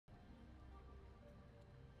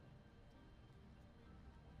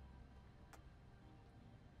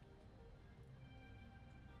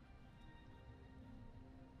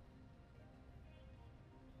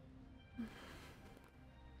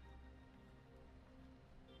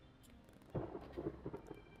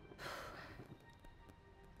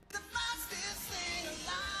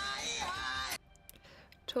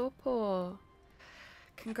Torpor.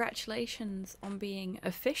 Congratulations on being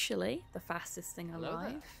officially the fastest thing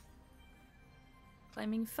alive.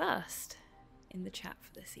 Claiming first in the chat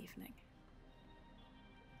for this evening.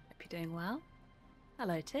 Hope you're doing well.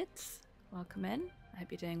 Hello, Tids. Welcome in. I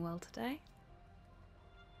hope you're doing well today.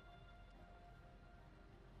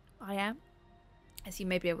 I am, as you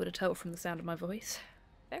may be able to tell from the sound of my voice,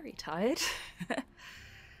 very tired.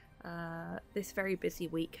 This very busy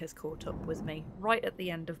week has caught up with me right at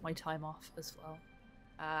the end of my time off as well.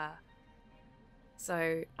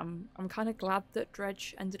 So I'm kind of glad that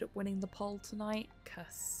Dredge ended up winning the poll tonight,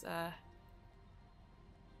 because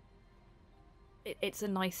it's a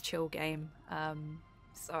nice chill game.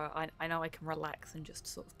 So I know I can relax and just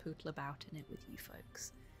sort of poodle about in it with you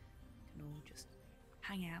folks. We can all just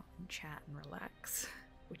hang out and chat and relax,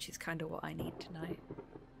 which is kind of what I need tonight.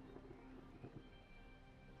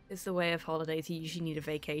 It's the way of holidays, you usually need a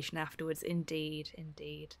vacation afterwards. Indeed,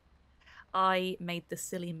 indeed. I made the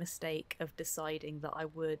silly mistake of deciding that I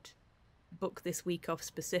would book this week off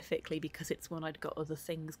specifically because it's when I'd got other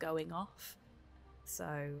things going off.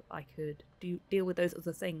 So I could deal with those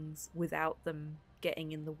other things without them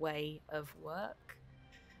getting in the way of work.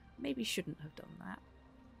 Maybe shouldn't have done that.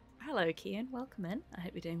 Hello, Kian. Welcome in. I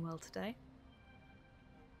hope you're doing well today.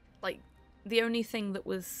 Like, the only thing that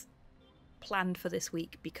was planned for this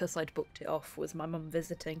week because I'd booked it off was my mum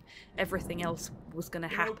visiting. Everything else was going to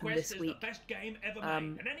happen this week. The best game ever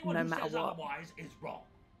made, and anyone no matter what. Otherwise is wrong.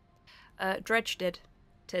 Dredge did,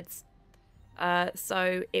 Tids.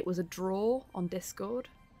 So it was a draw on Discord.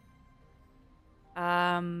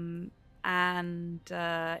 And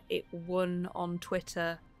it won on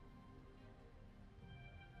Twitter.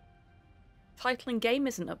 Title and game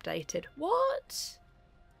isn't updated. What?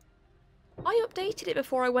 I updated it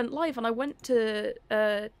before I went live, and I went to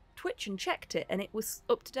Twitch and checked it, and it was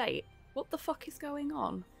up to date. What the fuck is going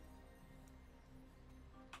on?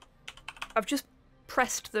 I've just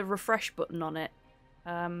pressed the refresh button on it,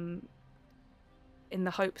 in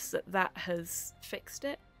the hopes that that has fixed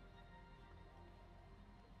it.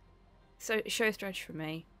 So it shows Dredge for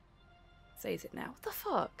me. Says it now. What the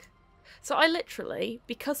fuck? So I literally,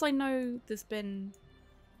 because I know there's been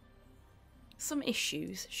some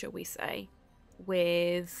issues, shall we say,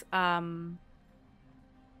 with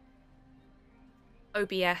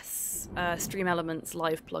OBS, Stream Elements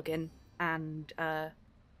live plugin, and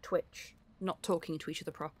Twitch not talking to each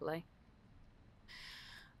other properly.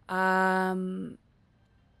 I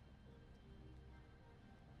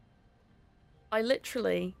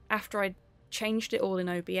literally, after I changed it all in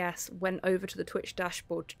OBS, went over to the Twitch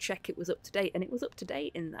dashboard to check it was up to date, and it was up to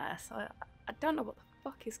date in there, so I don't know what the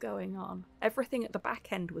fuck is going on. Everything at the back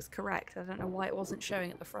end was correct. I don't know why it wasn't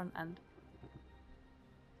showing at the front end.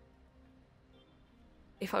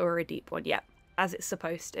 If I were a deep one, yeah, as it's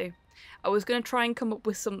supposed to. I was going to try and come up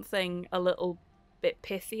with something a little bit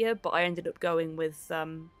pithier, but I ended up going with a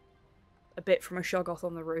bit from a Shoggoth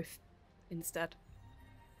on the Roof instead.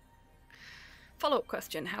 Follow-up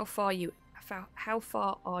question, how far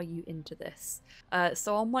are you into this?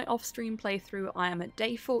 So on my off-stream playthrough, I am at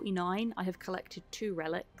day 49. I have collected 2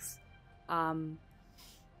 relics. I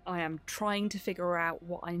am trying to figure out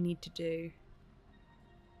what I need to do.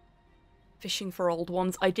 Fishing for old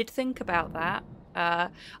ones. I did think about that.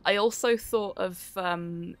 I also thought of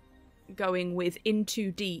going with in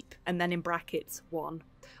too deep and then in brackets 1.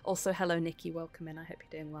 Also, hello Nikki, welcome in. I hope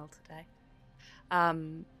you're doing well today.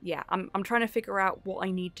 Yeah, I'm trying to figure out what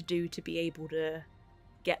I need to do to be able to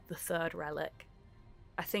get the 3rd relic.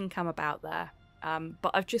 I think I'm about there.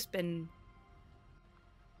 But I've just been...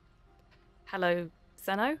 Hello,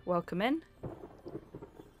 Zeno. Welcome in.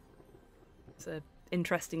 It's an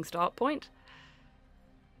interesting start point.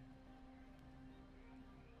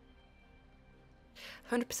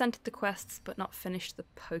 100%ed the quests, but not finished the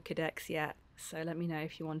Pokédex yet. So let me know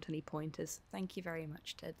if you want any pointers. Thank you very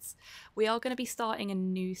much, Tids. We are going to be starting a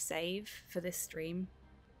new save for this stream.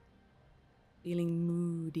 Feeling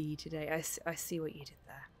moody today. I see what you did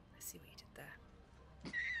there. I see what you did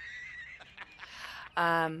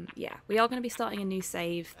there. Yeah, we are going to be starting a new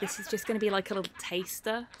save. This is just going to be like a little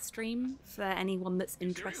taster stream for anyone that's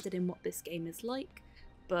interested in what this game is like,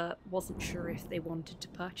 but wasn't sure if they wanted to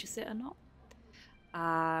purchase it or not.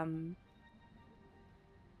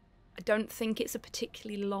 I don't think it's a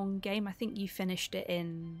particularly long game. I think you finished it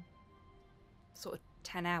in sort of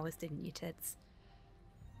 10 hours, didn't you, Tids?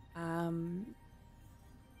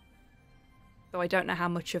 Though I don't know how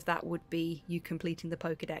much of that would be you completing the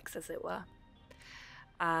Pokédex, as it were.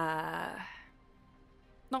 Not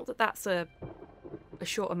that that's a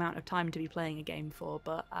short amount of time to be playing a game for,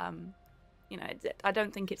 but, you know, I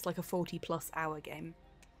don't think it's like a 40-plus hour game.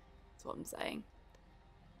 That's what I'm saying.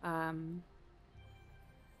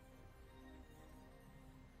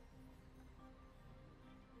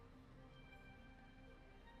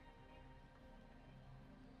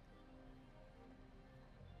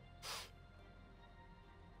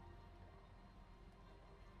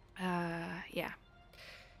 Yeah.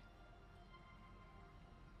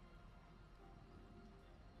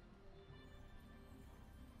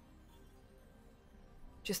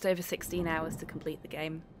 Just over 16 hours to complete the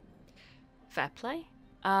game. Fair play.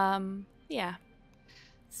 Yeah.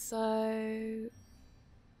 So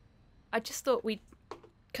I just thought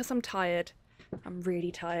because I'm tired, I'm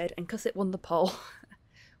really tired, and because it won the poll,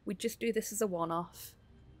 we'd just do this as a one-off,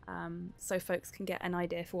 so folks can get an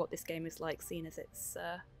idea for what this game is like, seeing as it's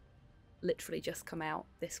literally just come out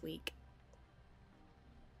this week.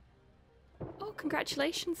 Oh,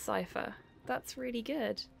 congratulations, Cypher. That's really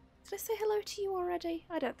good. Did I say hello to you already?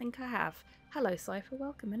 I don't think I have. Hello, Cypher.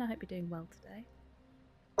 Welcome in. I hope you're doing well today.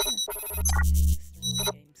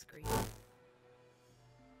 Yeah. Game screen.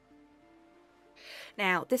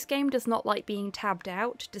 Now, this game does not like being tabbed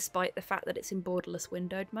out, despite the fact that it's in borderless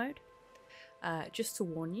windowed mode. Just to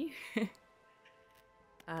warn you.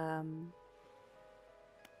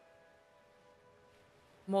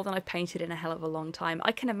 More than I've painted in a hell of a long time.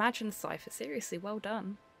 I can imagine, Cypher. Seriously, well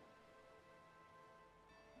done.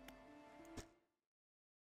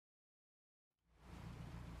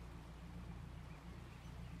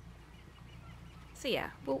 So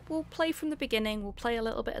yeah, we'll play from the beginning, we'll play a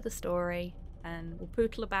little bit of the story, and we'll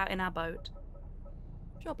pootle about in our boat.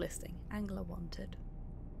 Job listing, angler wanted.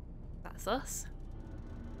 That's us.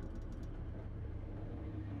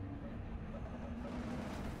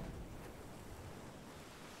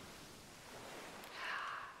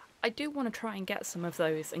 I do want to try and get some of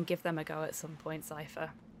those and give them a go at some point,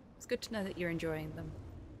 Cypher. It's good to know that you're enjoying them.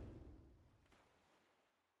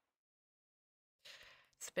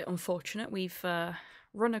 It's a bit unfortunate. We've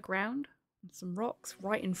run aground on some rocks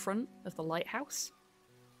right in front of the lighthouse.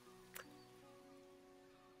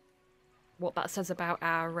 What that says about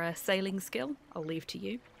our sailing skill, I'll leave to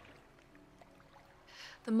you.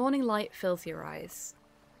 The morning light fills your eyes,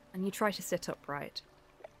 and you try to sit upright.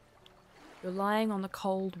 You're lying on the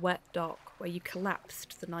cold, wet dock where you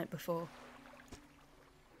collapsed the night before.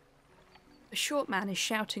 A short man is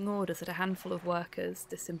shouting orders at a handful of workers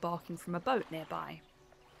disembarking from a boat nearby.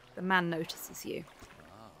 The man notices you.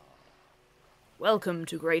 Welcome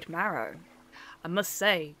to Great Marrow. I must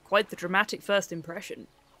say, quite the dramatic first impression.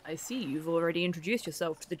 I see you've already introduced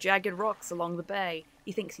yourself to the jagged rocks along the bay.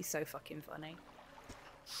 He thinks he's so fucking funny.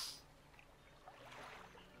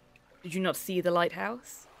 Did you not see the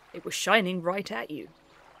lighthouse? It was shining right at you.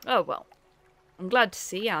 Oh well. I'm glad to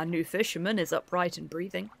see our new fisherman is upright and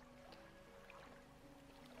breathing.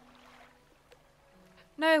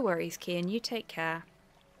 No worries, Kian. You take care.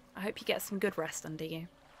 I hope you get some good rest under you.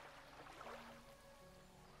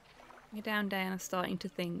 You're down and starting to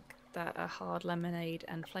think that a hard lemonade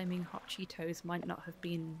and flaming hot Cheetos might not have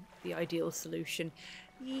been the ideal solution.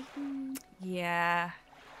 Yeah.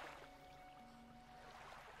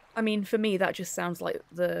 I mean, for me, that just sounds like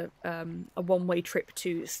a one-way trip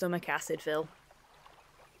to stomach acidville.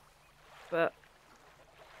 But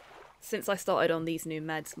since I started on these new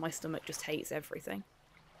meds, my stomach just hates everything.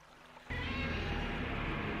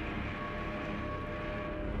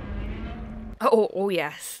 Oh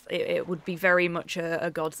yes, it would be very much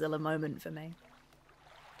a Godzilla moment for me.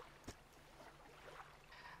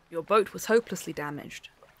 Your boat was hopelessly damaged,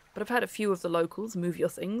 but I've had a few of the locals move your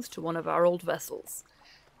things to one of our old vessels.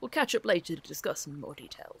 We'll catch up later to discuss some more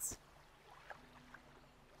details.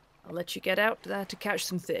 I'll let you get out there to catch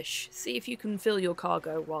some fish. See if you can fill your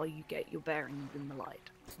cargo while you get your bearings in the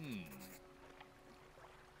light.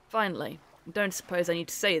 Finally, I don't suppose I need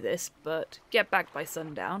to say this, but get back by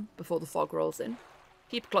sundown, before the fog rolls in.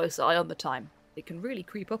 Keep a close eye on the time. It can really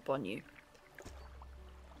creep up on you.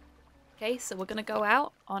 Okay, so we're going to go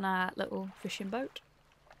out on our little fishing boat.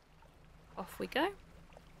 Off we go.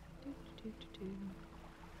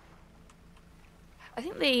 I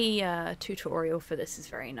think the tutorial for this is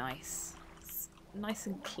very nice. It's nice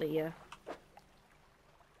and clear.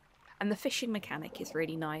 And the fishing mechanic is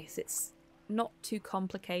really nice. It's not too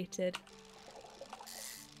complicated.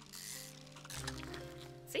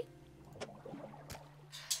 See?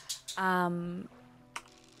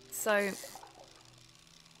 So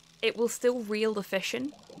it will still reel the fish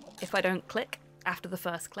in if I don't click after the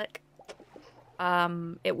first click.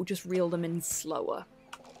 It will just reel them in slower.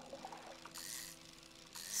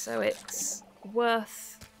 So it's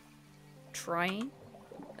worth trying,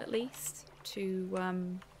 at least, to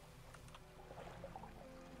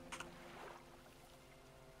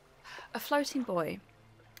floating buoy.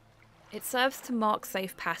 It serves to mark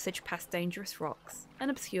safe passage past dangerous rocks and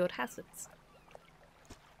obscured hazards.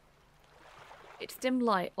 Its dim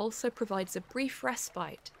light also provides a brief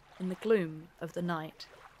respite in the gloom of the night.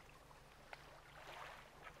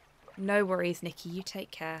 No worries, Nikki, you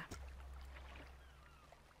take care.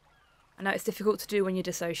 I know it's difficult to do when you're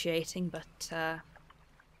dissociating, but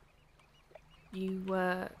you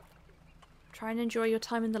try and enjoy your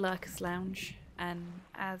time in the Lurkers Lounge, and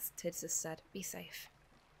as Tids has said, be safe.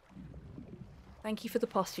 Thank you for the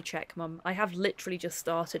posture check, Mum. I have literally just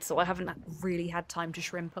started, so I haven't really had time to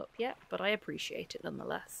shrimp up yet, but I appreciate it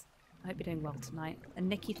nonetheless. I hope you're doing well tonight. And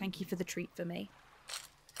Nikki, thank you for the treat for me.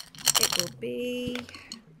 It will be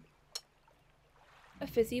a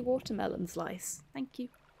fizzy watermelon slice. Thank you.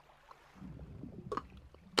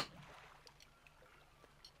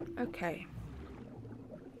 Okay.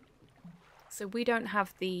 So we don't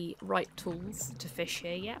have the right tools to fish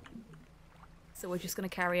here yet. So we're just going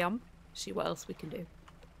to carry on. See what else we can do.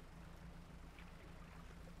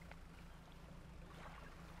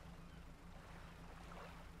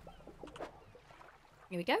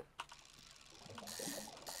 Here we go.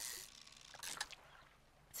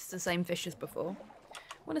 It's the same fish as before. I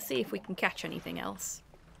want to see if we can catch anything else.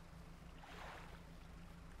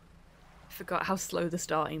 I forgot how slow the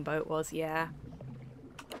starting boat was, yeah.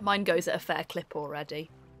 Mine goes at a fair clip already.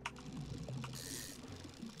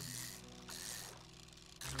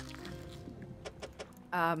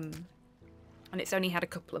 And it's only had a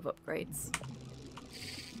couple of upgrades.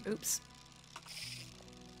 Oops.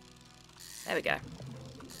 There we go.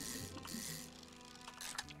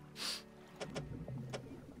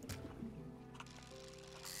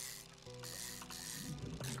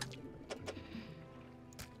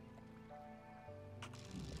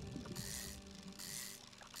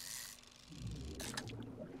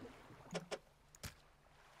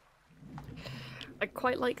 I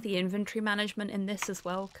quite like the inventory management in this as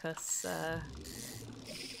well, because,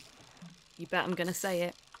 you bet I'm gonna say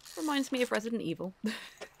it, reminds me of Resident Evil.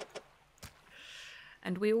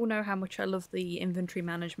 And we all know how much I love the inventory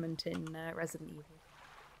management in Resident Evil.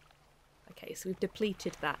 Okay, so we've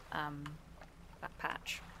depleted that, that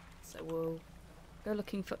patch. So we'll go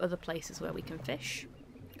looking for other places where we can fish.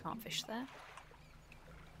 Can't fish there.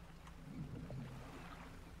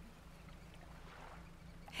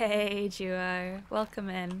 Hey, Duo. Welcome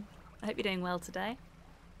in. I hope you're doing well today. I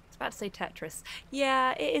was about to say Tetris.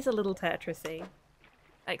 Yeah, it is a little Tetris-y.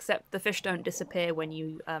 Except the fish don't disappear when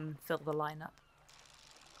you fill the line up.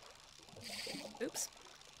 Oops.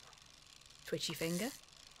 Twitchy finger.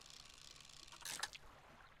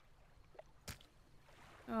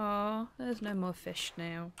 Oh, there's no more fish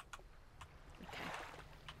now. Okay.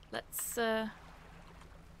 Let's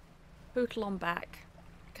bootle on back,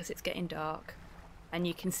 because it's getting dark. And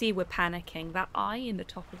you can see we're panicking. That eye in the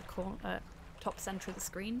top of the corner, top center of the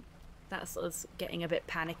screen, that's us getting a bit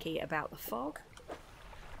panicky about the fog.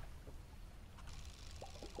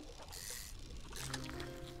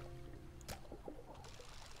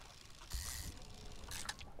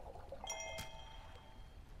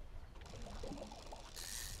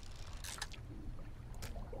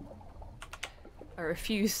 I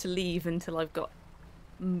refuse to leave until I've got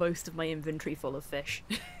most of my inventory full of fish.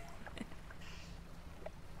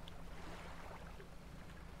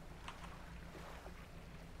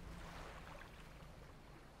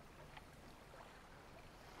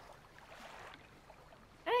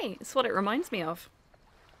 Hey, it's what it reminds me of.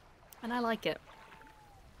 And I like it.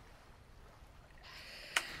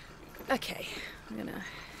 Okay, I'm gonna...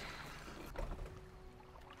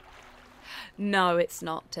 No, it's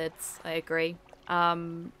not, Tids. I agree.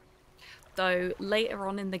 Though later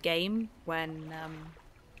on in the game, when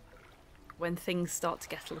things start to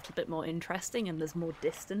get a little bit more interesting and there's more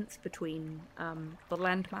distance between the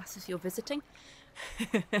land masses you're visiting,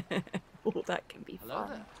 oh, that can be Hello fun.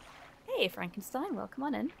 there. Hey, Frankenstein, welcome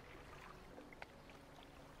on in.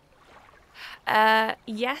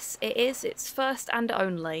 Yes, it is. It's first and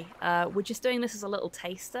only. We're just doing this as a little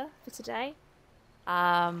taster for today.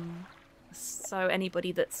 So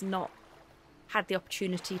anybody that's not had the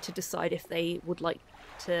opportunity to decide if they would like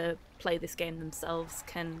to play this game themselves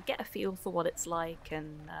can get a feel for what it's like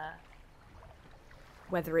and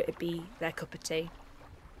whether it'd be their cup of tea.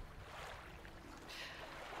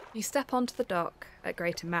 You step onto the dock at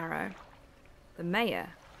Greater Marrow. The mayor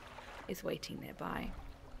is waiting nearby.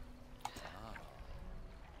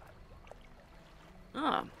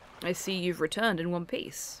 Ah, I see you've returned in one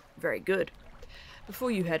piece. Very good.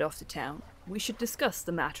 Before you head off to town, we should discuss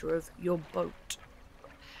the matter of your boat.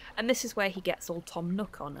 And this is where he gets all Tom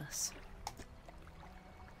Nook on us.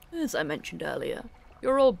 As I mentioned earlier,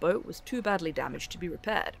 Your old boat was too badly damaged to be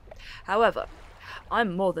repaired. However,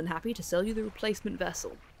 I'm more than happy to sell you the replacement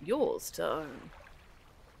vessel, yours to own.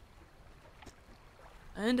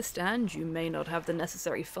 I understand you may not have the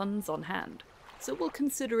necessary funds on hand, so we'll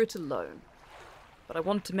consider it a loan. But I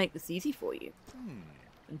want to make this easy for you.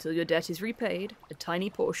 Until your debt is repaid, a tiny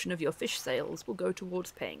portion of your fish sales will go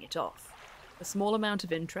towards paying it off. A small amount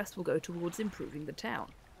of interest will go towards improving the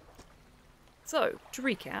town. So, to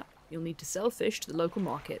recap, you'll need to sell fish to the local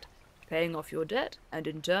market, paying off your debt, and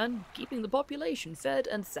in turn, keeping the population fed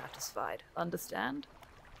and satisfied. Understand?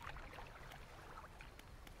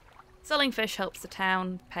 Selling fish helps the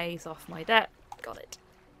town, pays off my debt. Got it.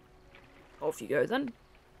 Off you go then.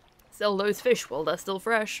 Sell those fish while they're still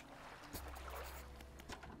fresh.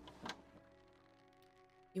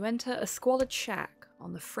 You enter a squalid shack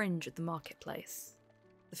on the fringe of the marketplace.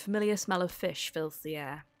 The familiar smell of fish fills the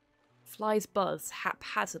air. Flies buzz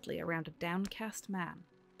haphazardly around a downcast man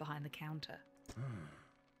behind the counter.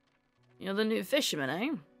 You're the new fisherman,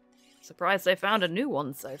 eh? Surprised they found a new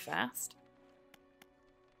one so fast.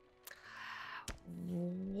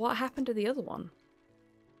 What happened to the other one?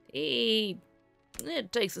 It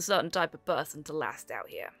takes a certain type of person to last out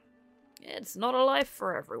here. It's not a life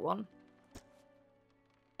for everyone.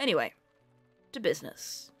 Anyway, to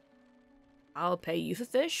business. I'll pay you for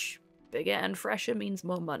fish. Bigger and fresher means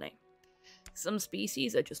more money. Some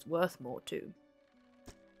species are just worth more too.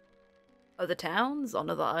 Other towns on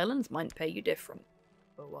other islands might pay you different.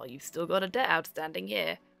 But while you've still got a debt outstanding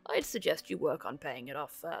here, I'd suggest you work on paying it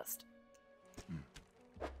off first.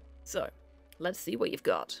 So, let's see what you've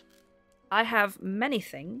got. I have many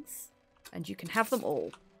things, and you can have them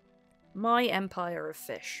all. My empire of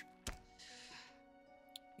fish.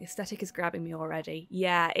 The aesthetic is grabbing me already.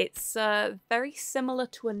 Yeah, it's very similar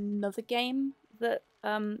to another game that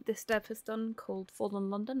this dev has done called Fallen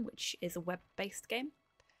London, which is a web-based game.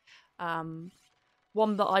 One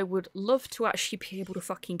that I would love to actually be able to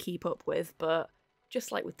fucking keep up with, but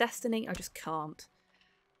just like with Destiny, I just can't.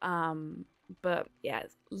 But yeah,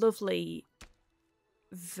 lovely,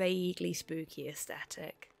 vaguely spooky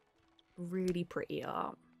aesthetic. Really pretty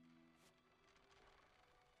art.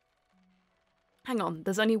 Hang on,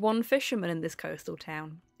 there's only one fisherman in this coastal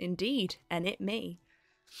town. Indeed, and it me.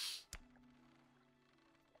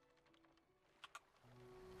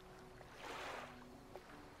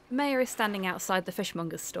 The mayor is standing outside the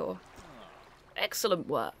fishmonger's store. Excellent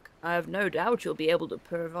work. I have no doubt you'll be able to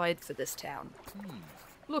provide for this town.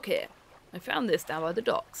 Look here. I found this down by the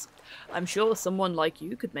docks. I'm sure someone like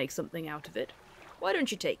you could make something out of it. Why don't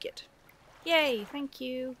you take it? Yay, thank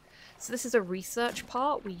you. So this is a research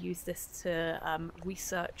part. We use this to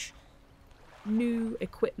research new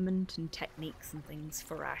equipment and techniques and things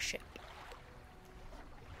for our ship.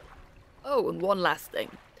 Oh, and one last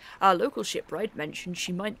thing. Our local shipwright mentioned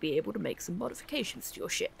she might be able to make some modifications to your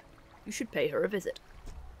ship. You should pay her a visit.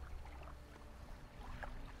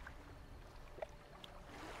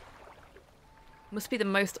 Must be the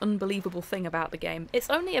most unbelievable thing about the game. It's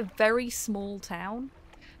only a very small town,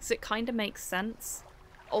 so it kind of makes sense.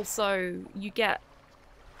 Also, you get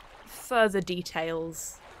further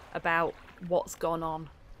details about what's gone on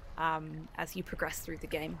as you progress through the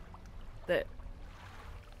game that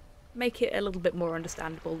make it a little bit more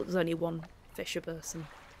understandable that there's only one fisher person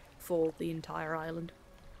for the entire island.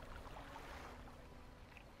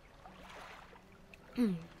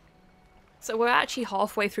 So we're actually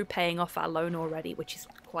halfway through paying off our loan already, which is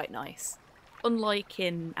quite nice. Unlike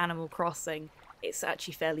in Animal Crossing, it's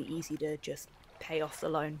actually fairly easy to just pay off the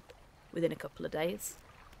loan within a couple of days.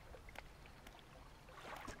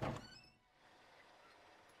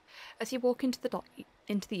 As you walk into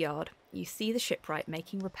the yard, you see the shipwright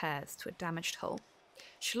making repairs to a damaged hull.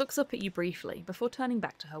 She looks up at you briefly before turning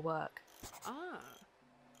back to her work.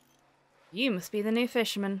 You must be the new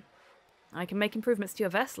fisherman. I can make improvements to your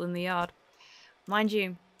vessel in the yard. Mind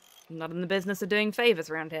you, I'm not in the business of doing favours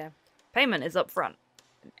around here. Payment is up front,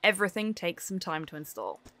 and everything takes some time to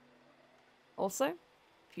install. Also,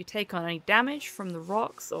 if you take on any damage from the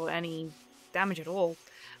rocks or any damage at all,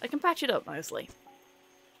 I can patch it up mostly.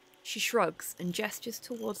 She shrugs and gestures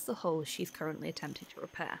towards the hull she's currently attempting to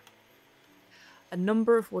repair. A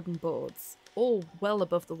number of wooden boards, all well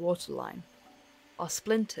above the waterline, are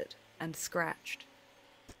splintered and scratched.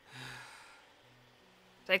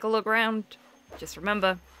 Take a look around. Just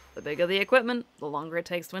remember, the bigger the equipment, the longer it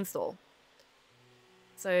takes to install.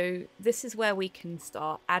 So this is where we can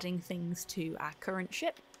start adding things to our current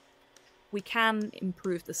ship. We can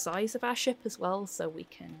improve the size of our ship as well, so we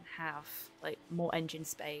can have like more engine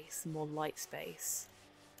space, more light space.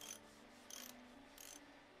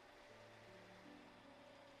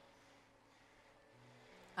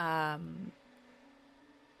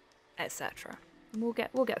 etc. We'll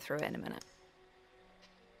get through it in a minute.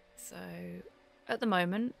 So at the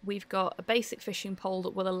moment, we've got a basic fishing pole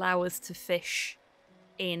that will allow us to fish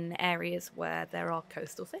in areas where there are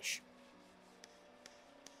coastal fish.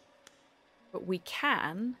 But we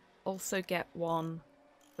can also get one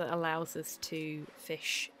that allows us to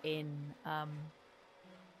fish in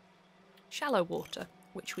shallow water,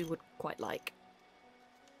 which we would quite like.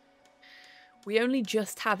 We only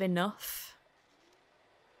just have enough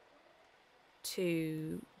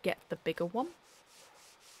to get the bigger one.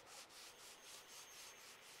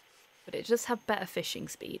 But it does have better fishing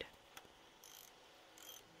speed.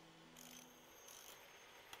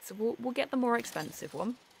 So we'll get the more expensive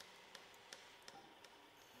one.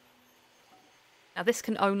 Now this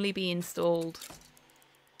can only be installed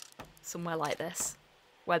somewhere like this,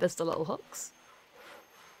 where there's the little hooks.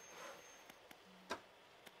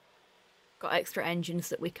 Got extra engines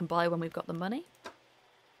that we can buy when we've got the money.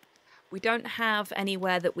 We don't have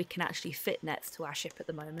anywhere that we can actually fit nets to our ship at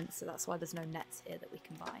the moment, so that's why there's no nets here that we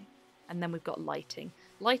can buy. And then we've got lighting.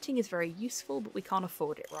 Lighting is very useful, but we can't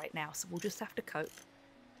afford it right now, so we'll just have to cope.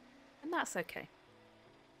 And that's okay.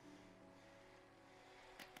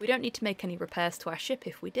 We don't need to make any repairs to our ship.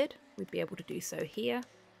 If we did, we'd be able to do so here.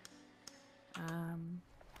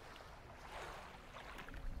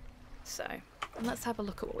 So, let's have a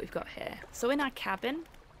look at what we've got here. So in our cabin,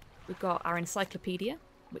 we've got our encyclopedia,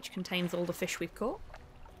 which contains all the fish we've caught.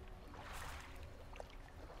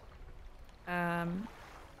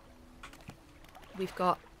 We've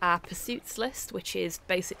got our pursuits list, which is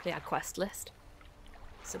basically our quest list.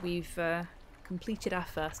 So we've completed our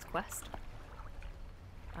first quest.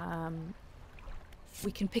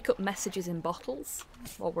 We can pick up messages in bottles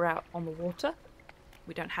while we're out on the water.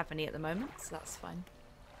 We don't have any at the moment, so that's fine.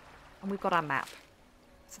 And we've got our map.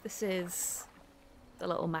 So this is the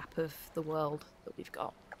little map of the world that we've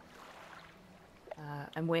got.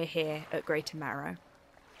 And we're here at Greater Marrow.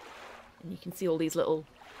 And you can see all these little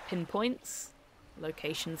pinpoints,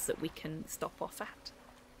 locations that we can stop off at.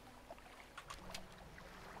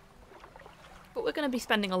 But we're going to be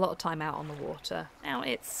spending a lot of time out on the water. Now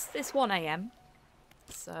it's 1 AM,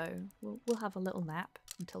 so we'll have a little nap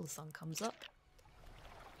until the sun comes up.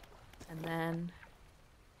 And then,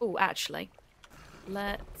 oh, actually,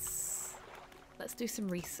 let's do some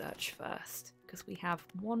research first, because we have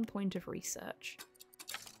 1 point of research.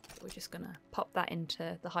 So we're just going to pop that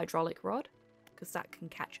into the hydraulic rod, because that can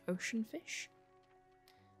catch ocean fish.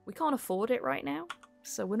 We can't afford it right now,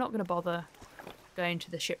 so we're not going to bother going to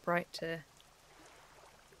the shipwright to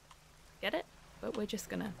get it, but we're just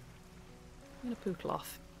gonna poodle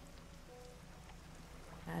off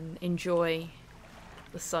and enjoy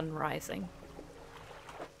the sun rising.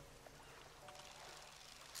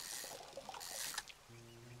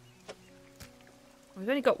 We've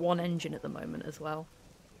only got one engine at the moment as well.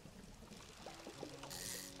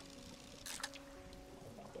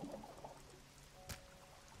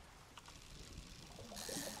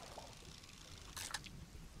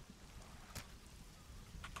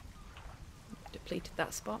 Depleted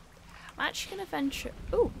that spot. I'm actually going to venture...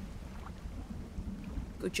 Ooh!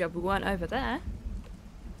 Good job we weren't over there.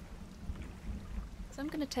 So I'm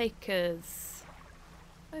going to take us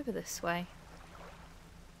over this way.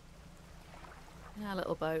 In our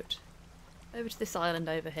little boat. Over to this island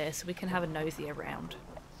over here so we can have a nosy around.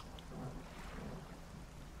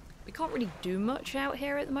 We can't really do much out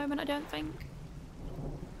here at the moment, I don't think.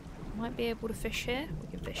 Might be able to fish here. We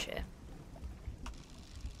can fish here.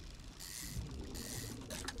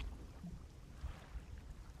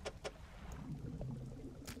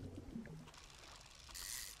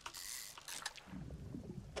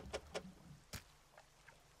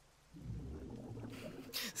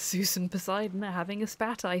 Zeus and Poseidon are having a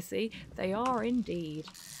spat, I see. They are indeed.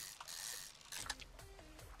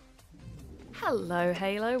 Hello,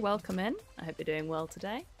 Halo. Welcome in. I hope you're doing well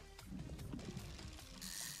today.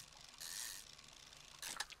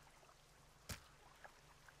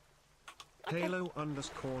 Okay.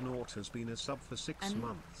 Halo_naught has been a sub for 6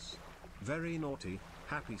 months. Very naughty.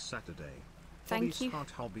 Happy Saturday. Thank you.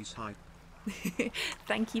 Hobbies hype.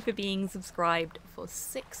 Thank you for being subscribed for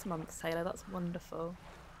 6 months, Halo. That's wonderful.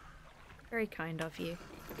 Very kind of you.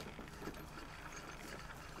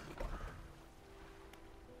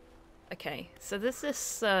 Okay, so there's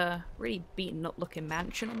this really beaten up looking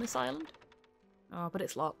mansion on this island. Oh, but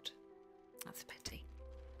it's locked. That's a pity.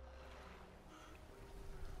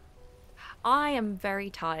 I am very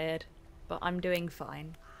tired, but I'm doing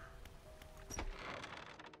fine.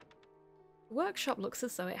 The workshop looks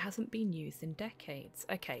as though it hasn't been used in decades.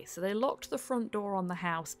 Okay, so they locked the front door on the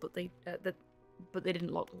house, but but they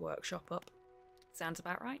didn't lock the workshop up. Sounds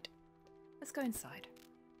about right. Let's go inside.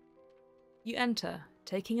 You enter,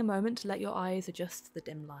 taking a moment to let your eyes adjust to the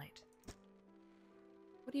dim light.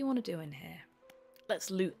 What do you want to do in here? Let's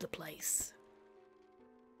loot the place.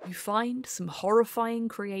 You find some horrifying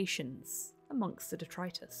creations amongst the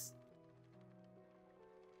detritus.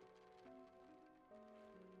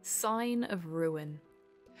 Sign of Ruin.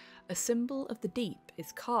 A symbol of the deep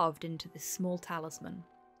is carved into this small talisman.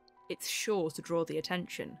 It's sure to draw the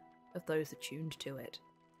attention of those attuned to it.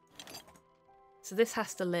 So this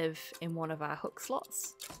has to live in one of our hook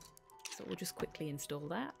slots. So we'll just quickly install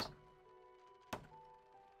that.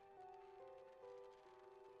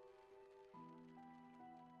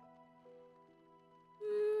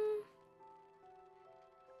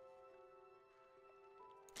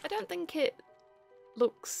 I don't think it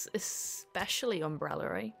looks especially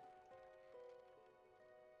umbrella-y.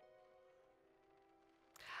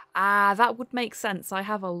 Ah, that would make sense. I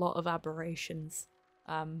have a lot of aberrations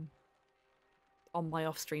on my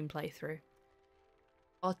off-stream playthrough.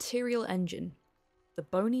 Arterial engine. The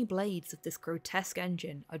bony blades of this grotesque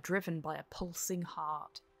engine are driven by a pulsing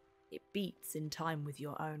heart. It beats in time with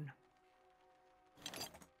your own.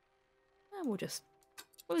 And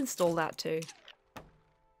we'll install that too.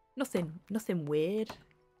 Nothing weird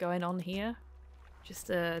going on here. Just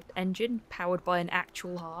an engine powered by an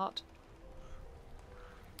actual heart.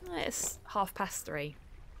 It's 3:30.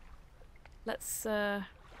 Let's head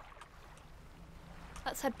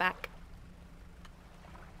back.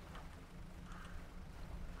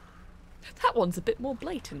 That one's a bit more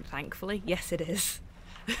blatant, thankfully. Yes, it is.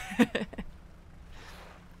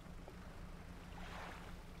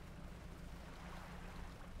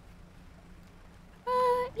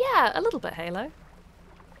 Yeah, a little bit Halo.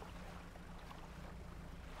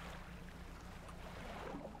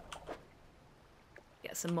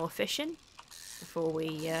 Get some more fishing before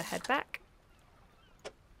we head back.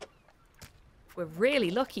 If we're really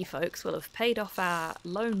lucky, folks, we'll have paid off our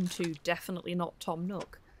loan to Definitely Not Tom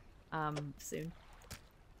Nook soon.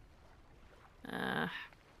 It's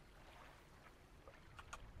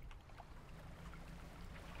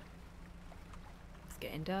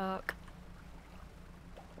getting dark.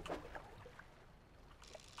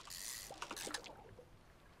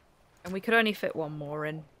 And we could only fit one more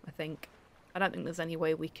in, I think. I don't think there's any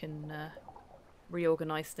way we can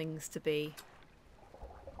reorganise things to be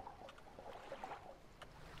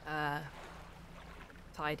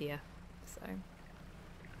tidier. So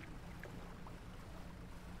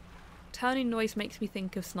turning noise makes me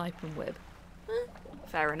think of Snipe and Whip.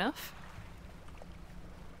 Fair enough.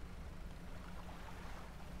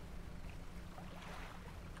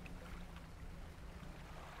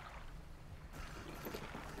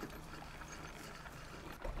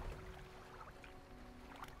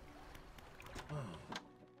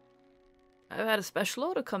 I've had a special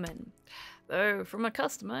order come in, though from a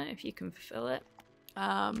customer, if you can fulfill it.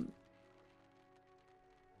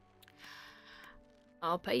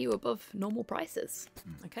 I'll pay you above normal prices.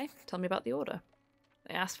 Okay, tell me about the order.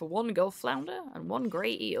 They asked for 1 gulf flounder and 1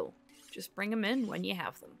 grey eel. Just bring them in when you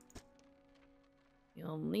have them.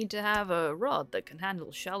 You'll need to have a rod that can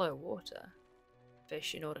handle shallow water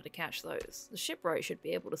fish in order to catch those. The shipwright should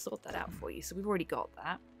be able to sort that out for you, so we've already got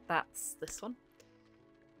that. That's this one.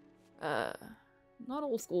 Not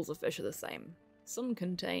all schools of fish are the same. Some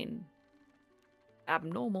contain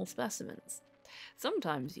abnormal specimens.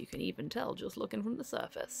 Sometimes you can even tell just looking from the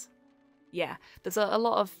surface. Yeah, there's a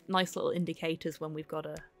lot of nice little indicators when we've got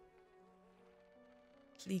a...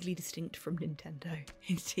 legally distinct from Nintendo,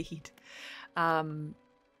 indeed.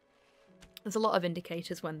 There's a lot of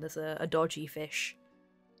indicators when there's a dodgy fish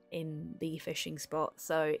in the fishing spot,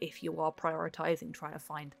 so if you are prioritising trying to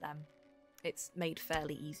find them, it's made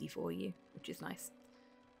fairly easy for you, which is nice.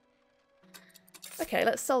 Okay,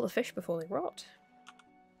 let's sell the fish before they rot.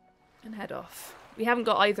 And head off. We haven't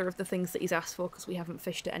got either of the things that he's asked for because we haven't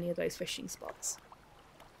fished at any of those fishing spots.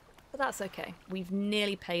 But that's okay. We've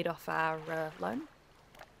nearly paid off our loan.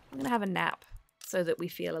 I'm going to have a nap so that we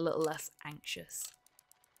feel a little less anxious.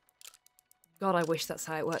 God, I wish that's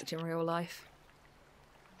how it worked in real life.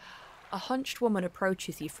 A hunched woman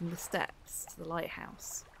approaches you from the steps to the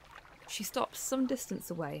lighthouse. She stops some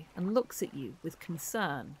distance away and looks at you with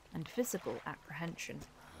concern and visible apprehension.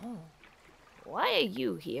 Oh. Why are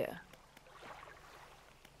you here?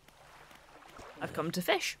 I've come to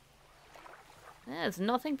fish. There's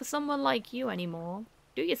nothing for someone like you anymore.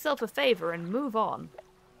 Do yourself a favour and move on.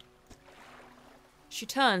 She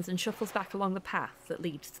turns and shuffles back along the path that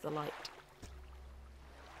leads to the light.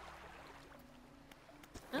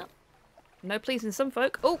 Oh, no pleasing some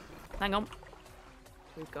folk. Oh, hang on.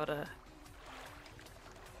 We've got a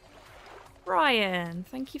Brian,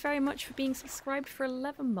 thank you very much for being subscribed for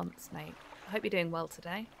 11 months, mate. I hope you're doing well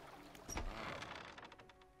today.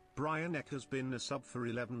 Brian Eck has been a sub for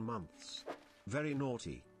 11 months. Very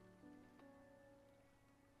naughty.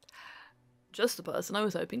 Just the person I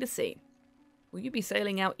was hoping to see. Will you be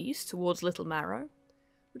sailing out east towards Little Marrow?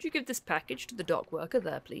 Would you give this package to the dock worker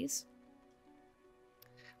there, please?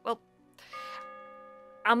 Well,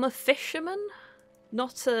 I'm a fisherman,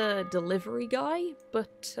 not a delivery guy,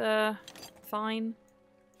 but fine.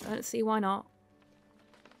 I don't see why not.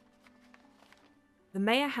 The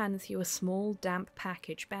mayor hands you a small, damp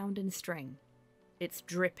package bound in string. It's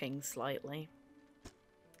dripping slightly.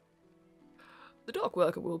 The dock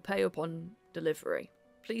worker will pay upon delivery.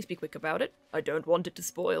 Please be quick about it. I don't want it to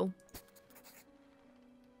spoil.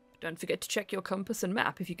 Don't forget to check your compass and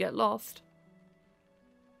map if you get lost.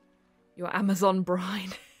 Your Amazon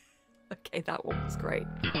brine. Okay, that one was great.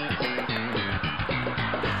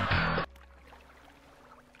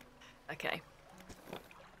 Okay.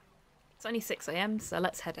 It's only 6 AM, so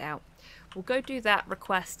let's head out. We'll go do that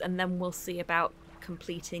request and then we'll see about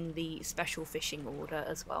completing the special fishing order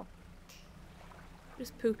as well.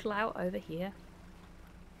 Just pootle out over here.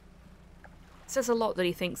 It says a lot that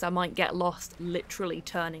he thinks I might get lost literally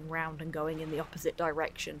turning round and going in the opposite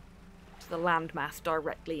direction to the landmass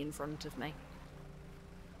directly in front of me.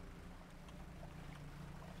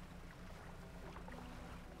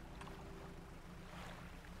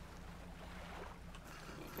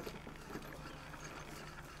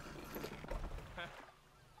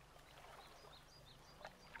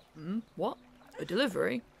 What? A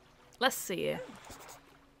delivery? Let's see here.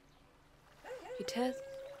 He tears...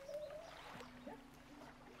 Can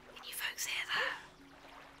you folks hear that?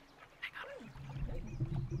 Hang on.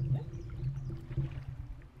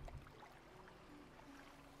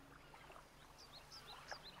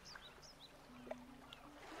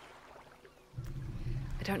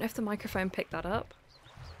 I don't know if the microphone picked that up,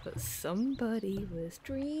 but somebody was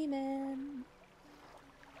dreaming.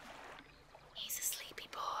 He's a sleepy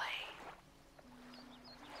boy.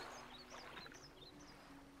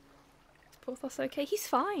 Is Porthos okay? He's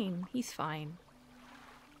fine. He's fine.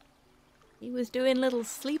 He was doing little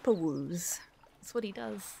sleeper woos. That's what he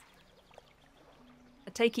does.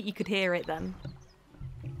 I take it you could hear it then.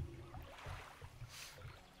 He's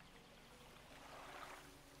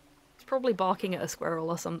probably barking at a squirrel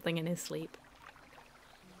or something in his sleep.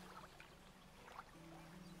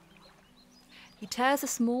 He tears a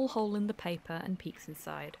small hole in the paper and peeks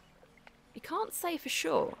inside. He can't say for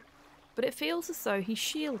sure, but it feels as though he's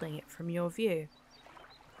shielding it from your view.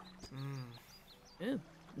 Ooh,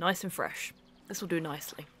 nice and fresh. This will do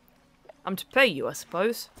nicely. I'm to pay you, I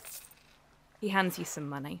suppose. He hands you some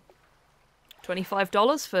money.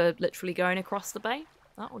 $25 for literally going across the bay?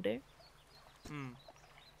 That'll do. I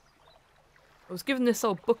was given this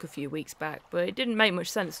old book a few weeks back, but it didn't make much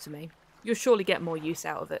sense to me. You'll surely get more use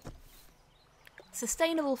out of it.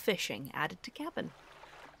 Sustainable fishing added to cabin.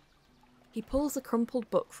 He pulls a crumpled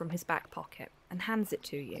book from his back pocket and hands it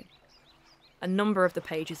to you. A number of the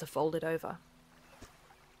pages are folded over.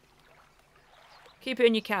 Keep it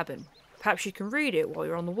in your cabin. Perhaps you can read it while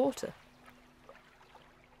you're on the water.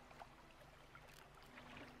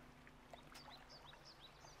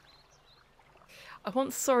 I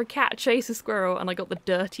once saw a cat chase a squirrel and I got the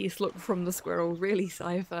dirtiest look from the squirrel. Really,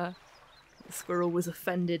 Cypher. The squirrel was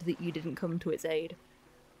offended that you didn't come to its aid.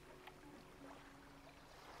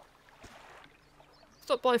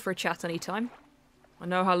 Stop by for a chat anytime. I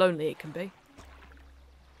know how lonely it can be.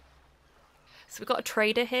 So we've got a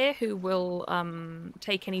trader here who will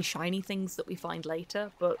take any shiny things that we find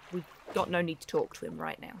later, but we've got no need to talk to him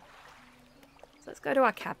right now. So let's go to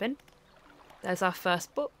our cabin. There's our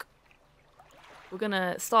first book. We're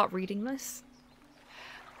gonna start reading this.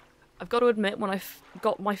 I've got to admit, when I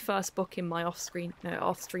got my first book in my off-stream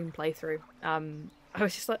playthrough, I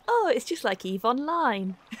was just like, oh, it's just like EVE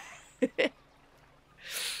Online.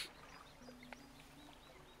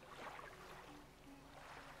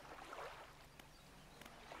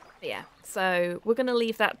 Yeah, so we're going to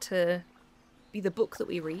leave that to be the book that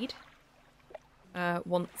we read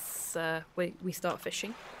once we start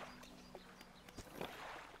fishing.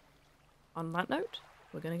 On that note,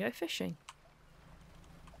 we're going to go fishing.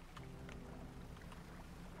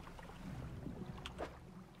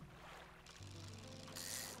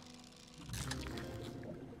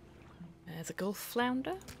 There's a Gulf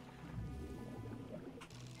flounder.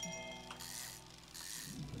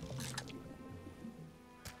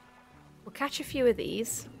 We'll catch a few of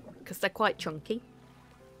these, because they're quite chunky.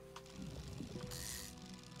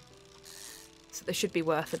 So they should be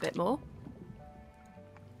worth a bit more.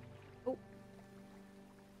 Oh.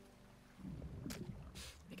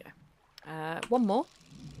 One more.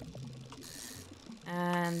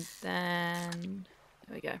 And then...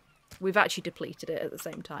 There we go. We've actually depleted it at the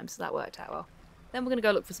same time, so that worked out well. Then we're going to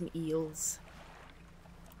go look for some eels.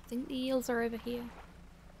 I think the eels are over here.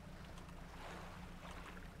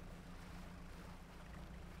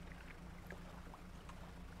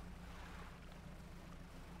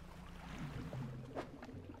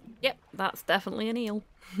 Yep, that's definitely an eel.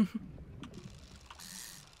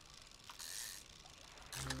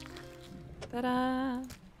 Ta-da!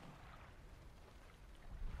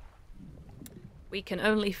 We can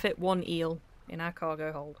only fit one eel in our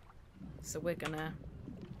cargo hold, so we're gonna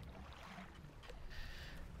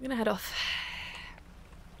head off.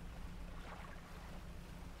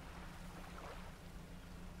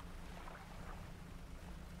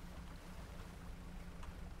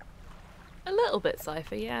 A little bit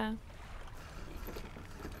safer, yeah.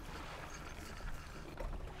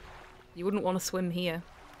 You wouldn't want to swim here.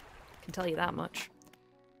 I can tell you that much.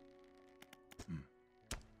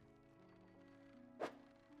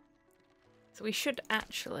 So we should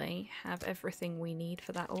actually have everything we need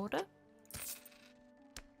for that order.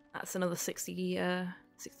 That's another $60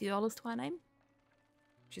 to our name,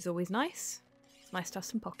 which is always nice. It's nice to have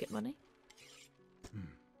some pocket money.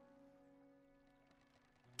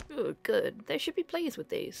 Ooh, good. They should be pleased with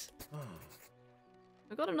these.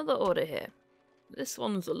 I've got another order here. This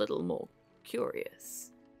one's a little more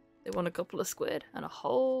curious. They want a couple of squid and a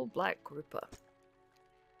whole black grouper.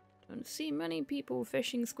 Don't see many people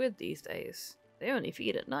fishing squid these days. They only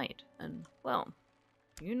feed at night, and, well,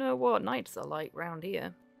 you know what nights are like round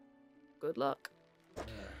here. Good luck.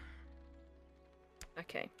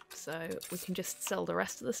 Okay, so we can just sell the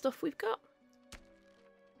rest of the stuff we've got.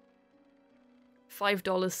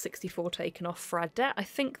 $5.64 taken off for our debt. I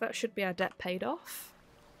think that should be our debt paid off.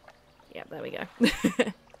 Yeah, there we go.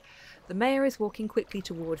 The mayor is walking quickly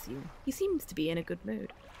towards you. He seems to be in a good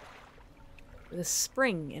mood, with a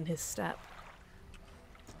spring in his step.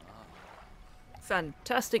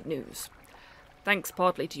 Fantastic news. Thanks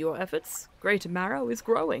partly to your efforts, Greater Marrow is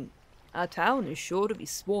growing. Our town is sure to be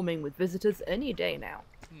swarming with visitors any day now.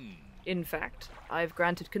 In fact, I've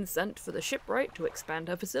granted consent for the shipwright to expand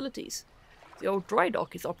her facilities. The old dry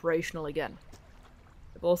dock is operational again.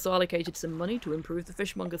 I've also allocated some money to improve the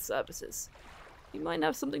fishmonger's services. We might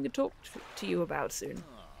have something to talk to you about soon.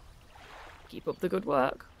 Keep up the good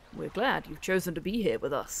work. We're glad you've chosen to be here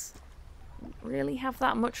with us. Didn't really have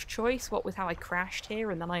that much choice, what with how I crashed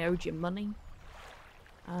here and then I owed you money.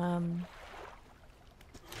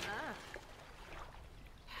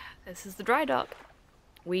 This is the dry dock.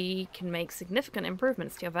 We can make significant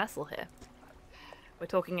improvements to your vessel here. We're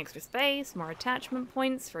talking extra space, more attachment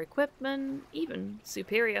points for equipment, even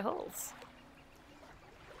superior hulls.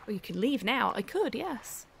 Well, you can leave now. I could,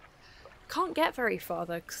 yes. Can't get very far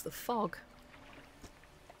though, because the fog.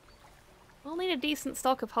 We'll need a decent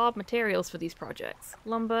stock of hard materials for these projects.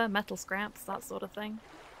 Lumber, metal scraps, that sort of thing.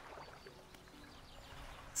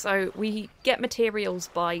 So we get materials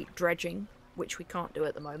by dredging, which we can't do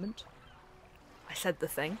at the moment. I said the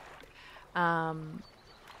thing.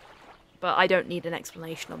 But I don't need an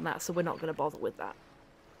explanation on that, so we're not going to bother with that.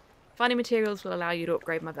 Finding materials will allow you to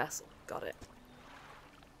upgrade my vessel. Got it.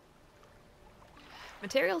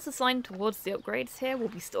 Materials assigned towards the upgrades here will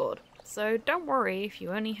be stored, so don't worry if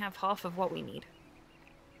you only have half of what we need.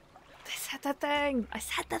 I said the thing! I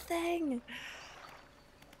said the thing!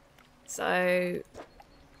 So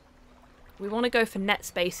we want to go for net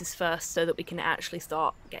spaces first so that we can actually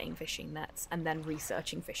start getting fishing nets and then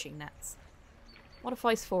researching fishing nets.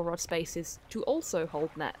 Modifies 4 rod spaces to also hold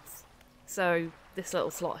nets. So this little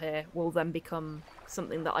slot here will then become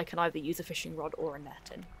something that I can either use a fishing rod or a net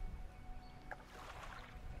in.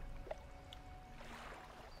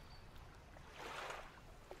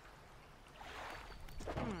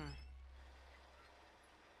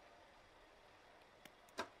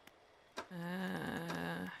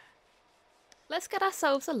 Let's get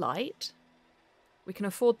ourselves a light. We can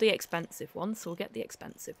afford the expensive one, so we'll get the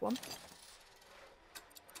expensive one.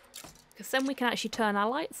 Because then we can actually turn our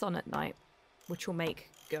lights on at night, which will make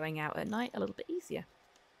going out at night a little bit easier.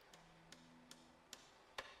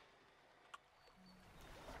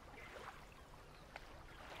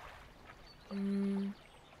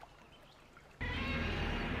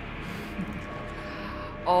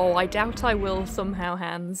 Oh, I doubt I will somehow,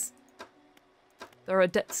 Hans. There are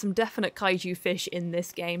some definite kaiju fish in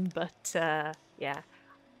this game, but yeah.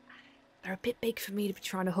 They're a bit big for me to be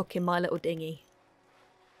trying to hook in my little dinghy.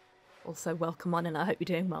 Also, welcome on, and I hope you're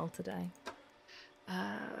doing well today.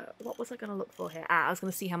 What was I going to look for here? I was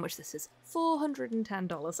going to see how much this is.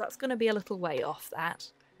 $410. That's going to be a little way off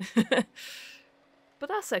that. But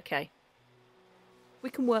that's okay. We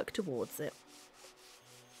can work towards it.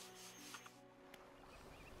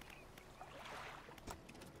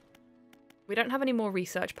 We don't have any more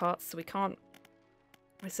research parts, so we can't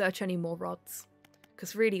research any more rods.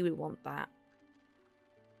 Because really we want that.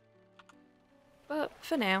 But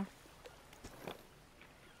for now,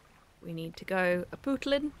 we need to go a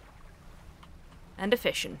pootling and a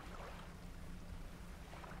fishing.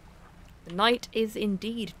 The night is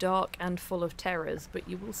indeed dark and full of terrors, but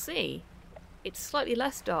you will see it's slightly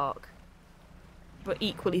less dark, but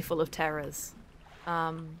equally full of terrors.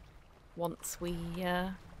 Once we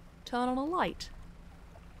turn on a light,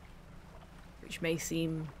 which may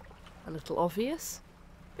seem a little obvious,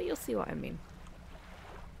 but you'll see what I mean.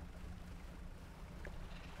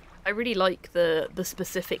 I really like the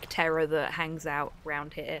specific terror that hangs out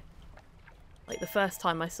around here. Like the first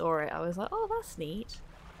time I saw it, I was like, oh, that's neat.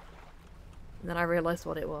 And then I realised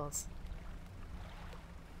what it was.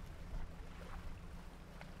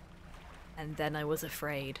 And then I was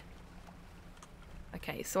afraid.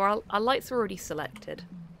 Okay, so our lights are already selected.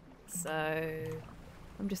 So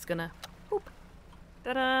I'm just gonna... Boop.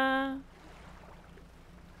 Ta-da!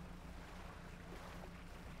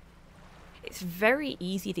 It's very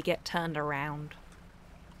easy to get turned around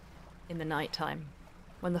in the nighttime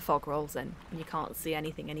when the fog rolls in and you can't see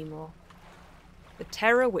anything anymore. The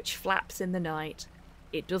terror which flaps in the night.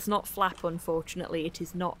 It does not flap, unfortunately. It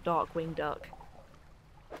is not Darkwing Duck.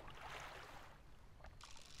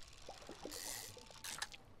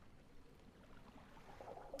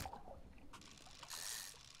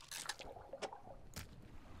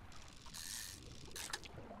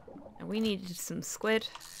 And we needed some squid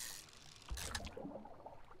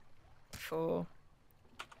before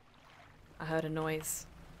I heard a noise.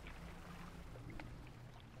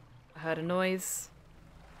 I heard a noise.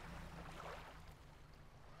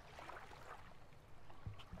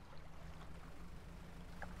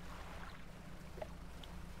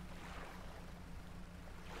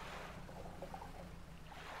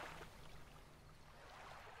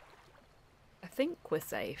 I think we're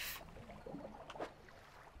safe.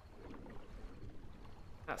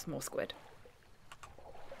 That's more squid.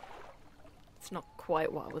 It's not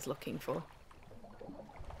quite what I was looking for.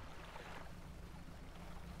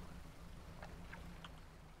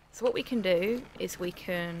 So what we can do is we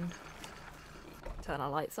can turn our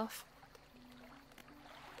lights off.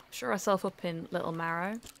 Shore ourselves up in Little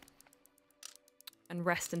Marrow. And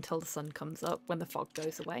rest until the sun comes up when the fog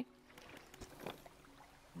goes away.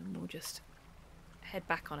 And we'll just head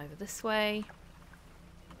back on over this way.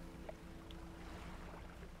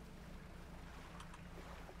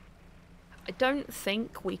 I don't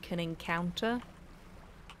think we can encounter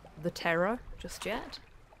the terror just yet.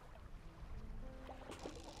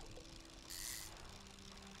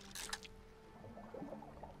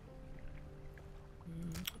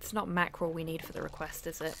 It's not mackerel we need for the request,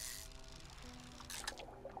 is it?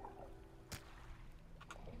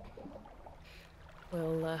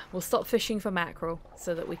 We'll stop fishing for mackerel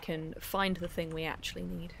so that we can find the thing we actually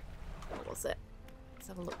need. What was it? Let's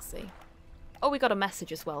have a look-see. Oh, we got a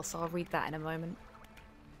message as well, so I'll read that in a moment.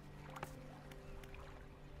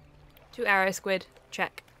 2 arrow squid,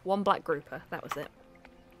 check. 1 black grouper, that was it.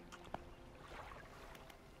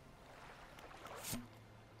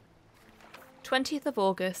 "20th of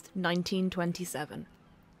August, 1927.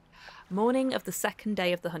 Morning of the 2nd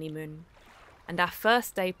day of the honeymoon, and our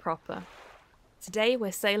first day proper. Today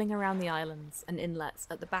we're sailing around the islands and inlets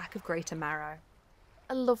at the back of Greater Marrow.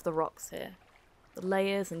 I love the rocks here. The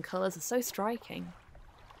layers and colours are so striking.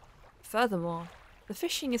 Furthermore, the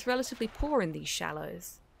fishing is relatively poor in these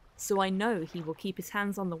shallows, so I know he will keep his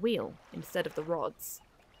hands on the wheel instead of the rods.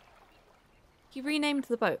 He renamed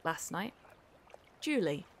the boat last night.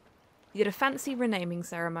 Julie. He did a fancy renaming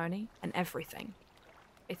ceremony and everything.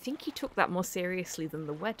 I think he took that more seriously than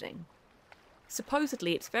the wedding.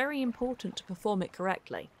 Supposedly it's very important to perform it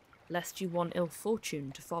correctly, lest you want ill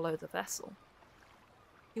fortune to follow the vessel.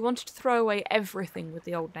 He wanted to throw away everything with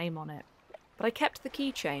the old name on it, but I kept the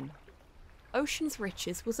keychain. Ocean's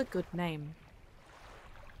Riches was a good name.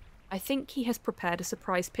 I think he has prepared a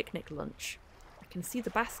surprise picnic lunch. I can see the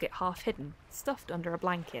basket half hidden, stuffed under a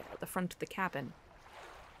blanket at the front of the cabin.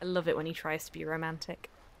 I love it when he tries to be romantic.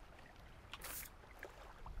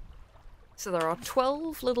 So there are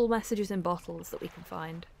 12 little messages in bottles that we can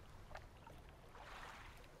find.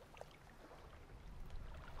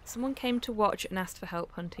 Someone came to watch and asked for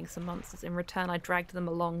help hunting some monsters. In return, I dragged them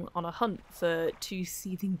along on a hunt for 2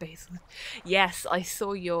 seething bases. Yes, I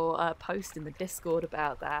saw your post in the Discord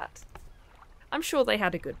about that. I'm sure they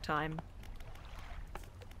had a good time.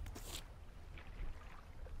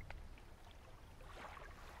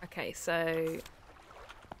 Okay, so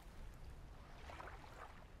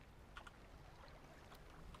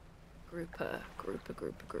Grouper, grouper,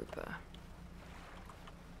 grouper, grouper.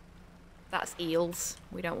 That's eels.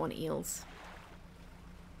 We don't want eels.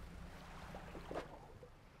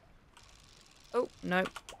 Oh, no.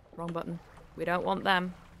 Wrong button. We don't want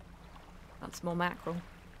them. That's more mackerel.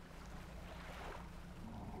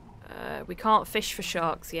 We can't fish for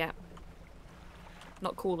sharks yet.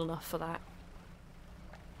 Not cool enough for that.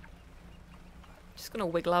 Just gonna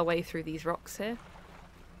wiggle our way through these rocks here.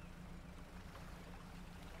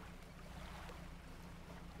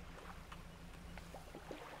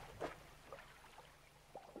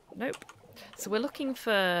 Nope. So we're looking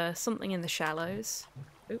for something in the shallows.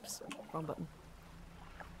 Oops, wrong button.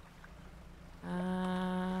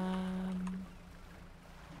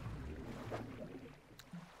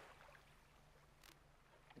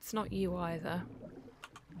 It's not you either.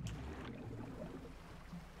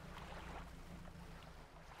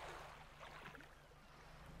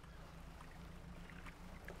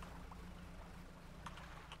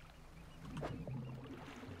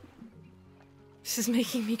 This is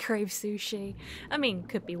making me crave sushi. I mean,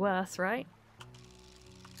 could be worse, right?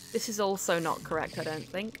 This is also not correct, I don't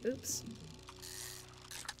think. Oops.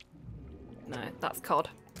 No, that's cod.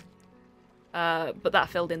 But that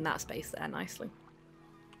filled in that space there nicely.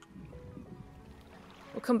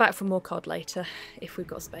 We'll come back for more cod later, if we've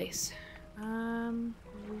got space.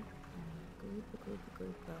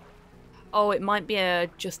 Oh, it might be a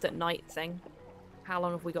just at night thing. How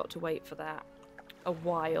long have we got to wait for that? A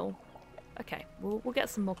while. Okay, we'll get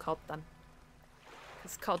some more cod then.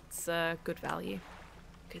 Because cod's good value.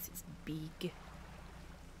 Because it's big.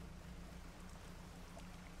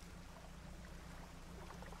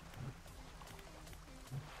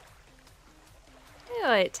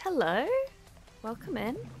 Alright, hello. Welcome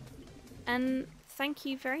in. And thank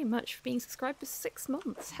you very much for being subscribed for 6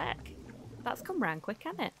 months. Heck, that's come round quick,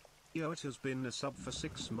 hasn't it? Yo, it has been a sub for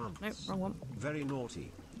 6 months. Nope, wrong one. Very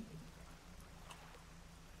naughty.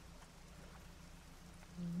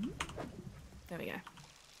 There we go.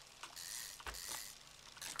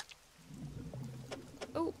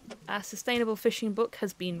 Oh, our sustainable fishing book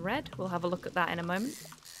has been read. We'll have a look at that in a moment.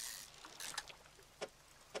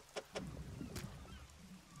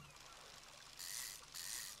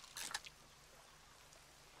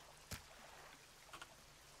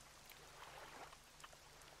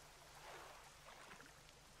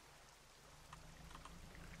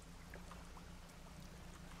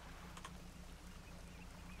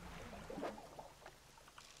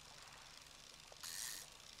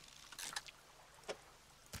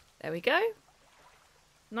 There we go.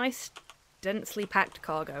 Nice, densely packed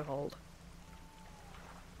cargo hold.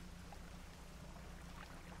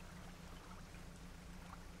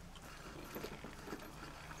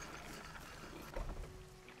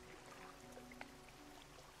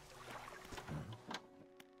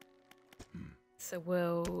 So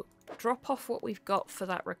we'll drop off what we've got for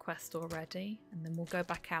that request already, and then we'll go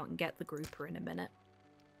back out and get the grouper in a minute.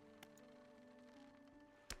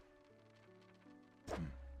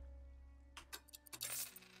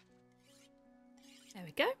 There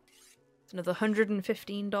we go. It's another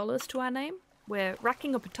 $115 to our name. We're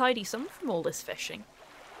racking up a tidy sum from all this fishing.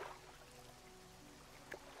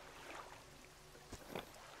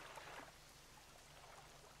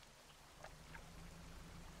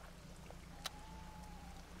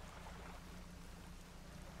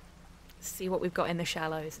 Let's see what we've got in the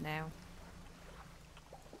shallows now.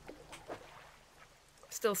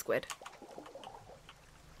 Still squid.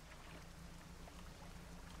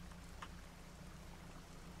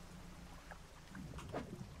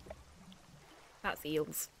 That's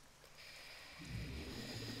eels.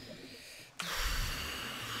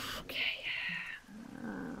 Okay.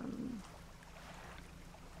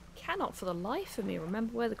 Cannot for the life of me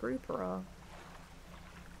remember where the grouper are.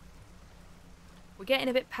 We're getting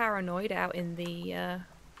a bit paranoid out in the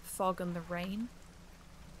fog and the rain.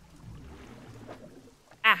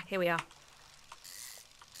 Ah, here we are.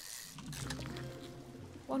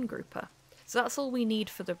 One grouper. So that's all we need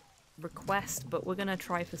for the request, but we're going to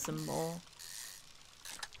try for some more.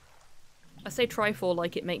 I say try for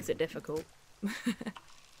like it makes it difficult.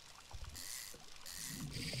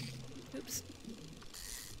 Oops.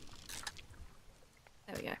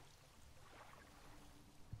 There we go.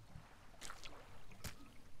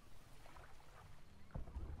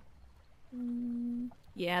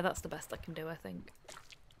 Yeah, that's the best I can do, I think.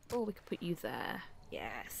 Or we could put you there.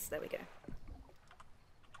 Yes, there we go.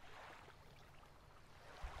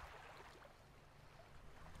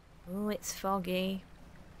 Oh, it's foggy.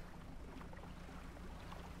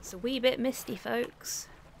 It's a wee bit misty, folks.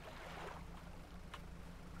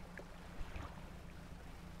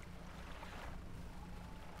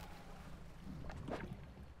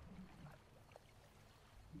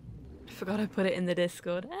 Forgot I put it in the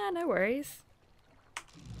Discord. No worries.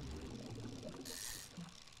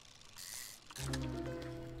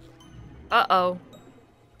 Uh-oh.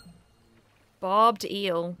 Barbed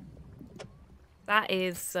eel. That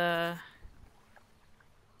is, So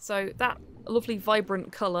that lovely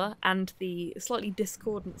vibrant colour and the slightly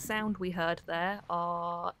discordant sound we heard there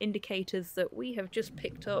are indicators that we have just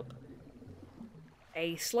picked up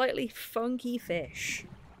a slightly funky fish.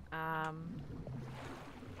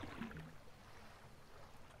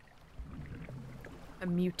 A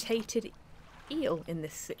mutated eel in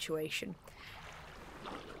this situation.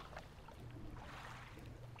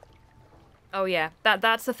 Oh yeah,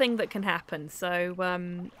 that's a thing that can happen. So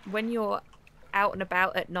when you're out and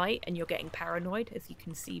about at night and you're getting paranoid, as you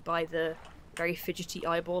can see by the very fidgety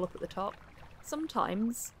eyeball up at the top,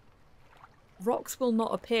 sometimes rocks will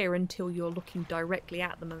not appear until you're looking directly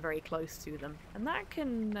at them and very close to them, and that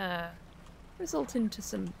can result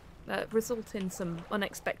in some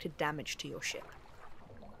unexpected damage to your ship.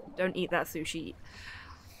 Don't eat that sushi.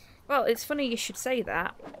 Well, it's funny you should say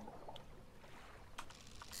that.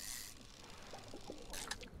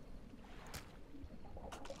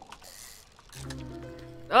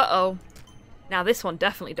 Uh-oh. Now this one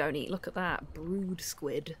definitely don't eat. Look at that. Brood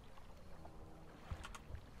squid.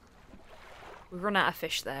 We've run out of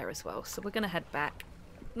fish there as well, so we're going to head back.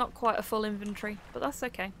 Not quite a full inventory, but that's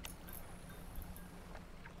okay.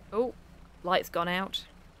 Oh, light's gone out.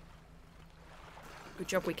 Good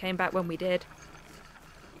job we came back when we did.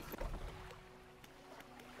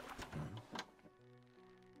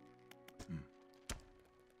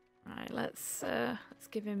 Alright, let's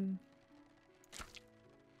give him...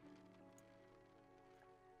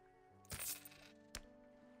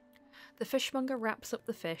 The fishmonger wraps up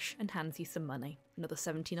the fish and hands you some money. Another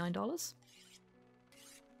 $79.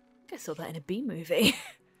 I saw that in a B movie.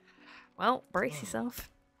 Well, brace yourself.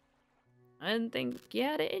 I didn't think you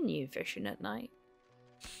had it in you fishing at night.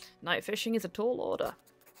 Night fishing is a tall order.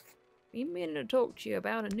 Been meaning to talk to you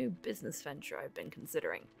about a new business venture I've been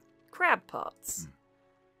considering. Crab parts.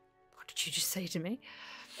 What did you just say to me?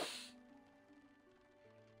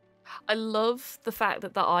 I love the fact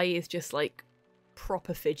that the eye is just like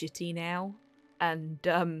proper fidgety now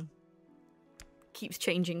and keeps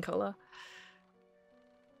changing colour.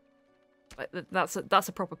 Like that's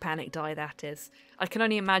a proper panicked eye, that is. I can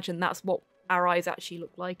only imagine that's what our eyes actually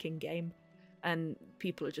look like in game. And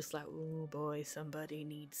people are just like, oh boy, somebody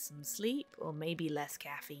needs some sleep or maybe less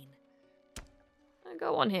caffeine. I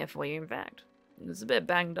got one here for you, in fact. It's a bit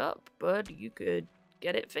banged up, but you could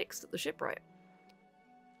get it fixed at the shipwright.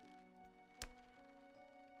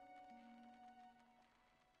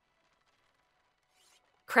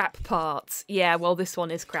 Crap parts. Yeah, well, this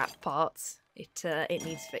one is crap parts. It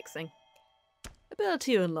needs fixing.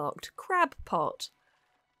 Ability unlocked. Crab pot.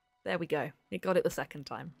 There we go. It got it the second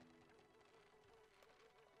time.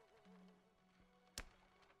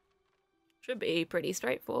 Should be pretty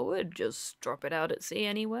straightforward. Just drop it out at sea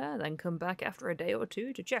anywhere, then come back after a day or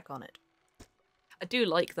two to check on it. I do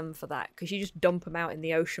like them for that, because you just dump them out in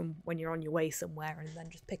the ocean when you're on your way somewhere and then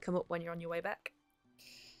just pick them up when you're on your way back.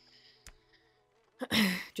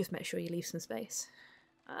 Just make sure you leave some space.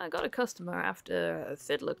 I got a customer after a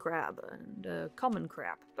fiddler crab and a common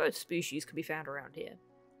crab. Both species can be found around here.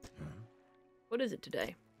 What is it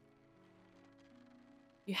today?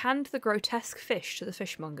 You hand the grotesque fish to the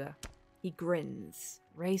fishmonger. He grins,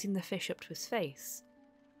 raising the fish up to his face,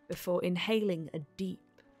 before inhaling a deep,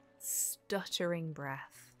 stuttering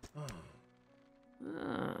breath. Oh,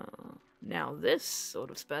 now this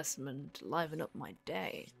sort of specimen to liven up my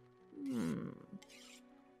day.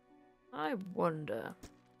 I wonder...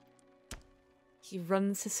 He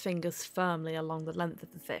runs his fingers firmly along the length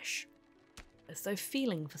of the fish, as though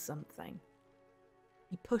feeling for something.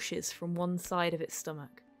 He pushes from one side of its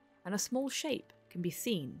stomach, and a small shape can be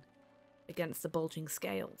seen against the bulging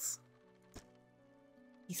scales.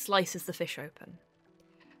 He slices the fish open.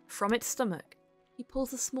 From its stomach, he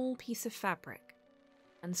pulls a small piece of fabric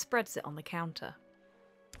and spreads it on the counter.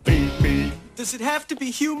 Does it have to be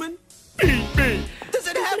human? Does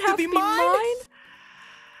it have to be mine?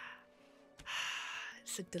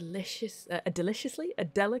 It's a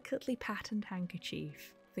delicately patterned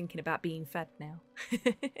handkerchief. Thinking about being fed now.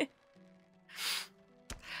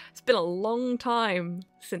 It's been a long time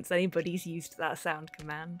since anybody's used that sound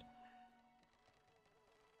command.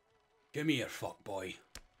 Give me your fuck boy.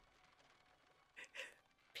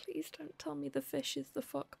 Please don't tell me the fish is the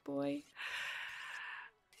fuck boy.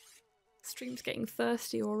 Stream's getting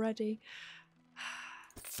thirsty already.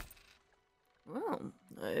 Well,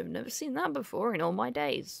 I've never seen that before in all my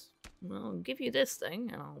days. I'll give you this thing,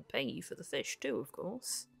 and I'll pay you for the fish too, of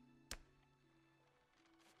course.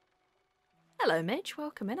 Hello, Midge.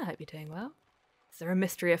 Welcome in. I hope you're doing well. Is there a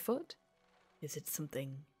mystery afoot? Is it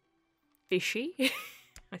something fishy?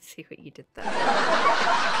 I see what you did there.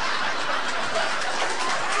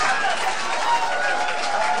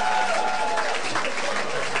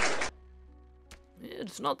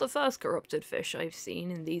 It's not the first corrupted fish I've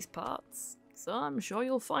seen in these parts, so I'm sure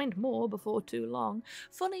you'll find more before too long.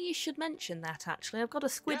 Funny you should mention that, actually. I've got a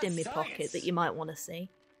squid in my pocket that you might want to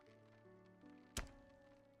see.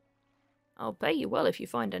 I'll pay you well if you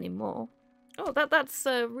find any more. Oh, that's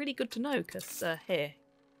really good to know, because, here,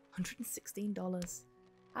 $116.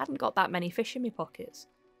 I hadn't got that many fish in my pockets.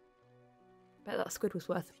 Bet that squid was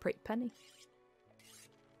worth a pretty penny.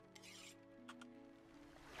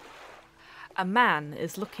 A man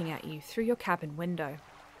is looking at you through your cabin window.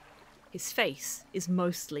 His face is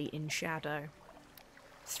mostly in shadow.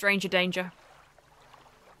 Stranger danger.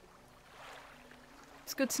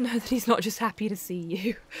 It's good to know that he's not just happy to see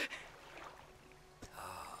you.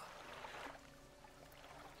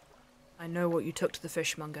 I know what you took to the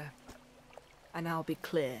fishmonger, and I'll be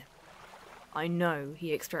clear. I know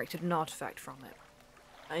he extracted an artifact from it.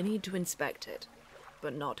 I need to inspect it,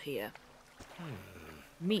 but not here.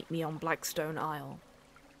 Meet me on Blackstone Isle.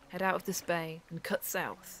 Head out of this bay and cut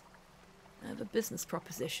south. I have a business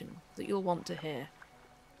proposition that you'll want to hear.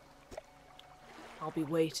 I'll be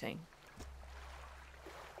waiting.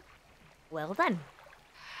 Well then.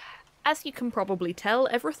 As you can probably tell,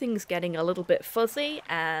 everything's getting a little bit fuzzy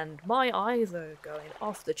and my eyes are going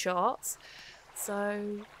off the charts.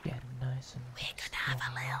 So Getting nice and we're gonna have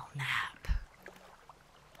a little nap.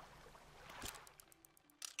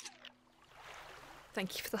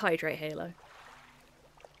 Thank you for the hydrate, Halo.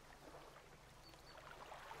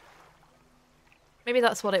 Maybe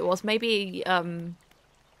that's what it was. Maybe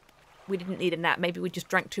we didn't need a nap. Maybe we just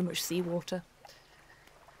drank too much seawater.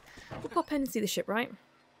 We'll pop in and see the ship, right?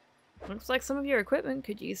 Looks like some of your equipment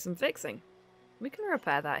could use some fixing. We can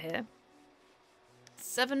repair that here.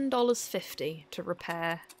 $7.50 to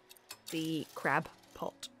repair the crab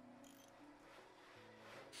pot.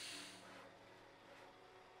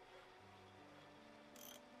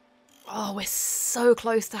 Oh, we're so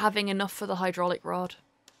close to having enough for the hydraulic rod.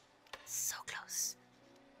 So close.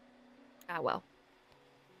 Ah, well.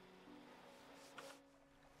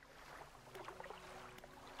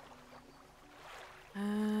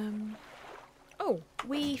 Oh,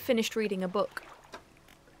 we finished reading a book.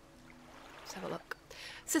 Let's have a look.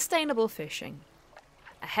 Sustainable Fishing.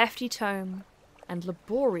 A hefty tome and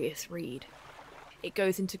laborious read. It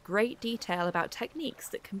goes into great detail about techniques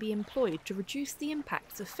that can be employed to reduce the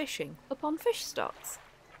impacts of fishing upon fish stocks.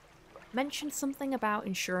 Mentions something about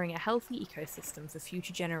ensuring a healthy ecosystem for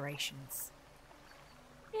future generations.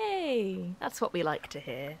 Yay! That's what we like to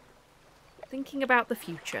hear. Thinking about the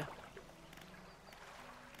future.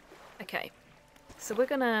 Okay, so we're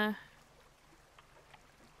gonna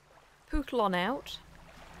pootle on out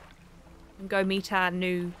and go meet our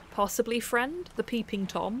new, possibly friend, the Peeping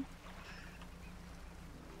Tom.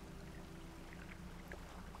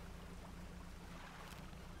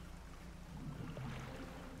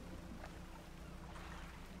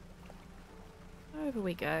 Over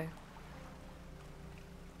we go.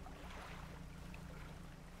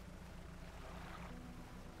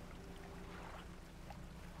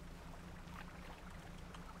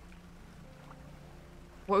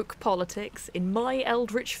 Woke politics in my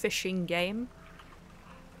Eldritch fishing game.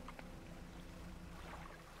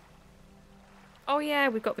 Oh yeah,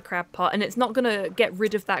 we've got the crab pot, and it's not gonna get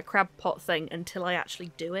rid of that crab pot thing until I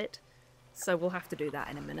actually do it. So we'll have to do that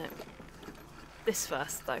in a minute. This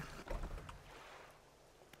first, though.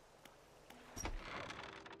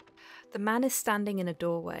 The man is standing in a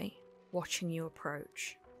doorway, watching you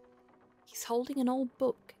approach. He's holding an old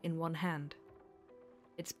book in one hand.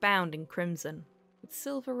 It's bound in crimson, with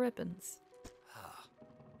silver ribbons.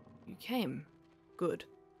 You came. Good.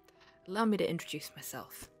 Allow me to introduce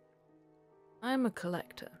myself. I am a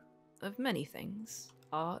collector of many things,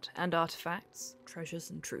 art and artifacts,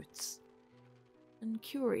 treasures and truths, and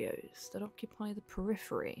curios that occupy the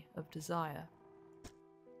periphery of desire.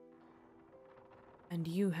 And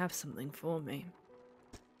you have something for me.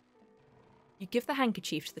 You give the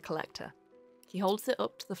handkerchief to the collector. He holds it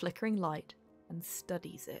up to the flickering light and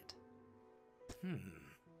studies it.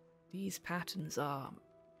 These patterns are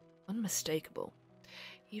unmistakable.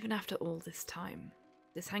 Even after all this time,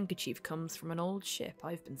 this handkerchief comes from an old ship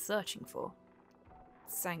I've been searching for.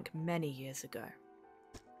 It sank many years ago.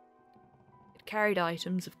 It carried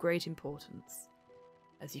items of great importance.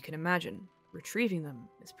 As you can imagine, retrieving them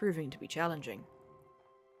is proving to be challenging.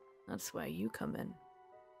 That's where you come in.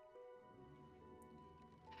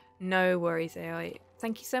 No worries, AI.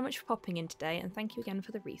 thank you so much for popping in today, and thank you again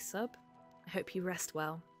for the resub. I hope you rest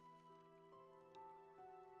well.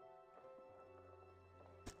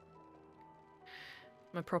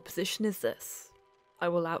 My proposition is this. I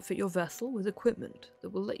will outfit your vessel with equipment that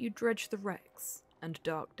will let you dredge the wrecks and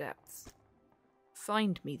dark depths.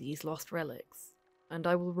 Find me these lost relics, and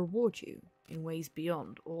I will reward you in ways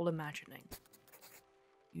beyond all imagining.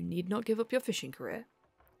 You need not give up your fishing career.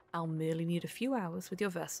 I'll merely need a few hours with your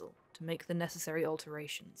vessel to make the necessary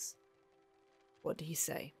alterations. What do you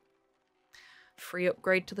say? Free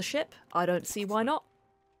upgrade to the ship? I don't see why not.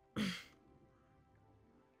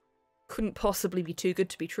 Couldn't possibly be too good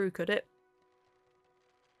to be true, could it?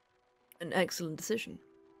 An excellent decision.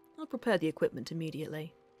 I'll prepare the equipment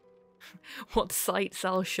immediately. What sights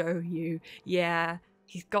I'll show you. Yeah,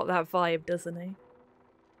 he's got that vibe, doesn't he?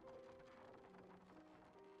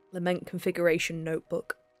 Lament configuration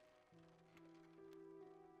notebook.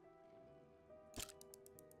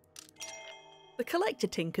 The collector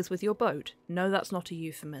tinkers with your boat. No, that's not a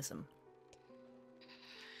euphemism.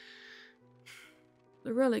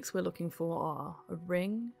 The relics we're looking for are a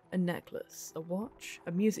ring, a necklace, a watch,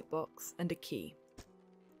 a music box, and a key.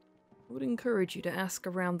 I would encourage you to ask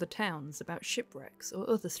around the towns about shipwrecks or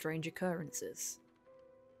other strange occurrences.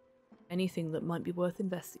 Anything that might be worth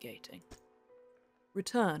investigating.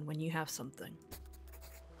 Return when you have something.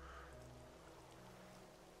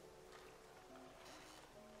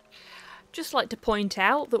 Just like to point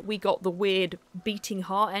out that we got the weird beating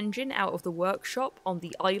heart engine out of the workshop on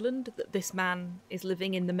the island that this man is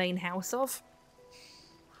living in the main house of.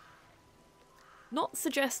 Not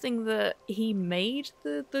suggesting that he made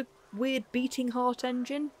the weird beating heart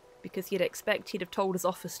engine, because you'd expect he'd have told us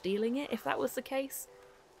off for stealing it if that was the case.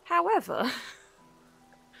 However,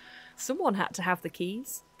 someone had to have the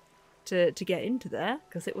keys to get into there,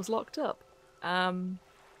 because it was locked up.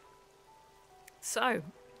 So...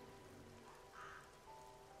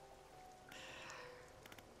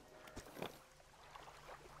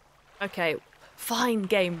 Okay, fine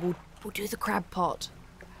game, we'll do the crab pot.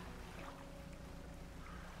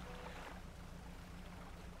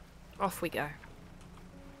 Off we go.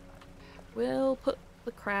 We'll put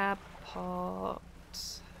the crab pot...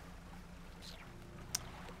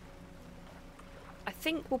 I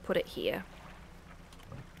think we'll put it here.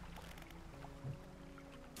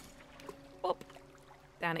 Up.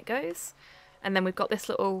 Down it goes. And then we've got this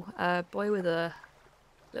little boy with a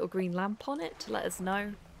little green lamp on it to let us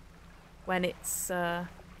know when it's time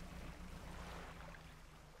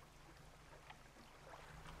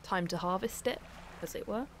to harvest it, as it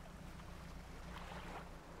were.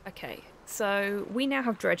 Okay, so we now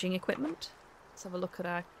have dredging equipment. Let's have a look at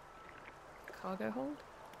our cargo hold.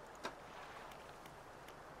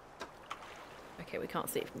 Okay, we can't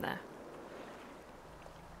see it from there.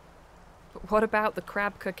 But what about the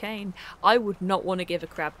crab cocaine? I would not want to give a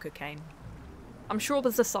crab cocaine. I'm sure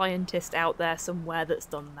there's a scientist out there somewhere that's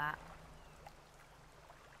done that.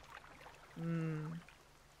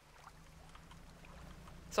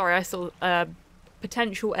 Sorry, I saw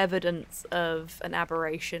potential evidence of an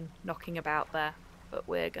aberration knocking about there, but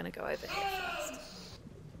we're gonna go over here first.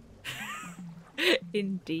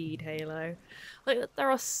 Indeed, Halo. Like, there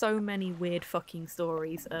are so many weird fucking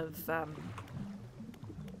stories of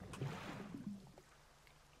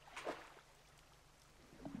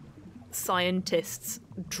scientists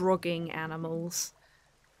drugging animals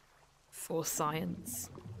for science.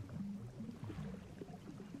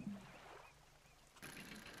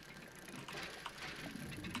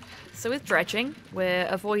 So with dredging, we're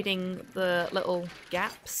avoiding the little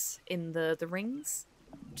gaps in the rings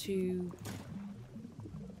to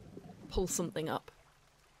pull something up.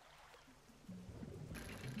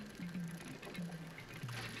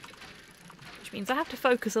 Which means I have to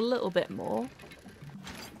focus a little bit more.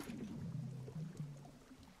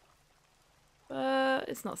 But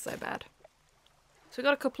it's not so bad. So we've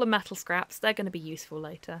got a couple of metal scraps. They're going to be useful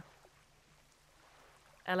later.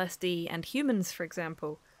 LSD and humans, for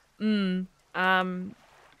example. The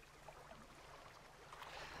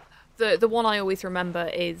one I always remember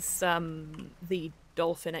is the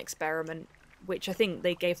dolphin experiment, which I think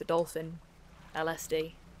they gave the dolphin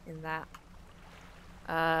LSD in that.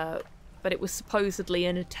 But it was supposedly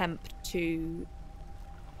an attempt to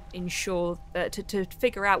ensure to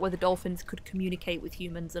figure out whether dolphins could communicate with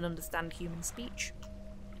humans and understand human speech.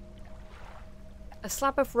 A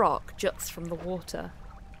slab of rock juts from the water,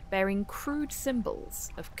 bearing crude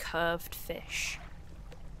symbols of curved fish.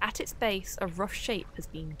 At its base, a rough shape has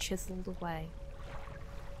been chiseled away.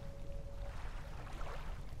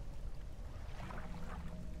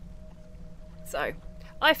 So,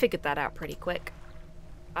 I figured that out pretty quick.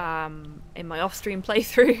 in my off-stream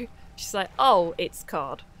playthrough. She's like, oh, it's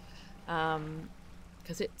cod.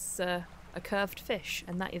 Because it's a curved fish,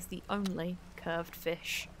 and that is the only curved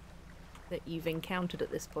fish that you've encountered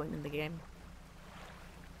at this point in the game.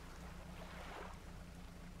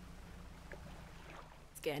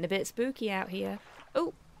 It's getting a bit spooky out here.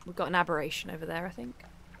 Oh, we've got an aberration over there, I think.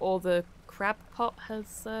 Or the crab pot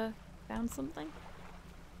has found something.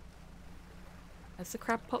 Has the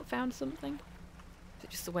crab pot found something? Is it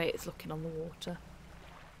just the way it's looking on the water?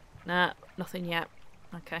 Nah, nothing yet.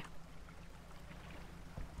 Okay.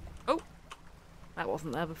 Oh! That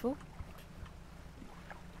wasn't there before.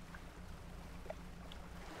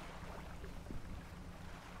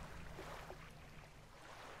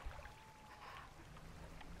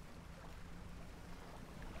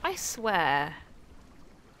 I swear.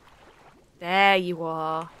 There you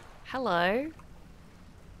are. Hello.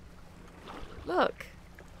 Look.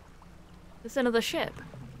 There's another ship.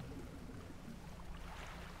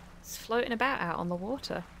 It's floating about out on the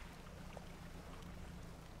water.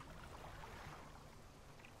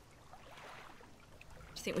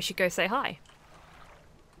 Do you think we should go say hi?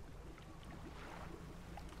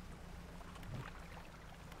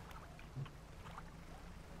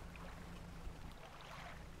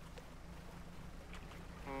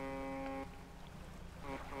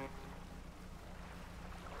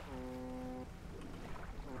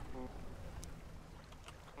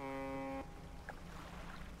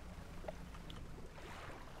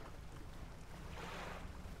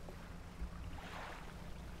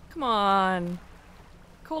 Come on.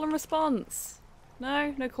 Call and response.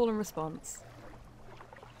 No, no call and response.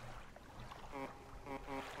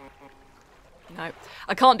 No.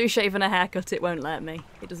 I can't do shaving a haircut, it won't let me.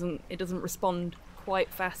 It doesn't respond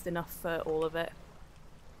quite fast enough for all of it.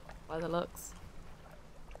 By the looks.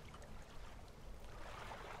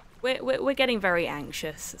 We're getting very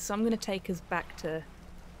anxious, so I'm gonna take us back to,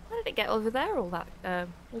 how did it get over there all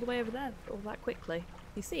the way over there all that quickly?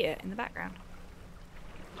 You see it in the background.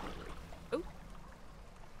 Oh.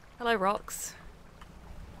 Hello, rocks.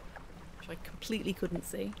 Which I completely couldn't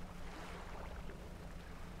see.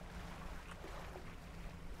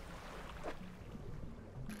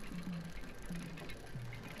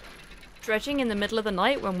 Dredging in the middle of the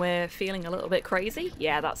night when we're feeling a little bit crazy?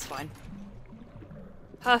 Yeah, that's fine.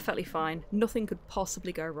 Perfectly fine. Nothing could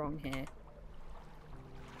possibly go wrong here.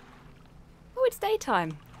 Oh, it's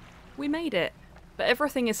daytime. We made it. But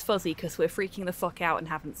everything is fuzzy because we're freaking the fuck out and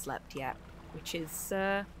haven't slept yet. Which is,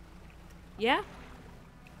 yeah.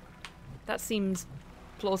 That seems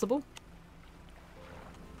plausible.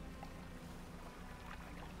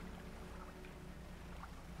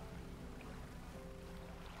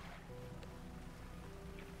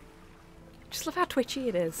 Just love how twitchy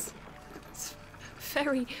it is. It's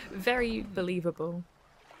very, very believable.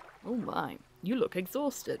 Oh my, you look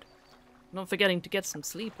exhausted. Not forgetting to get some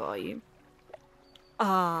sleep, are you?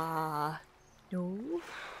 No.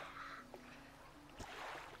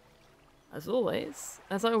 As always,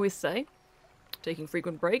 as I always say, taking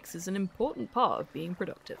frequent breaks is an important part of being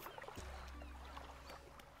productive.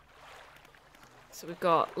 So we've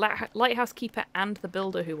got Lighthouse Keeper and the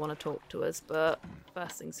Builder who want to talk to us, but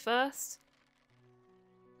first things first.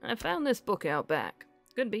 I found this book out back.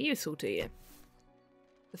 Could be useful to you.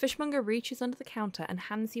 The fishmonger reaches under the counter and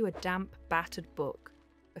hands you a damp, battered book.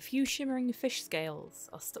 A few shimmering fish scales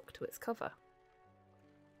are stuck to its cover.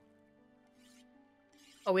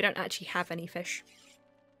 Oh, we don't actually have any fish.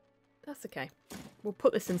 That's okay. We'll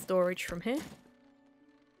put this in storage from here.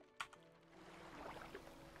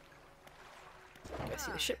 Go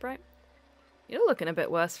see the shipwright. You're looking a bit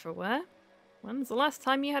worse for wear. When's the last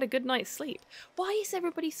time you had a good night's sleep? Why is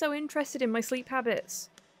everybody so interested in my sleep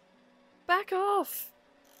habits? Back off!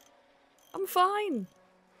 I'm fine!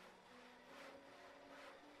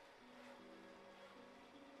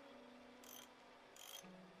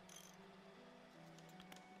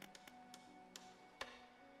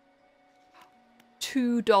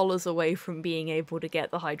 $2 away from being able to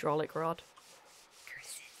get the hydraulic rod.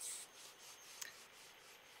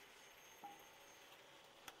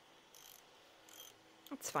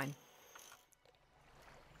 That's fine.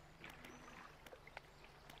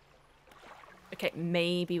 Okay,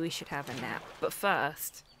 maybe we should have a nap, but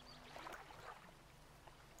first...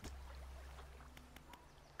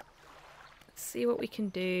 let's see what we can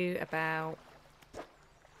do about...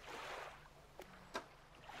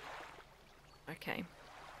 Okay.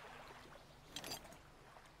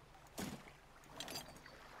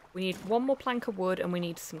 We need one more plank of wood and we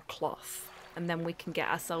need some cloth. And then we can get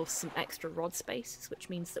ourselves some extra rod spaces, which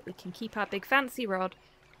means that we can keep our big fancy rod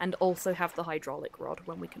and also have the hydraulic rod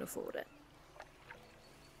when we can afford it.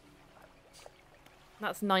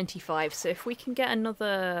 That's 95, so if we can get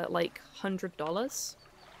another, like, $100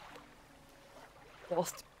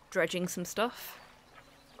 whilst dredging some stuff.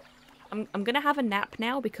 I'm gonna have a nap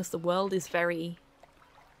now because the world is very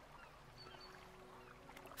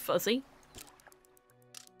fuzzy.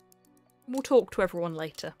 We'll talk to everyone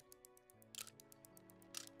later.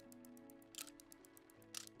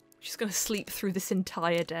 She's gonna sleep through this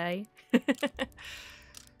entire day.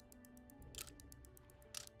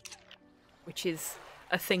 Which is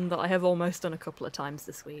a thing that I have almost done a couple of times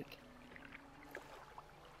this week.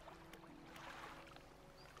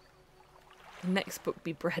 The next book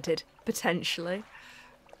be breaded, potentially.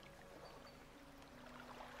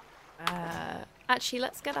 Actually,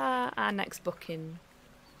 let's get our next book in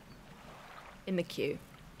the queue.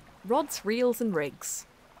 Rods, Reels and Rigs.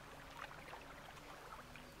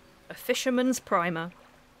 A Fisherman's Primer.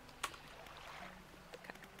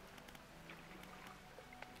 Okay.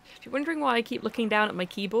 If you're wondering why I keep looking down at my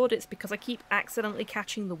keyboard, it's because I keep accidentally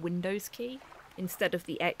catching the Windows key instead of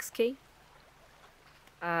the X key.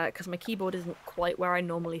 Because my keyboard isn't quite where I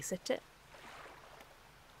normally sit it.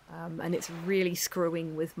 And it's really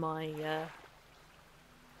screwing with my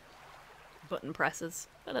button presses,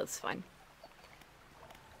 but that's fine.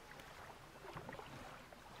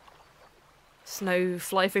 Snow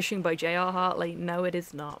Fly Fishing by J.R. Hartley. No, it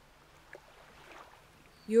is not.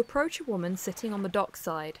 You approach a woman sitting on the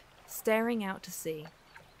dockside, staring out to sea.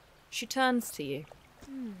 She turns to you.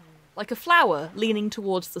 Like a flower leaning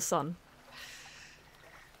towards the sun.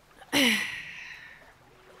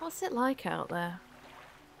 What's it like out there?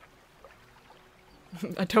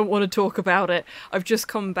 I don't want to talk about it. I've just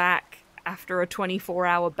come back after a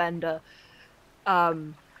 24-hour bender,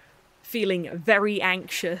 feeling very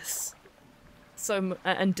anxious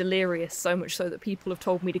and delirious, so much so that people have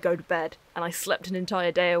told me to go to bed, and I slept an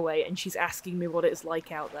entire day away, and she's asking me what it's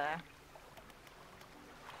like out there.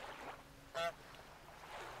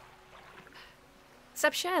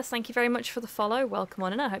 Seb Shares, thank you very much for the follow. Welcome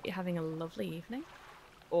on in. I hope you're having a lovely evening.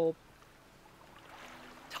 Or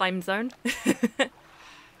time zone.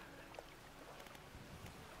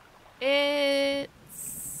 It's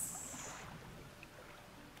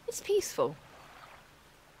peaceful.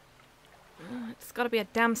 It's gotta be a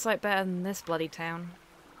damn sight better than this bloody town.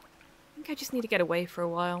 I think I just need to get away for a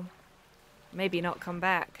while. Maybe not come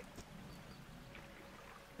back.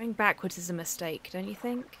 Going backwards is a mistake, don't you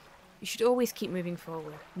think? You should always keep moving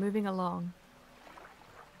forward, moving along.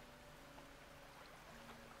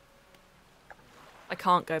 I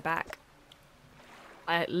can't go back.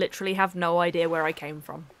 I literally have no idea where I came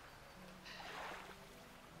from.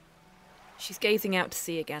 She's gazing out to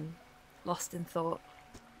sea again, lost in thought.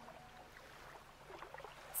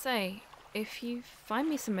 Say, if you find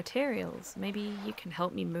me some materials, maybe you can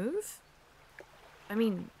help me move? I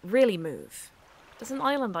mean, really move. There's an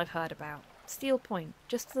island I've heard about. Steel Point,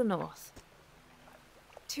 just to the north.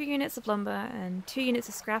 2 units of lumber and 2 units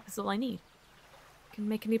of scrap is all I need. I can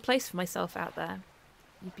make a new place for myself out there.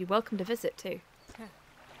 You'd be welcome to visit too. Yeah.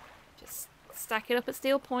 Just stack it up at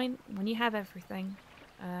Steel Point when you have everything.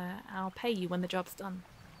 I'll pay you when the job's done.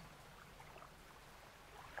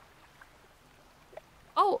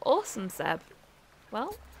 Oh, awesome, Seb.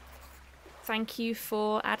 Well, thank you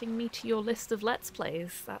for adding me to your list of Let's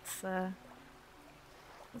Plays. That's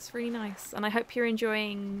really nice. And I hope you're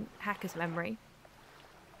enjoying Hacker's Memory.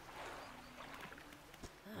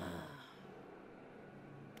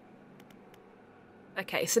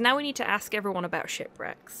 Okay, so now we need to ask everyone about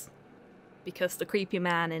shipwrecks. Because the creepy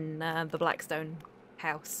man in the Blackstone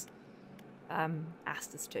house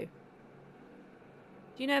asked us to. Do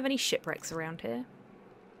you know of any shipwrecks around here?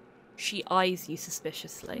 She eyes you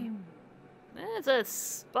suspiciously. There's a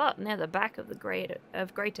spot near the back of the Greater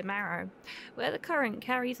Marrow, where the current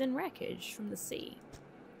carries in wreckage from the sea.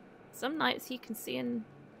 Some nights you can see an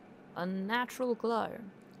unnatural glow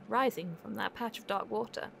rising from that patch of dark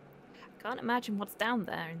water. Can't imagine what's down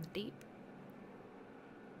there in the deep.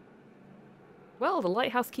 Well, the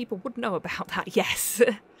lighthouse keeper would know about that, yes.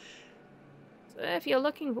 So if you're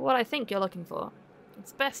looking for what I think you're looking for,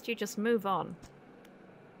 it's best you just move on.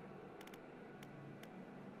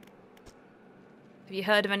 Have you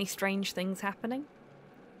heard of any strange things happening?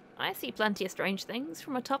 I see plenty of strange things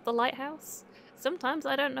from atop the lighthouse. Sometimes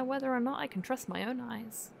I don't know whether or not I can trust my own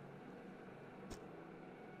eyes.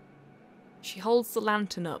 She holds the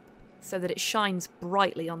lantern up so that it shines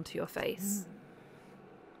brightly onto your face.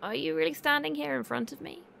 Are you really standing here in front of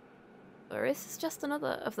me? Or is this just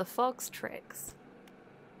another of the fog's tricks?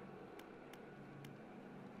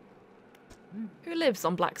 Who lives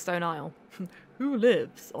on Blackstone Isle? Who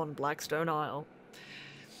lives on Blackstone Isle?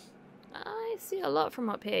 I see a lot from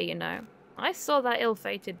up here, you know. I saw that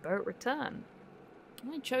ill-fated boat return.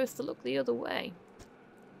 I chose to look the other way.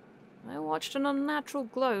 I watched an unnatural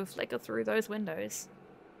glow flicker through those windows.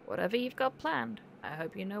 Whatever you've got planned, I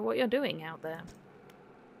hope you know what you're doing out there.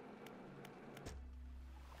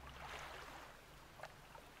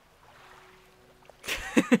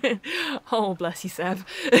 Oh, bless you, Seb.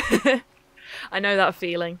 I know that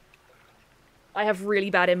feeling. I have really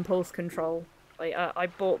bad impulse control. Like, I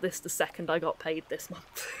bought this the second I got paid this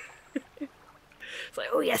month. It's like,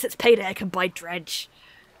 oh yes, it's payday, I can buy Dredge.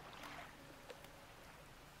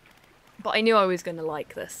 But I knew I was going to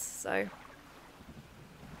like this, so...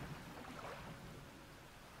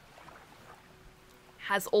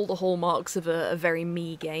 Has all the hallmarks of a very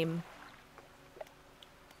me game.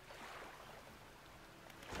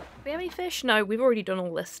 Do we have any fish? No, we've already done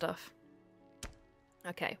all this stuff.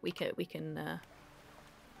 Okay, we can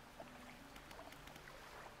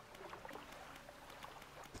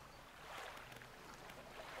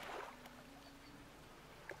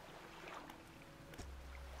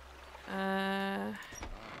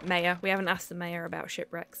Mayor. We haven't asked the mayor about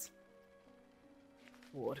shipwrecks.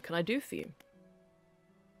 What can I do for you?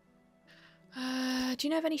 Do you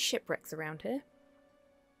know of any shipwrecks around here?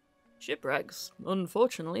 Shipwrecks?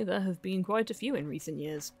 Unfortunately, there have been quite a few in recent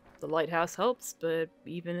years. The lighthouse helps, but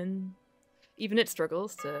even it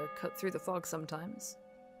struggles to cut through the fog sometimes.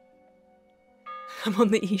 I'm on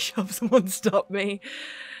the eShop, someone stop me.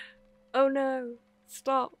 Oh no,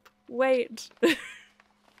 stop, wait.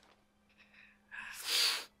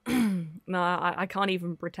 No, I can't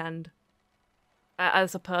even pretend.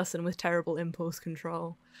 As a person with terrible impulse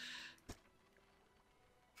control.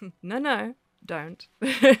 No, don't.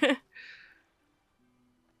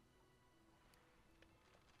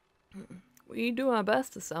 We do our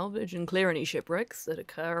best to salvage and clear any shipwrecks that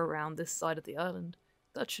occur around this side of the island.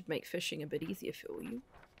 That should make fishing a bit easier for you.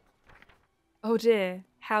 Oh dear,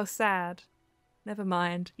 how sad. Never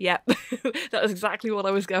mind. Yep, that was exactly what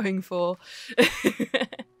I was going for.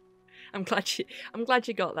 I'm glad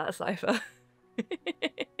you got that, Cypher.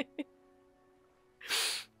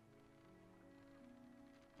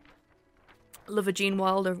 Love a Gene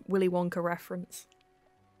Wilder Willy Wonka reference.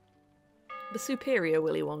 The superior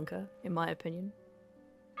Willy Wonka, in my opinion.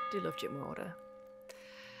 Do love Jim Wilder.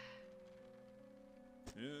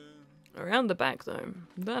 Around the back, though,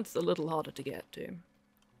 that's a little harder to get to.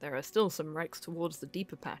 There are still some wrecks towards the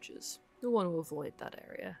deeper patches. You'll want to avoid that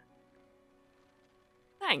area.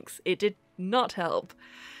 Thanks, it did not help.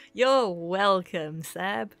 You're welcome,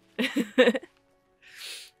 Seb.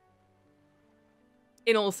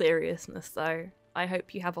 In all seriousness, though, I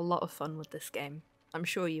hope you have a lot of fun with this game. I'm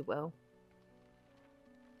sure you will.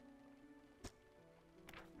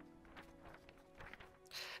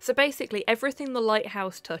 So basically, everything the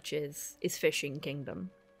lighthouse touches is Fishing Kingdom.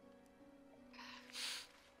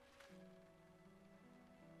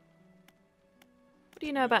 What do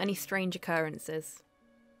you know about any strange occurrences?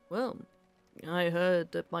 Well, I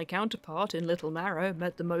heard that my counterpart in Little Marrow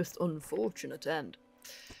met the most unfortunate end.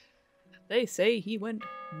 They say he went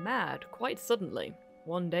mad quite suddenly.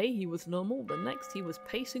 One day he was normal, the next he was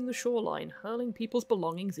pacing the shoreline, hurling people's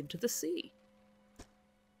belongings into the sea.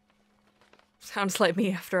 Sounds like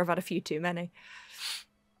me after I've had a few too many.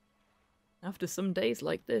 After some days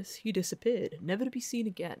like this, he disappeared, never to be seen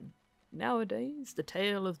again. Nowadays, the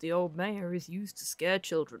tale of the old mayor is used to scare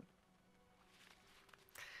children.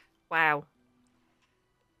 Wow.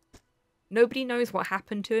 Nobody knows what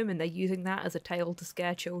happened to him and they're using that as a tale to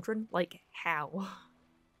scare children? Like, how?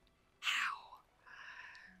 How?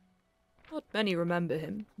 Not many remember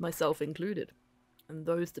him, myself included. And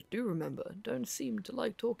those that do remember don't seem to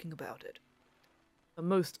like talking about it. A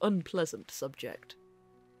most unpleasant subject.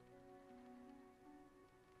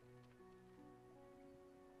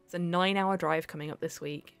 It's a 9-hour drive coming up this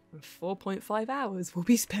week, and 4.5 hours will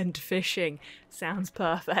be spent fishing. Sounds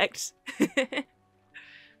perfect.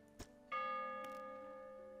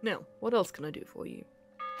 Now, what else can I do for you?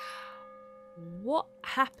 What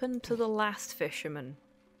happened to the last fisherman?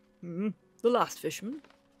 The last fisherman?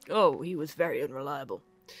 Oh, he was very unreliable.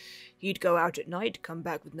 He'd go out at night, come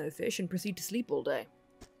back with no fish, and proceed to sleep all day.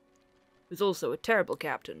 He was also a terrible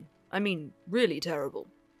captain. I mean, really terrible.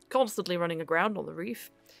 Constantly running aground on the reef,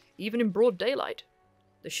 even in broad daylight.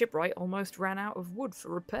 The shipwright almost ran out of wood for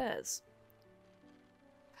repairs.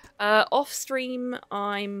 Off stream,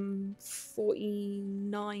 I'm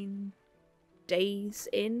 49 days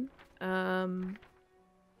in.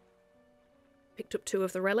 Picked up 2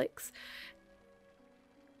 of the relics.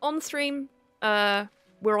 On stream,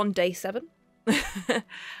 we're on day 7.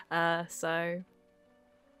 So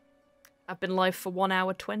I've been live for 1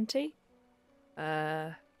 hour 20.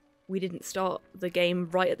 we didn't start the game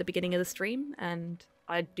right at the beginning of the stream, and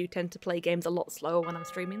I do tend to play games a lot slower when I'm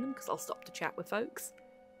streaming them because I'll stop to chat with folks.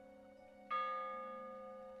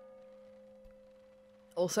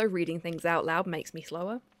 Also, reading things out loud makes me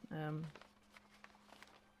slower. Can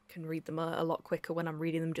read them a lot quicker when I'm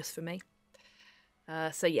reading them just for me.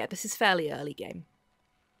 So yeah, this is fairly early game.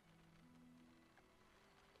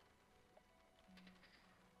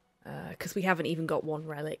 Because we haven't even got one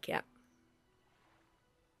relic yet.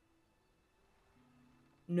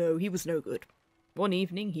 No, he was no good. One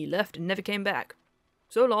evening he left and never came back.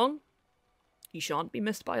 So long. He shan't be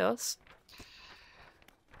missed by us.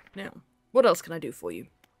 Now, what else can I do for you?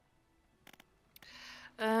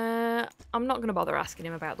 I'm not going to bother asking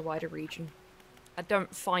him about the wider region. I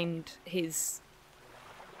don't find his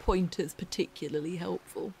pointers particularly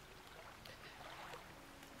helpful.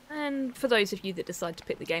 And for those of you that decide to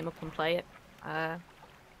pick the game up and play it,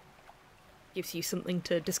 gives you something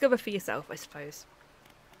to discover for yourself, I suppose.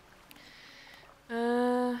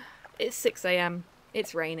 It's 6 AM.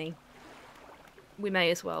 It's raining. We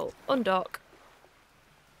may as well undock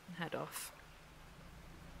and head off.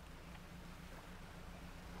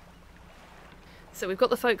 So we've got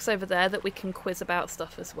the folks over there that we can quiz about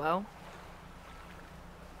stuff as well.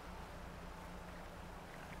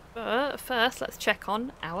 But first, let's check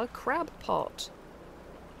on our crab pot.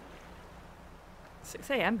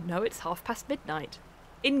 6 AM? No, it's midnight.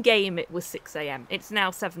 In-game it was 6 AM. It's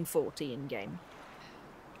now 7:40 in-game.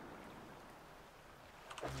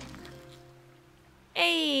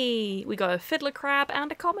 Hey! We got a fiddler crab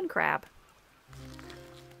and a common crab.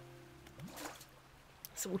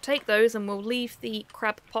 So we'll take those and we'll leave the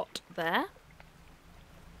crab pot there.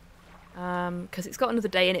 Because it's got another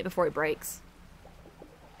day in it before it breaks.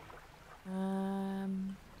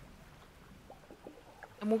 And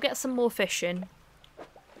we'll get some more fish in.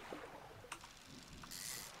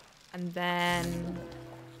 And then...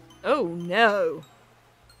 Oh no!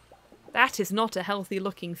 That is not a healthy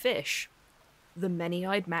looking fish. The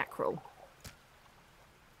many-eyed mackerel.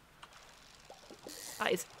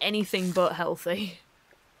 That is anything but healthy.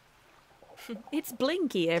 It's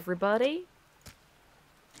Blinky, everybody.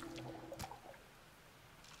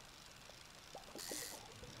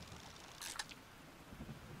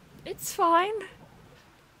 It's fine.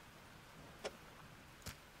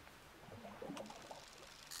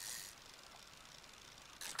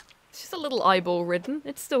 It's just a little eyeball ridden.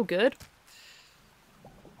 It's still good.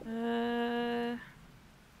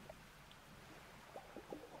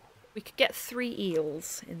 We could get 3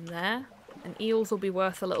 eels in there. And eels will be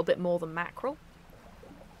worth a little bit more than mackerel.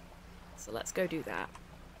 So let's go do that.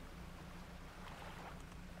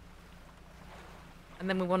 And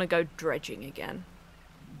then we want to go dredging again.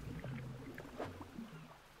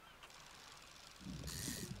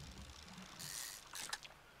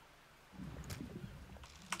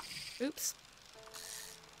 Oops.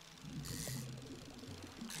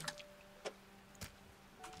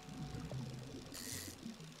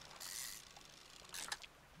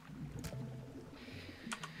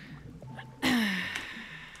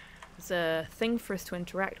 There's a thing for us to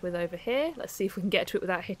interact with over here. Let's see if we can get to it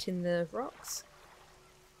without hitting the rocks.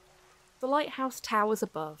 The lighthouse towers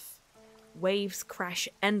above. Waves crash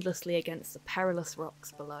endlessly against the perilous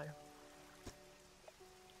rocks below.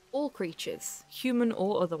 All creatures, human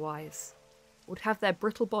or otherwise, would have their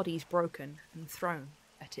brittle bodies broken and thrown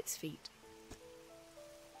at its feet.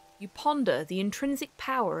 You ponder the intrinsic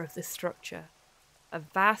power of this structure, a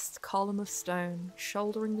vast column of stone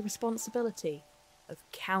shouldering the responsibility of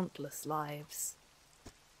countless lives.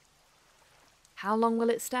 How long will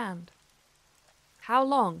it stand? How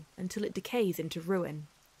long until it decays into ruin,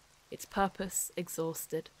 its purpose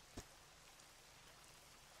exhausted?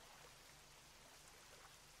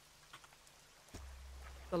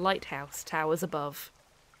 The lighthouse towers above.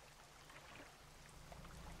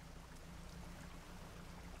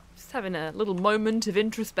 Just having a little moment of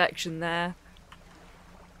introspection there.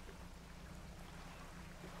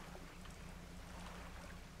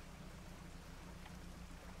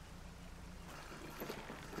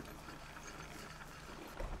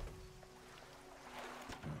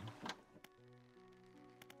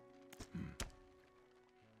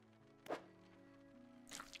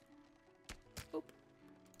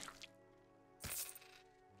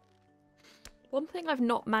 One thing I've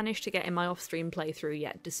not managed to get in my off-stream playthrough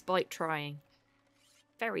yet, despite trying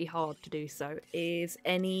very hard to do so, is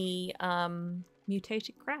any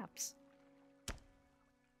mutated crabs.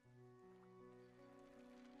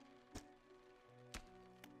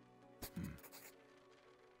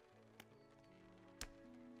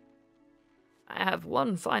 I have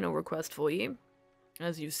one final request for you.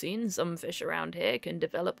 As you've seen, some fish around here can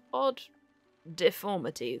develop odd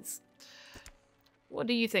deformities. What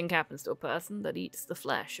do you think happens to a person that eats the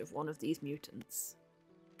flesh of one of these mutants?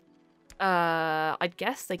 I'd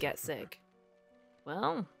guess they get sick.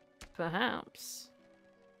 Well, perhaps.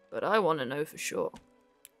 But I want to know for sure.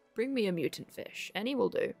 Bring me a mutant fish. Any will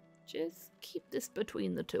do. Just keep this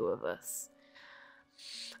between the two of us.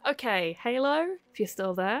 Okay, Halo, if you're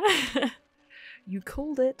still there. You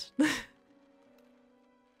called it.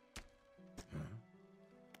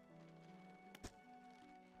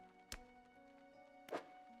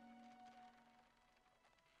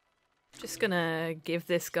 Just gonna give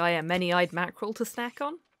this guy a many-eyed mackerel to snack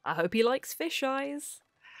on. I hope he likes fish eyes.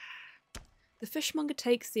 The fishmonger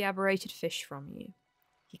takes the aberrated fish from you.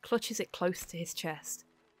 He clutches it close to his chest,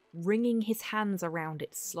 wringing his hands around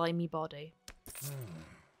its slimy body.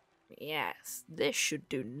 Yes, this should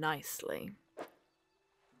do nicely.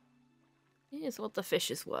 Here's what the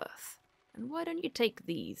fish is worth. And why don't you take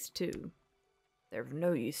these too? They're of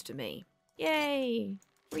no use to me. Yay!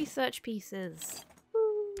 Research pieces.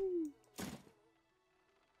 Woo.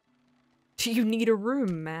 Do you need a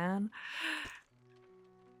room, man?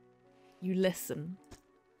 You listen.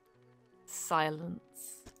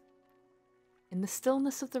 Silence. In the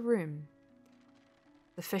stillness of the room,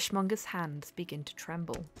 the fishmonger's hands begin to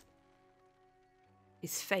tremble.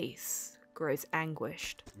 His face grows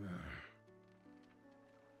anguished.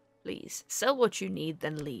 Please, sell what you need,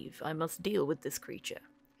 then leave. I must deal with this creature.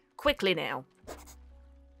 Quickly now.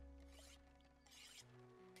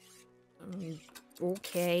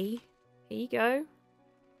 Okay. Here you go.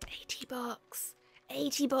 80 bucks.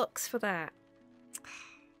 80 bucks for that.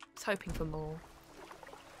 I was hoping for more.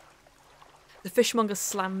 The fishmonger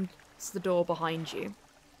slams the door behind you.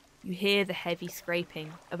 You hear the heavy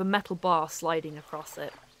scraping of a metal bar sliding across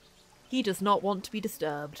it. He does not want to be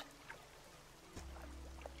disturbed.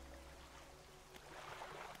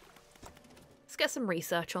 Let's get some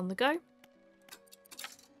research on the go.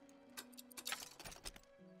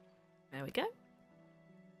 There we go.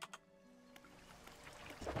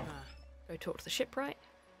 Go talk to the shipwright.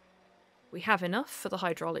 We have enough for the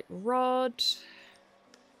hydraulic rod.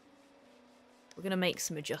 We're going to make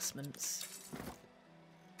some adjustments.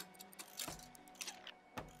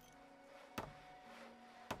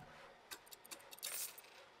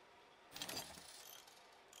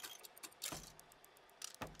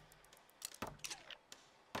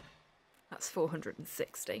 That's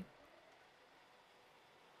 460.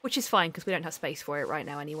 Which is fine, because we don't have space for it right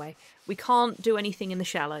now anyway. We can't do anything in the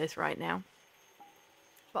shallows right now.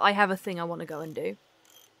 But I have a thing I want to go and do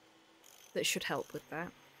that should help with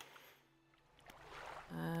that.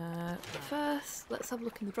 First, let's have a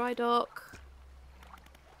look in the dry dock.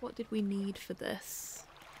 What did we need for this?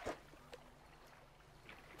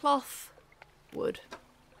 Cloth, wood.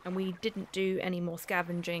 And we didn't do any more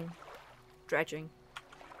scavenging, dredging.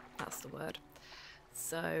 That's the word.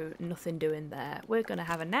 So, nothing doing there. We're going to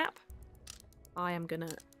have a nap. I am going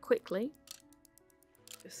to quickly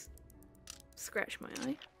just scratch my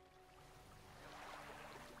eye.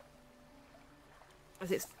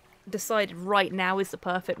 As it's decided right now is the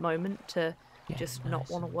perfect moment to just not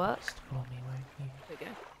want to work. There we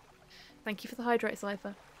go. Thank you for the hydrate,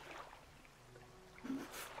 Cypher.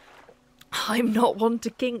 I'm not one to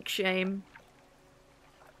kink shame.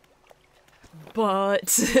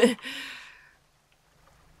 But...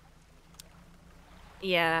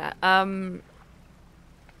 yeah, I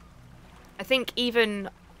think even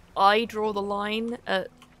I draw the line at,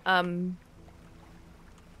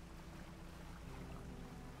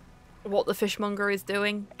 what the fishmonger is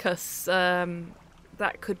doing, because,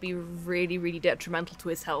 that could be really, really detrimental to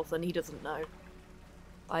his health, and he doesn't know.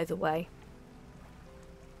 Either way.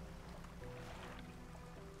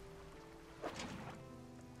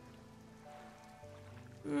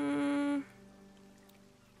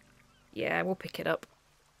 Yeah, we'll pick it up.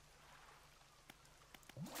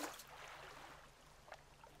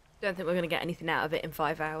 Don't think we're going to get anything out of it in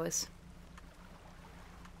 5 hours.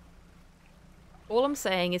 All I'm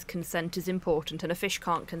saying is consent is important, and a fish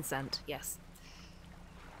can't consent. Yes.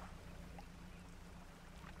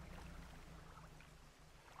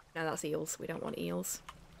 No, that's eels. We don't want eels.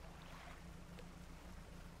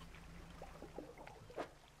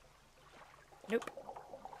 Nope.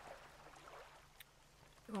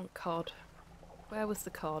 We want cod. Where was the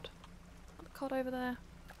cod? The cod over there?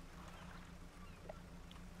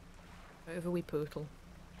 Over we pootle.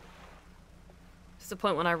 It's the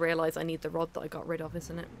point when I realise I need the rod that I got rid of,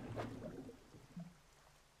 isn't it?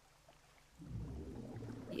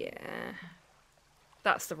 Yeah.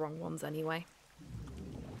 That's the wrong ones anyway.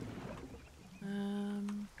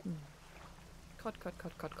 Cod, cod,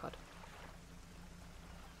 cod, cod, cod.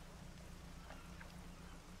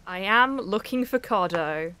 I am looking for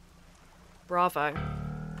Coddo. Bravo.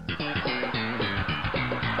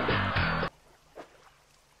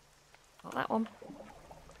 Not that one.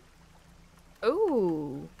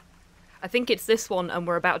 Ooh. I think it's this one and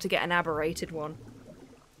we're about to get an aberrated one.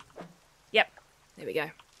 Yep. There we go.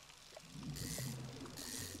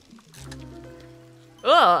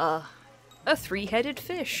 Ugh! A three-headed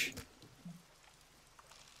fish.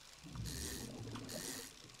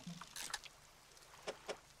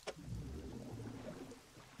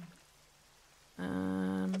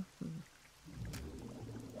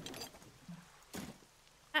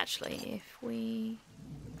 Actually, if we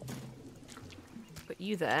put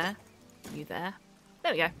you there,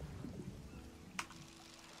 there we go.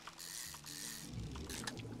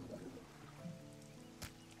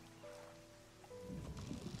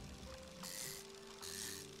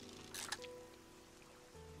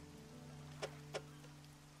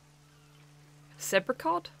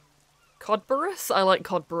 Zebracod? Codborus? I like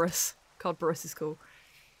Codborus. Codborus is cool.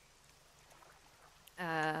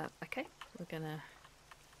 Okay, we're gonna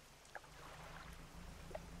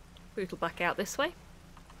bootle back out this way.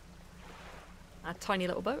 Our tiny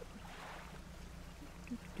little boat.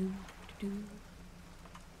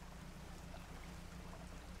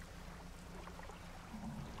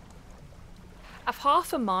 I've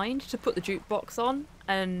half a mind to put the jukebox on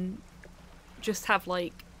and just have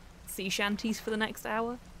like sea shanties for the next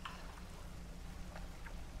hour.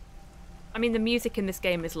 I mean, the music in this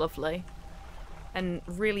game is lovely and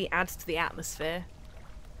really adds to the atmosphere.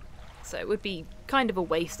 So it would be kind of a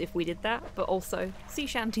waste if we did that, but also sea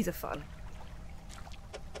shanties are fun.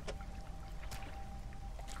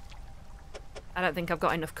 I don't think I've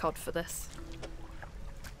got enough cod for this.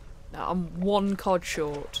 No, I'm one cod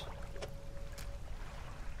short.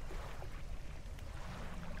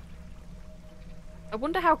 I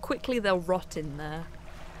wonder how quickly they'll rot in there.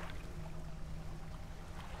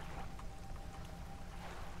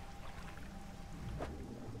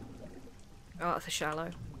 Oh, that's a shallow.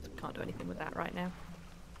 Can't do anything with that right now.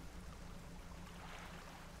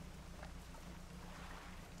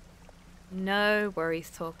 No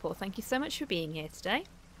worries, Torpor. Thank you so much for being here today.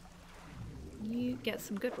 You get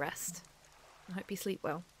some good rest. I hope you sleep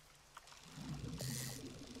well.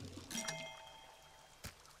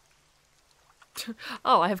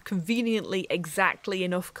 Oh, I have conveniently exactly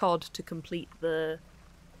enough cod to complete the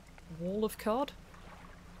wall of cod.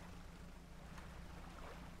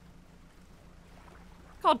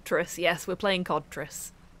 Codtris, yes, we're playing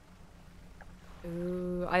Codtris.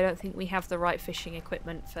 Ooh, I don't think we have the right fishing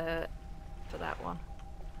equipment for that one.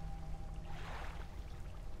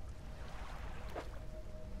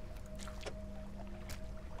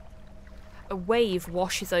 A wave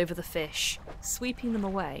washes over the fish, sweeping them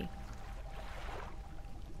away.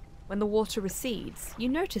 When the water recedes, you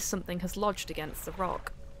notice something has lodged against the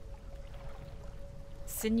rock.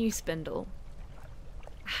 Sinew spindle.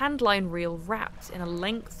 A handline reel wrapped in a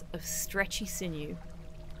length of stretchy sinew.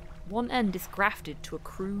 One end is grafted to a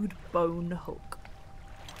crude bone hook.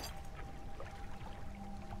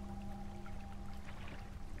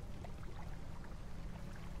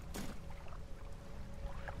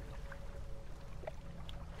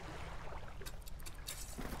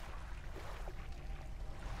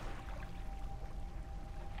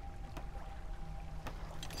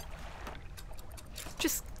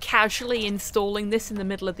 Just casually installing this in the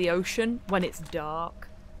middle of the ocean when it's dark.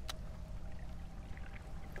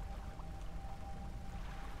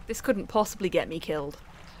 This couldn't possibly get me killed.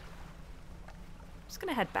 Just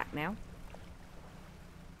gonna head back now.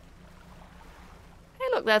 Hey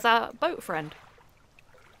look, there's our boat friend.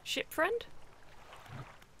 Ship friend?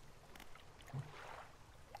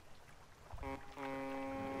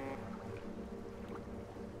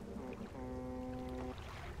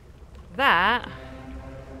 That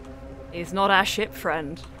is not our ship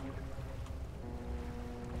friend.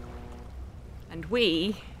 And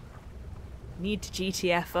we need to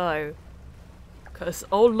GTFO. Cause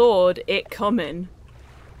oh lord, it coming.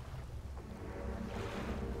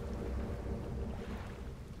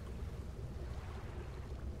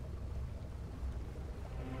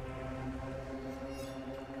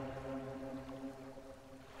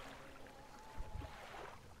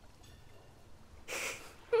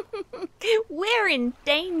 We're in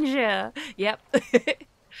danger. Yep.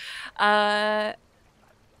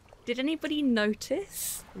 Did anybody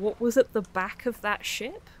notice what was at the back of that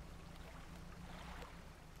ship?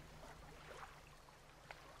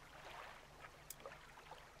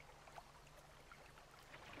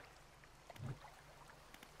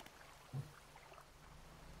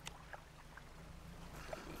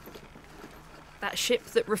 That ship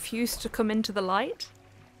that refused to come into the light?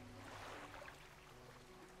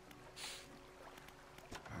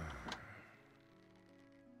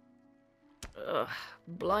 Ugh,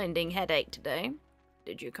 blinding headache today.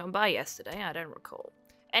 Did you come by yesterday? I don't recall.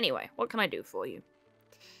 Anyway, what can I do for you?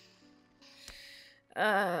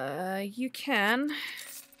 You can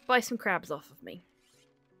buy some crabs off of me.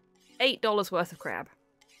 $8 worth of crab.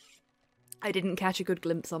 I didn't catch a good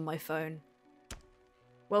glimpse on my phone.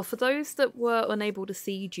 Well, for those that were unable to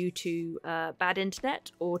see due to bad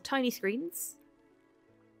internet or tiny screens,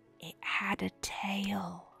 it had a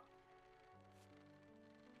tail.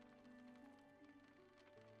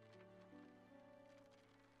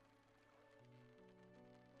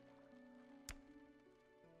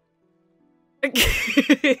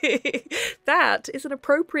 That is an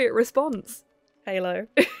appropriate response, Halo.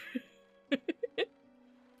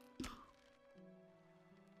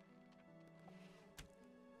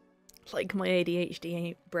 Like my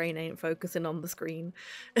ADHD brain ain't focusing on the screen.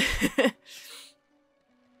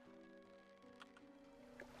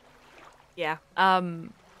 Yeah. Oh,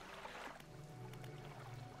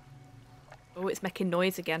 it's making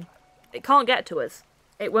noise again. It can't get to us.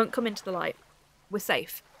 It won't come into the light. We're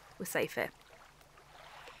safe. We're safe here.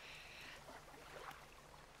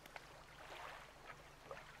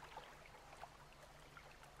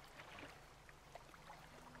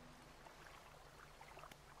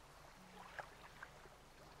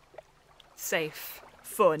 Safe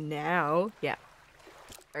for now. Yeah,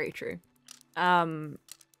 very true.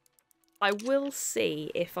 I will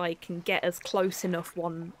see if I can get us close enough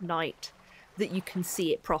one night that you can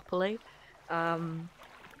see it properly.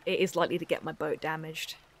 It is likely to get my boat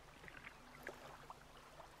damaged.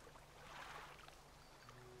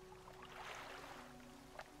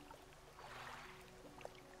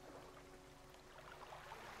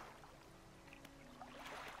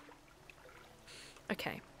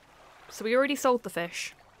 Okay. So we already sold the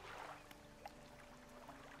fish.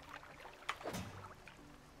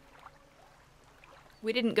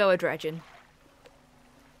 We didn't go a dredging.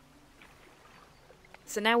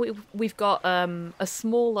 So now we've got a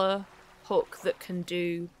smaller hook that can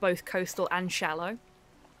do both coastal and shallow.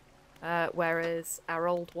 Whereas our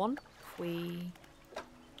old one, if we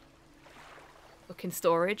look in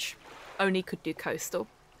storage, only could do coastal.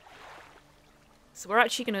 So we're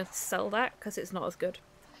actually going to sell that because it's not as good.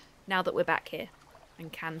 Now that we're back here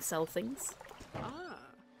and can sell things.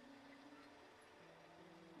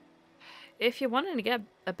 If you're wanting to get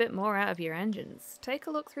a bit more out of your engines, take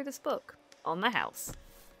a look through this book on the house.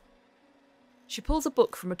 She pulls a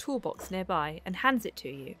book from a toolbox nearby and hands it to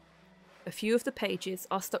you. A few of the pages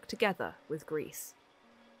are stuck together with grease.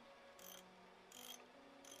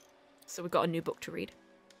 So we've got a new book to read.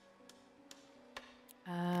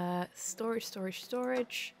 Storage.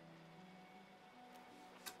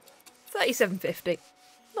 $37.50.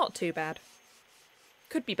 Not too bad.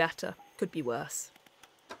 Could be better. Could be worse.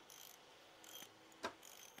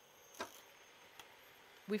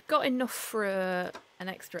 We've got enough for an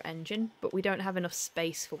extra engine, but we don't have enough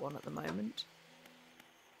space for one at the moment.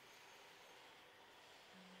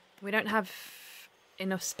 We don't have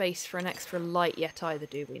enough space for an extra light yet either,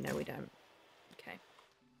 do we? No, we don't. Okay.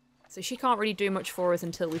 So she can't really do much for us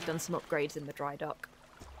until we've done some upgrades in the dry dock.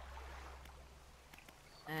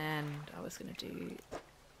 And I was going to do...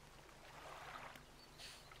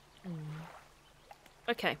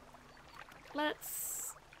 Okay.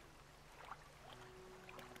 Let's...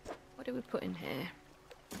 What do we put in here?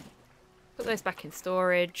 Put those back in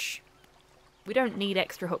storage. We don't need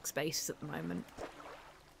extra hook spaces at the moment.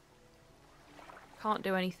 Can't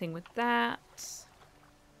do anything with that.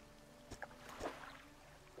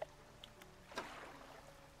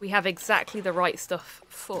 We have exactly the right stuff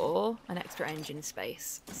for an extra engine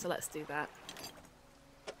space, so let's do that.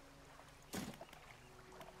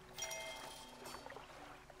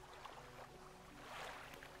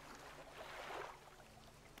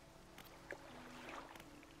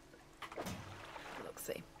 Let's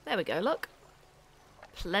see. There we go, look.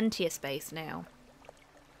 Plenty of space now.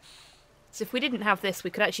 So if we didn't have this, we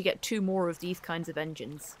could actually get 2 more of these kinds of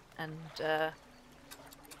engines and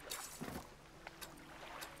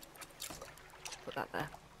put that there.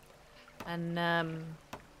 And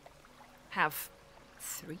have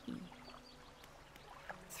 3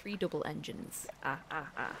 double engines. But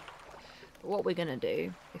what we're gonna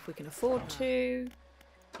do, if we can afford to,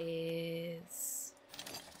 is...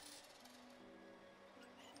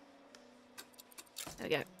 There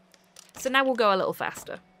we go. So now we'll go a little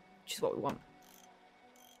faster, which is what we want.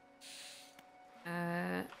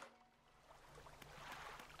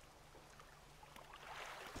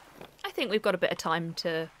 I think we've got a bit of time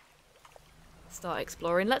to start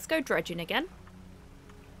exploring. Let's go dredging again.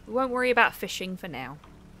 We won't worry about fishing for now.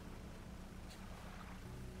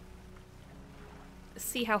 Let's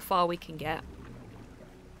see how far we can get.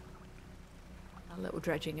 A little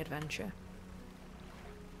dredging adventure.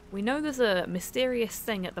 We know there's a mysterious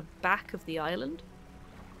thing at the back of the island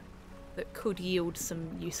that could yield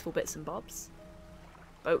some useful bits and bobs.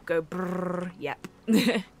 Boat go brrrr. Yep.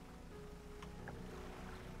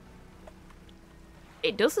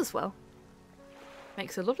 It does as well.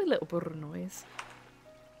 Makes a lovely little brrr noise.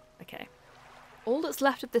 Okay. All that's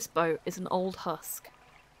left of this boat is an old husk.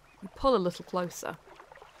 We pull a little closer.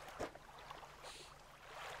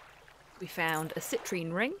 We found a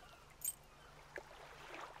citrine ring,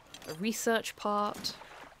 a research part,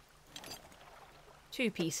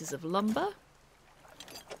 2 pieces of lumber,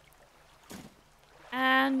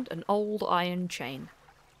 and an old iron chain.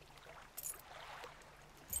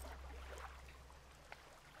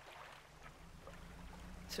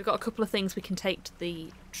 So we've got a couple of things we can take to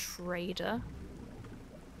the trader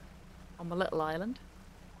on my little island.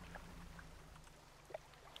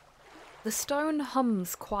 The stone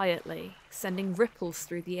hums quietly, sending ripples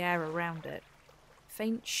through the air around it.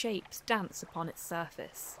 Faint shapes dance upon its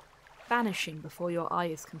surface, vanishing before your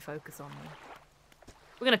eyes can focus on them.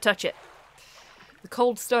 We're going to touch it. The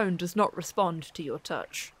cold stone does not respond to your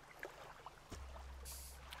touch.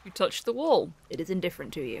 You touch the wall. It is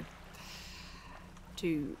indifferent to you.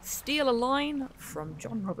 To steal a line from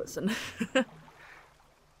John Robertson.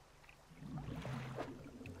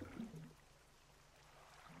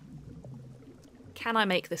 Can I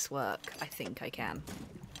make this work? I think I can.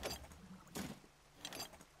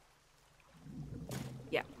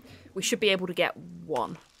 Yeah, we should be able to get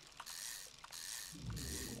 1.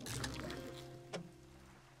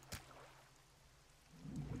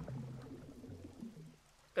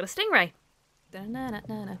 Got a stingray.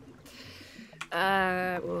 Da-na-na-na-na.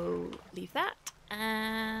 We'll leave that,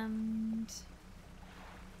 and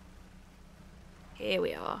here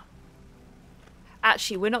we are.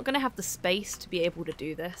 Actually, we're not going to have the space to be able to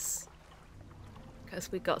do this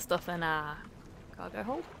because we've got stuff in our cargo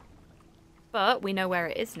hold, but we know where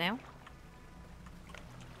it is now.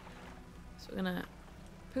 So we're going to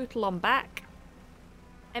pootle on back,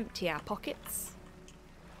 empty our pockets.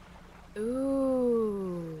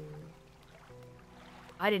 Ooh.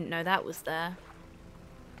 I didn't know that was there.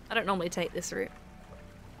 I don't normally take this route.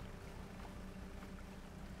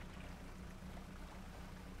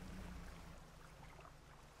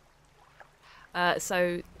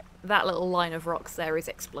 So that little line of rocks there is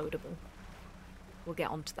explodable. We'll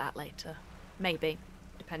get onto that later. Maybe,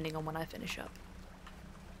 depending on when I finish up.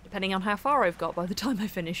 Depending on how far I've got by the time I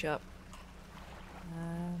finish up.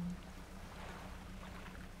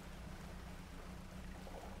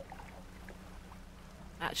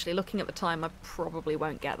 Actually, looking at the time, I probably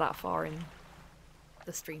won't get that far in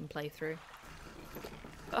the stream playthrough.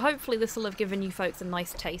 But hopefully this will have given you folks a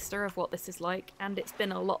nice taster of what this is like, and it's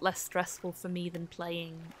been a lot less stressful for me than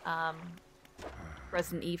playing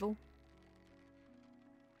Resident Evil.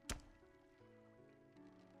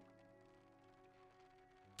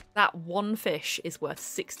 That one fish is worth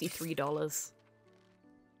 $63.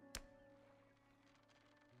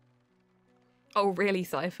 Oh, really,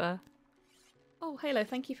 Cypher? Oh, Halo,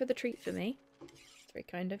 thank you for the treat for me. It's very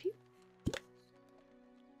kind of you.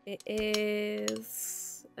 It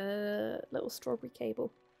is a little strawberry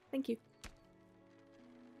cable. Thank you.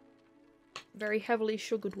 Very heavily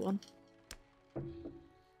sugared one.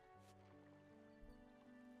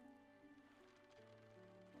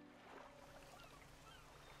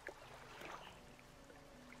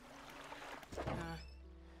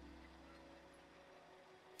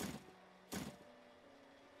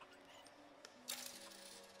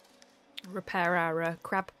 Repair our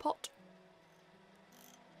crab pot.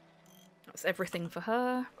 That's everything for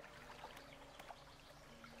her.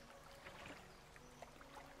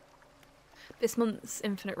 This month's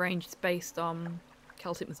Infinite Range is based on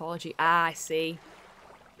Celtic mythology. Ah, I see.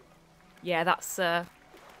 Yeah, that's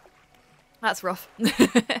rough. It's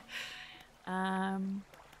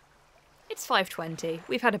 5:20.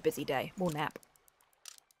 We've had a busy day. We'll nap.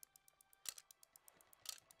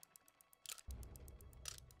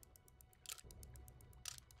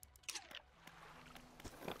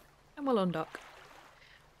 And we'll undock.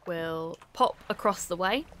 We'll pop across the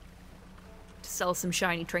way to sell some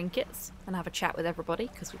shiny trinkets and have a chat with everybody,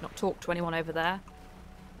 because we've not talked to anyone over there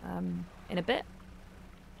in a bit.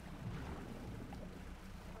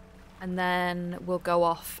 And then we'll go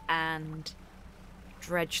off and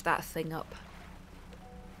dredge that thing up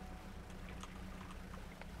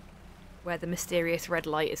where the mysterious red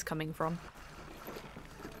light is coming from.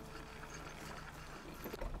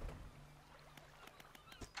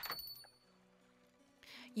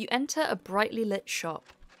 You enter a brightly lit shop.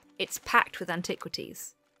 It's packed with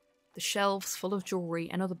antiquities. The shelves full of jewellery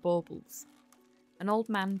and other baubles. An old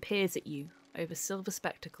man peers at you over silver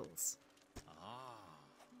spectacles.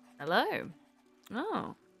 Hello.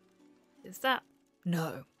 Oh. Is that...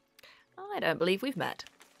 No. I don't believe we've met.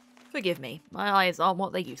 Forgive me, my eyes aren't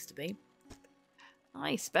what they used to be.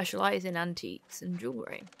 I specialise in antiques and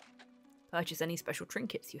jewellery. Purchase any special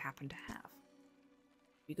trinkets you happen to have.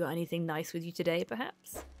 You got anything nice with you today,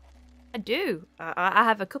 perhaps? I do. I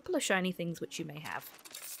have a couple of shiny things which you may have.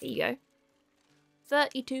 Here you go.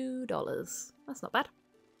 $32. That's not bad.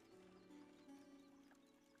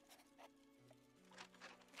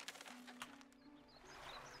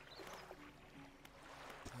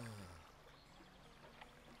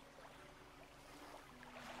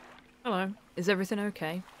 Hello. Is everything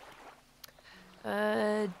okay?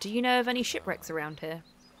 Do you know of any shipwrecks around here?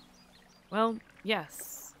 Well,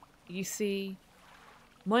 yes. You see,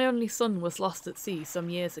 my only son was lost at sea some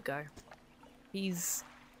years ago. He's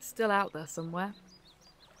still out there somewhere.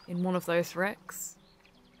 In one of those wrecks.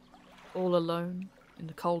 All alone, in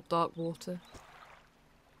the cold, dark water.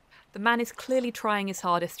 The man is clearly trying his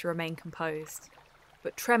hardest to remain composed,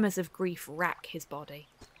 but tremors of grief rack his body.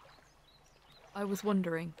 I was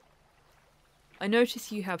wondering... I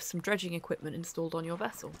notice you have some dredging equipment installed on your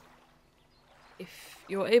vessel. If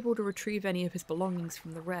you're able to retrieve any of his belongings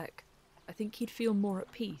from the wreck, I think he'd feel more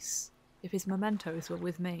at peace if his mementos were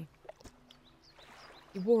with me.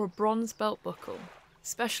 He wore a bronze belt buckle,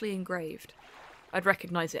 specially engraved. I'd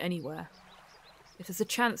recognise it anywhere. If there's a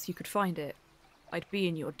chance you could find it, I'd be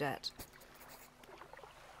in your debt.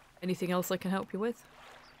 Anything else I can help you with?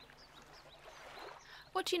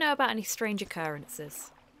 What do you know about any strange occurrences?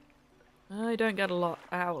 I don't get out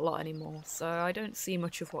a lot anymore, so I don't see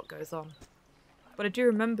much of what goes on. But I do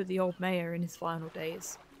remember the old mayor in his final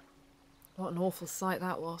days. What an awful sight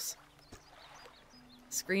that was.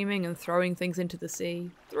 Screaming and throwing things into the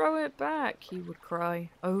sea. Throw it back, he would cry,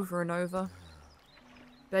 over and over.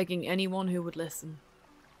 Begging anyone who would listen.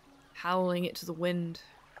 Howling it to the wind.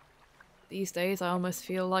 These days I almost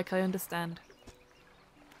feel like I understand.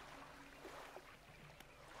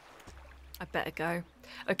 I better go.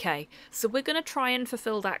 Okay, so we're going to try and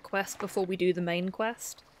fulfill that quest before we do the main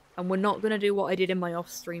quest. And we're not going to do what I did in my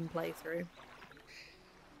off-stream playthrough.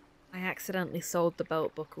 I accidentally sold the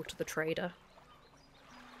belt buckle to the trader.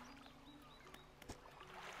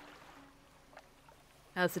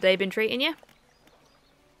 How's the day been treating you?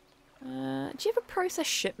 Do you ever process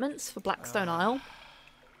shipments for Blackstone Isle?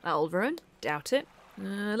 That old ruin? Doubt it.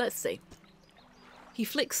 Let's see. He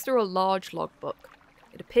flicks through a large logbook.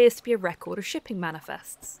 It appears to be a record of shipping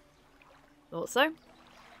manifests. Thought so.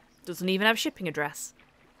 Doesn't even have a shipping address.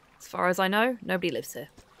 As far as I know, nobody lives here.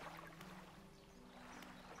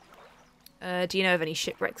 Do you know of any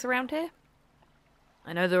shipwrecks around here?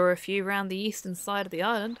 I know there are a few around the eastern side of the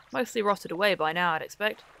island, mostly rotted away by now, I'd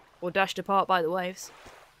expect, or dashed apart by the waves.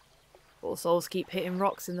 Poor souls keep hitting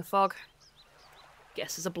rocks in the fog.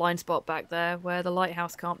 Guess there's a blind spot back there where the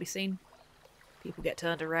lighthouse can't be seen. People get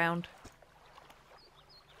turned around.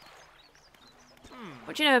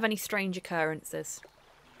 What do you know of any strange occurrences?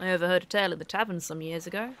 I overheard a tale in the tavern some years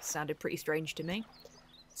ago. Sounded pretty strange to me.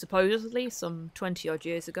 Supposedly, some 20-odd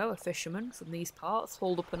years ago, a fisherman from these parts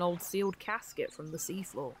hauled up an old sealed casket from the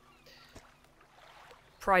seafloor.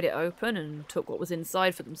 Pried it open and took what was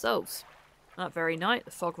inside for themselves. That very night,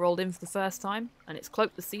 the fog rolled in for the first time, and it's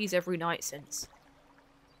cloaked the seas every night since.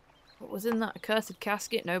 What was in that accursed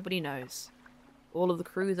casket, nobody knows. All of the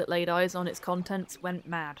crew that laid eyes on its contents went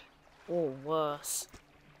mad. Or worse.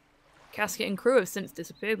 Casket and crew have since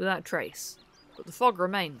disappeared without trace, but the fog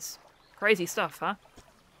remains. Crazy stuff, huh?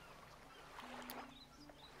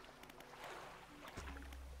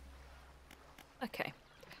 Okay.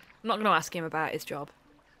 I'm not going to ask him about his job.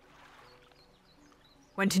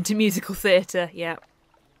 Went into musical theatre, yeah.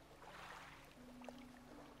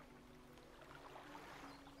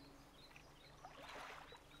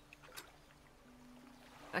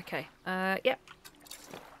 Okay, yep.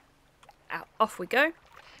 Out, off we go.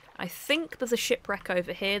 I think there's a shipwreck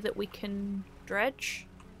over here that we can dredge.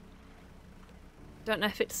 Don't know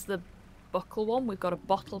if it's the buckle one. We've got a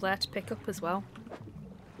bottle there to pick up as well.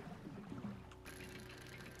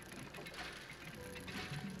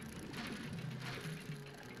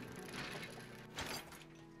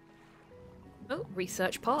 Oh,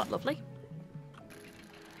 research part, lovely.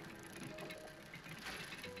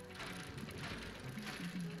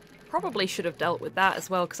 Probably should have dealt with that as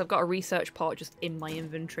well, because I've got a research part just in my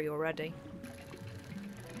inventory already.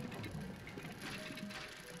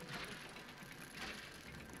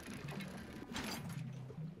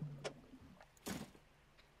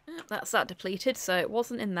 that's that depleted, so it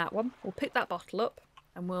wasn't in that one. We'll pick that bottle up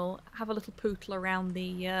and we'll have a little pootle around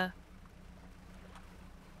the...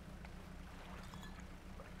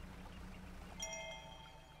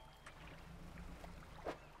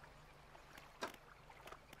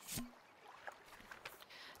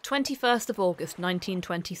 21st of August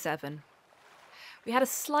 1927. We had a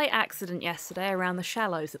slight accident yesterday around the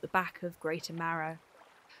shallows at the back of Greater Marrow.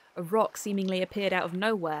 A rock seemingly appeared out of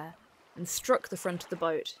nowhere and struck the front of the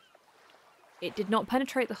boat. It did not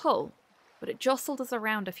penetrate the hull, but it jostled us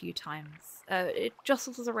around a few times.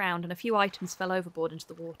 And a few items fell overboard into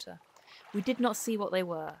the water. We did not see what they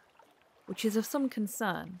were, which is of some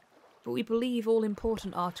concern, but we believe all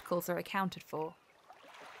important articles are accounted for.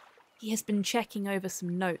 He has been checking over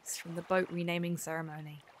some notes from the boat renaming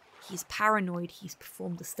ceremony. He's paranoid he's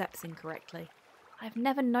performed the steps incorrectly. I've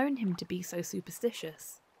never known him to be so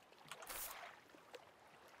superstitious.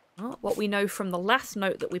 Well, what we know from the last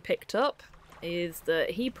note that we picked up is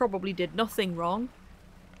that he probably did nothing wrong.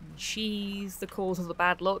 And she's the cause of the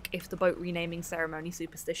bad luck if the boat renaming ceremony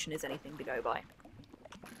superstition is anything to go by.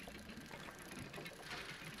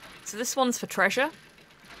 So this one's for treasure,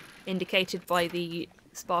 indicated by the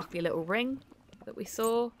sparkly little ring that we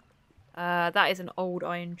saw. That is an old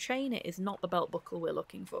iron chain. It is not the belt buckle we're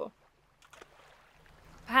looking for.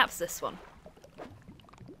 Perhaps this one.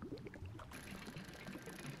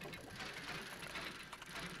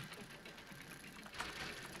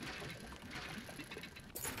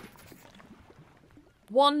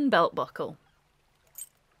 One belt buckle.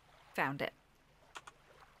 Found it.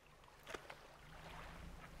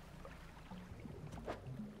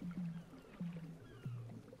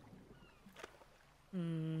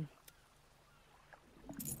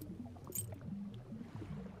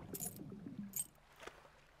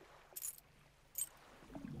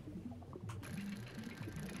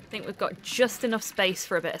 I think we've got just enough space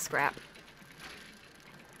for a bit of scrap.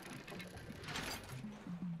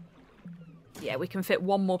 Yeah, we can fit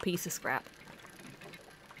one more piece of scrap.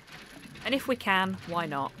 And if we can, why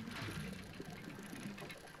not?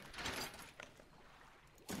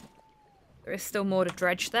 There is still more to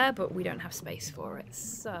dredge there, but we don't have space for it.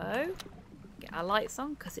 So, get our lights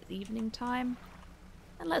on because it's evening time.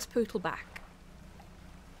 And let's pootle back.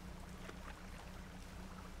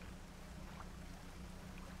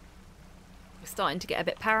 We're starting to get a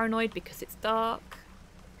bit paranoid because it's dark.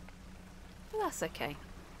 But that's okay.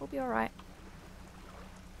 We'll be alright.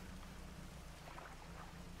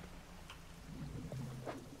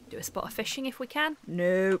 Do a spot of fishing if we can?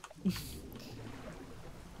 Nope.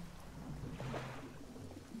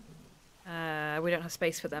 We don't have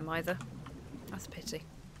space for them either. That's a pity.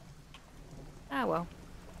 Ah well.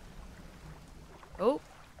 Oh,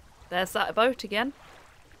 there's that boat again.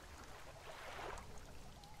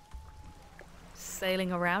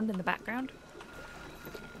 Sailing around in the background.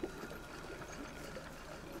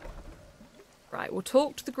 Right, we'll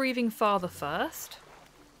talk to the grieving father first.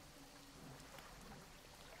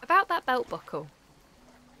 About that belt buckle.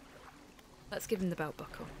 Let's give him the belt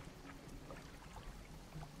buckle.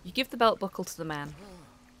 You give the belt buckle to the man.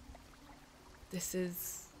 This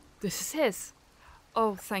is his.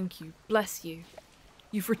 Oh, thank you. Bless you.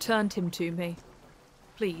 You've returned him to me.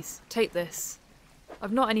 Please, take this.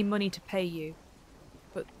 I've not any money to pay you,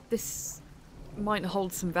 but this might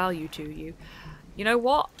hold some value to you. You know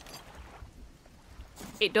what?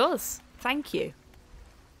 It does. Thank you.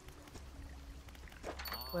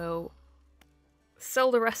 We'll sell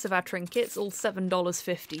the rest of our trinkets, all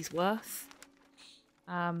 $7.50's worth.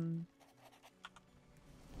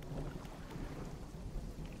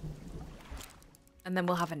 And then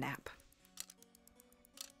we'll have a nap.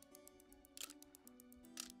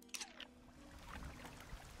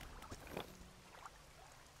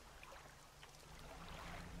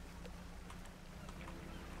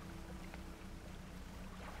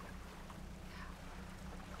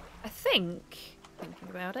 I think, thinking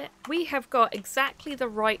about it, we have got exactly the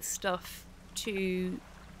right stuff to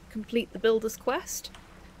complete the builder's quest.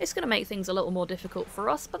 It's going to make things a little more difficult for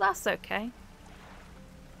us, but that's okay.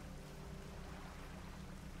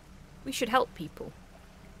 We should help people.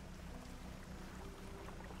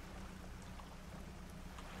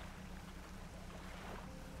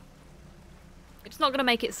 It's not going to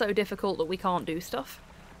make it so difficult that we can't do stuff.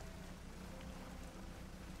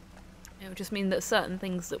 It will just mean that certain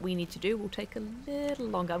things that we need to do will take a little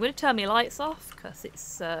longer. I'm going to turn my lights off because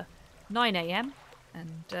it's 9 AM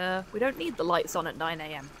and we don't need the lights on at 9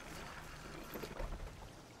 AM.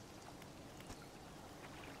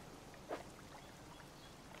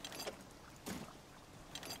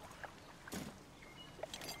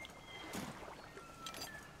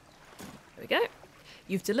 There we go.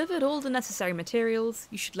 You've delivered all the necessary materials.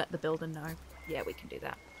 You should let the builder know. Yeah, we can do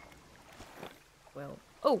that. Well,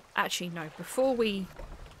 oh, actually, no. Before we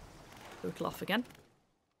total off again.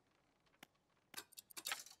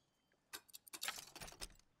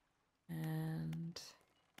 And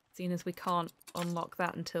seeing as we can't unlock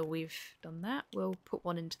that until we've done that, we'll put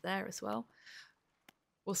one into there as well.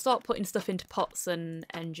 We'll start putting stuff into pots and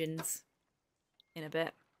engines in a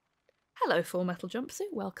bit. Hello, Full Metal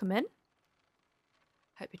Jumpsuit. Welcome in.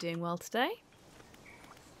 Hope you're doing well today.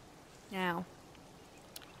 Now,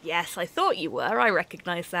 yes, I thought you were. I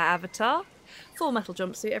recognise that avatar. Full Metal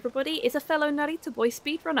Jumpsuit, everybody, is a fellow Narita Boy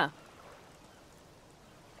speedrunner.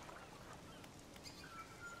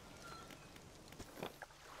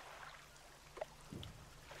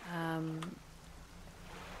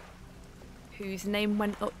 Whose name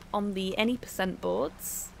went up on the any percent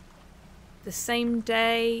boards the same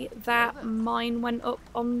day that mine went up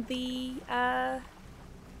on the 100%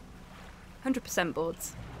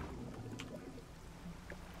 boards.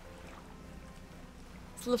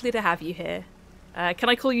 It's lovely to have you here. Can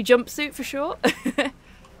I call you Jumpsuit for short?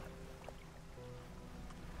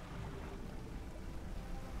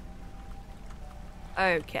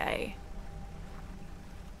 Okay.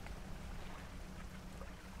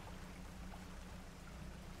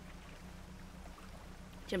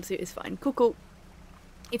 Jumpsuit is fine. Cool, cool.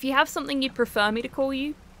 If you have something you'd prefer me to call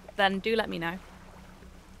you, then do let me know.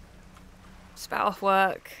 Just about off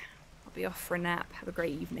work. I'll be off for a nap. Have a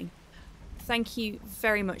great evening. Thank you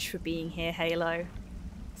very much for being here, Halo.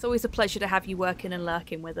 It's always a pleasure to have you working and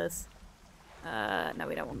lurking with us. No,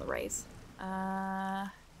 we don't want the raise.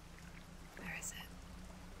 Where is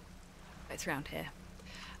it? It's around here.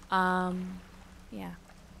 Yeah.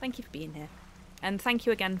 Thank you for being here. And thank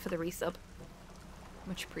you again for the resub.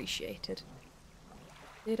 Much appreciated.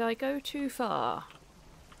 Did I go too far?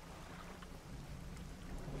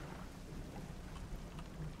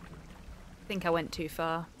 I think I went too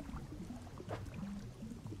far.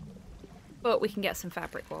 But we can get some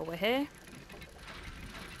fabric while we're here.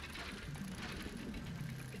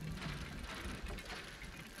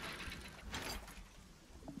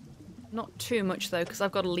 Not too much though, because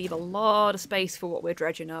I've got to leave a lot of space for what we're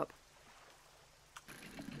dredging up.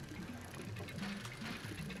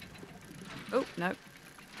 Oh, no.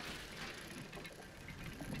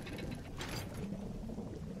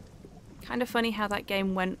 Kind of funny how that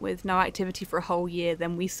game went with no activity for a whole year,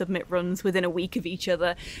 then we submit runs within a week of each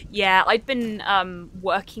other. Yeah, I'd been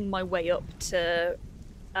working my way up to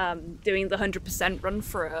doing the 100% run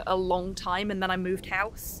for a long time, and then I moved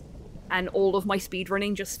house, and all of my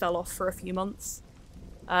speedrunning just fell off for a few months.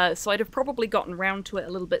 So I'd have probably gotten round to it a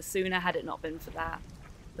little bit sooner had it not been for that.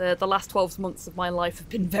 The last 12 months of my life have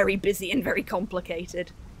been very busy and very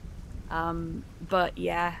complicated. But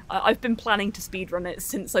yeah, I've been planning to speedrun it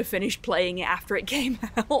since I finished playing it after it came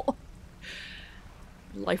out.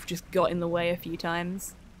 Life just got in the way a few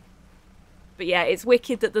times. But yeah, it's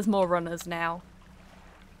wicked that there's more runners now.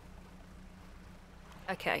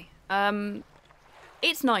 Okay,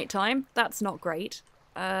 it's nighttime. That's not great.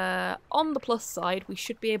 On the plus side, we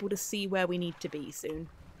should be able to see where we need to be soon.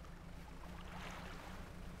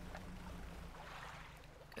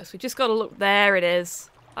 Guess we just gotta look. There it is.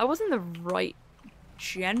 I was in the right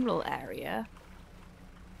general area.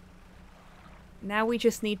 Now we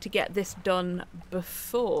just need to get this done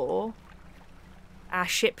before our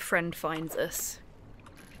ship friend finds us.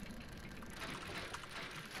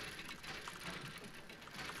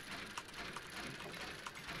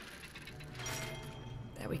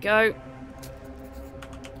 There we go.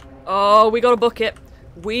 Oh, we got a bucket.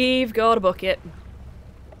 We've got a bucket.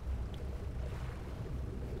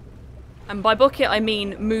 And by bucket, I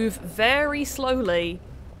mean move very slowly.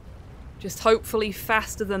 Just hopefully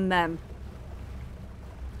faster than them.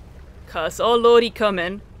 'Cause, oh lordy,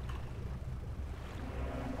 coming.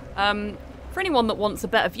 For anyone that wants a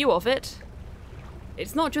better view of it,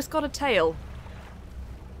 it's not just got a tail.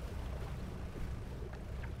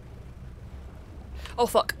 Oh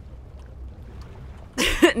fuck.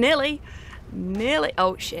 Nearly. Nearly.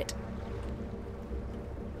 Oh shit.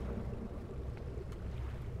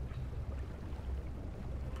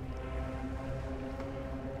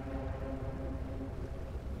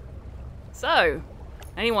 So,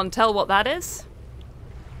 anyone tell what that is?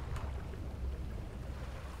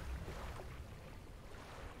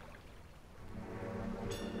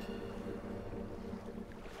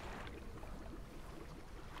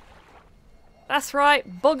 That's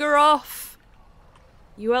right, bugger off,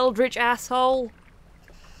 you eldritch asshole.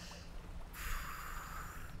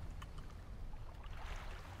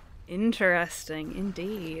 Interesting,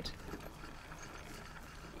 indeed.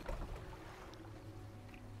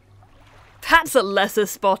 That's a lesser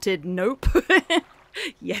spotted nope.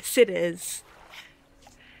 Yes, it is.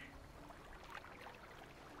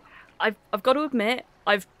 I've got to admit,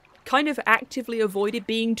 I've kind of actively avoided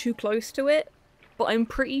being too close to it, but I'm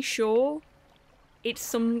pretty sure it's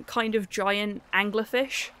some kind of giant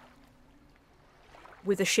anglerfish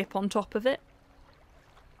with a ship on top of it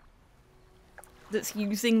that's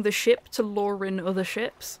using the ship to lure in other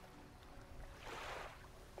ships.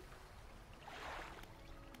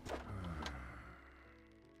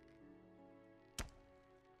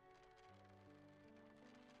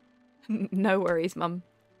 No worries, Mum.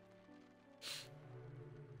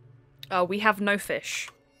 Oh, we have no fish.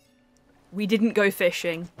 We didn't go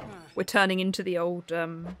fishing. We're turning into the old,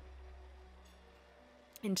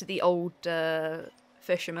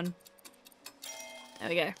 fisherman. There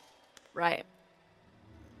we go. Right.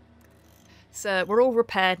 So, we're all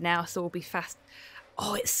repaired now, so we'll be fast.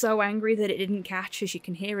 Oh, it's so angry that it didn't catch us. You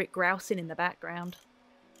can hear it grousing in the background.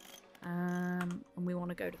 And we want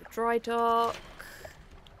to go to the dry dock.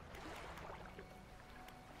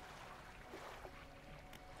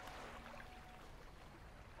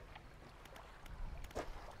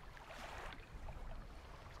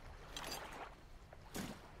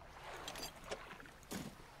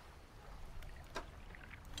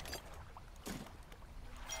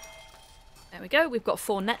 There we go, we've got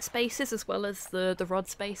 4 net spaces as well as the rod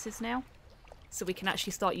spaces now. So we can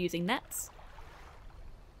actually start using nets.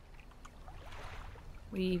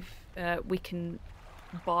 We can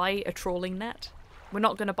buy a trawling net. We're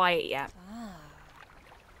not going to buy it yet.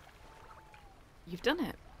 You've done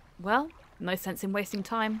it. Well, no sense in wasting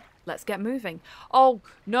time. Let's get moving. Oh,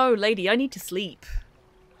 no, lady, I need to sleep.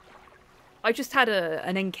 I just had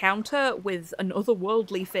an encounter with an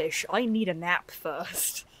otherworldly fish. I need a nap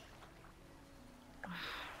first.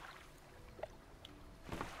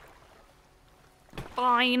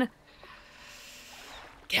 Fine.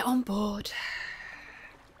 Get on board.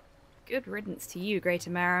 Good riddance to you, Greater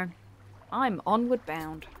Marrow. I'm onward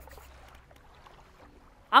bound.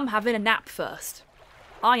 I'm having a nap first.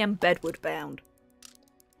 I am bedward bound.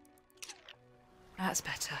 That's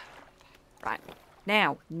better. Right.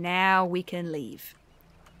 Now we can leave.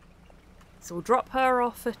 So we'll drop her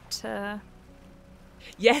off at,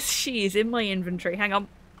 Yes, she is in my inventory. Hang on.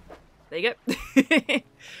 There you go.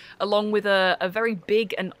 Along with a very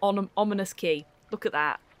big and ominous key. Look at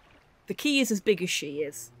that. The key is as big as she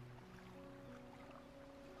is.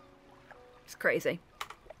 It's crazy.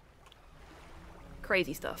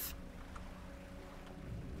 Crazy stuff.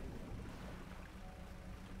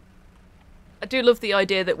 I do love the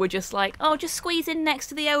idea that we're just like, oh, just squeeze in next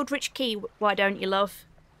to the Eldritch key. Why don't you, love?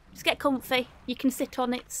 Just get comfy. You can sit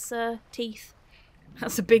on its teeth.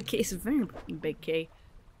 That's a big key. It's a very big key.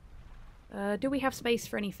 Do we have space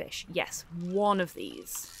for any fish? Yes, one of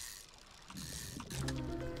these.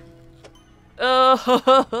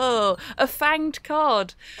 Oh, a fanged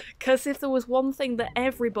cod. Because if there was one thing that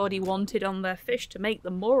everybody wanted on their fish to make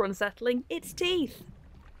them more unsettling, it's teeth.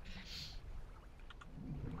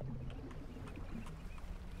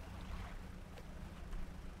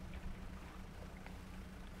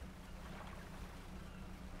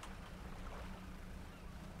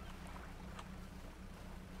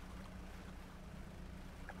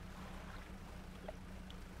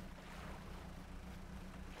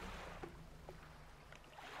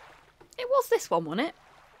 It was this one, wasn't it?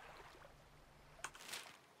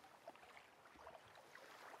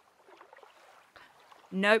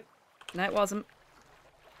 Nope. No, it wasn't.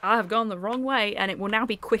 I have gone the wrong way, and it will now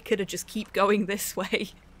be quicker to just keep going this way.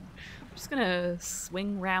 I'm just gonna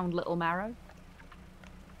swing round, little Marrow.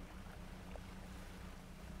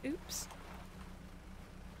 Oops.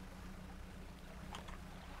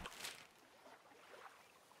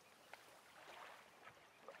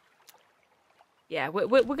 Yeah,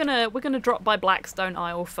 we're gonna drop by Blackstone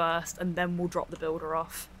Isle first, and then we'll drop the builder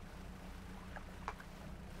off.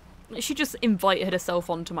 She just invited herself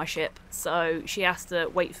onto my ship, so she has to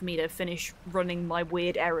wait for me to finish running my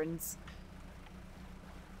weird errands.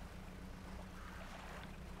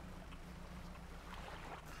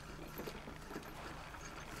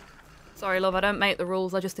 Sorry, love, I don't make the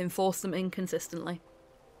rules, I just enforce them inconsistently.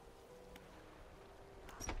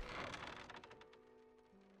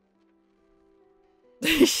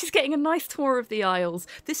 She's getting a nice tour of the Isles.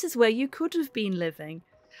 This is where you could have been living.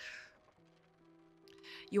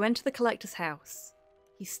 You enter the collector's house.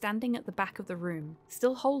 He's standing at the back of the room,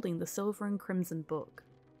 still holding the silver and crimson book.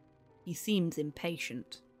 He seems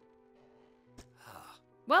impatient.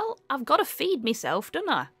 Well, I've got to feed myself, don't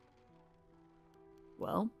I?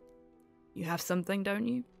 Well, you have something, don't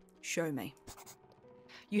you? Show me.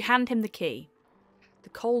 You hand him the key. The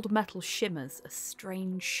cold metal shimmers a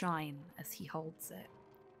strange shine as he holds it.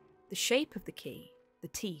 The shape of the key, the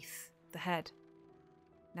teeth, the head,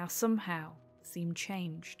 now somehow seem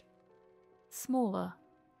changed. Smaller.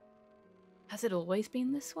 Has it always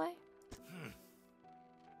been this way?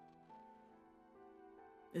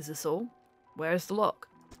 Is this all? Where's the lock?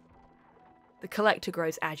 The collector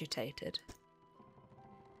grows agitated.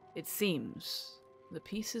 It seems the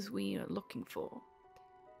pieces we are looking for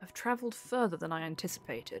have travelled further than I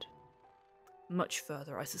anticipated. Much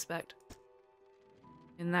further, I suspect.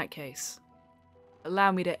 In that case,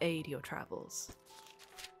 allow me to aid your travels.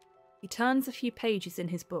 He turns a few pages in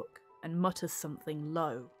his book and mutters something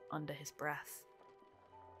low under his breath.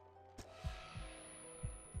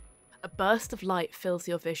 A burst of light fills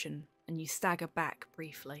your vision, and you stagger back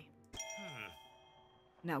briefly.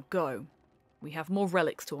 Now go. We have more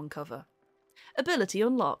relics to uncover. Ability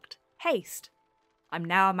unlocked. Haste. I'm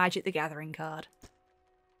now a Magic the Gathering card.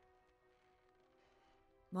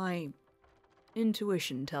 My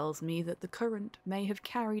intuition tells me that the current may have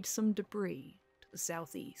carried some debris to the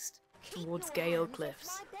southeast, towards Gale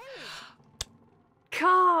Cliffs.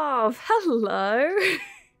 Carve! Hello!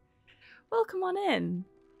 Welcome on in.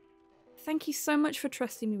 Thank you so much for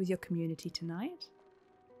trusting me with your community tonight.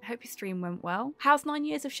 I hope your stream went well. How's 9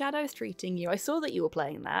 Years of Shadows treating you? I saw that you were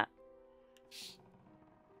playing that.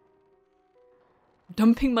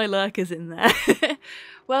 Dumping my lurkers in there.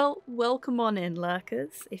 Well, welcome on in,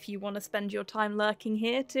 lurkers. If you want to spend your time lurking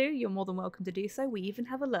here too, you're more than welcome to do so. We even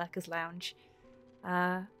have a lurkers lounge.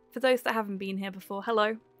 For those that haven't been here before,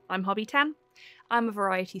 hello, I'm Hobby Tan. I'm a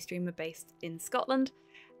variety streamer based in Scotland.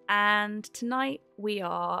 And tonight we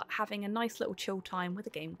are having a nice little chill time with a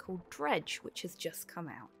game called Dredge, which has just come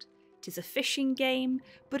out. It is a fishing game,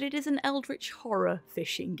 but it is an eldritch horror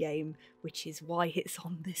fishing game, which is why it's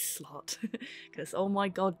on this slot. Because, oh my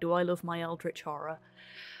god, do I love my eldritch horror.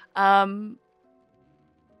 Yeah,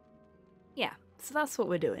 so that's what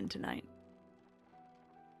we're doing tonight.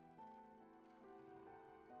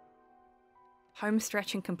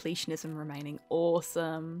 Homestretch and completionism remaining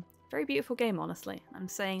awesome. Very beautiful game, honestly. I'm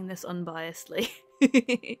saying this unbiasedly.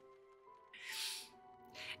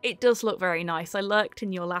 It does look very nice. I lurked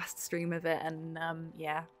in your last stream of it, and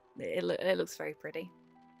yeah, it looks very pretty.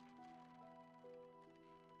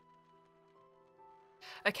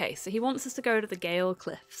 Okay, so he wants us to go to the Gale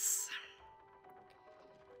Cliffs.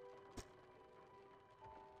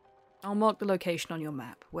 I'll mark the location on your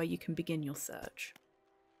map where you can begin your search.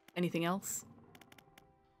 Anything else?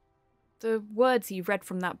 The words you read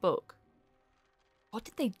from that book. What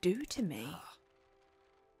did they do to me?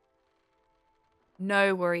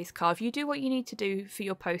 No worries, Carve. You do what you need to do for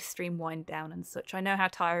your post-stream wind down and such. I know how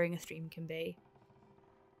tiring a stream can be.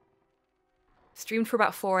 Streamed for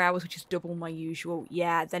about 4 hours, which is double my usual.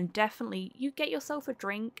 Yeah, then definitely you get yourself a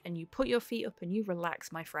drink and you put your feet up and you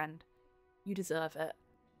relax, my friend. You deserve it.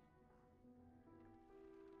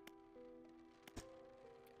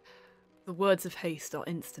 The words of haste are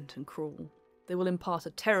instant and cruel. They will impart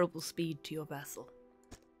a terrible speed to your vessel.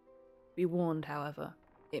 Be warned, however,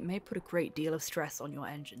 it may put a great deal of stress on your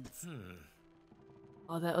engines.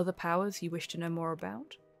 Are there other powers you wish to know more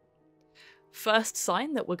about? First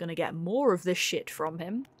sign that we're going to get more of this shit from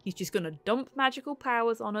him. He's just going to dump magical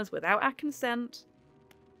powers on us without our consent.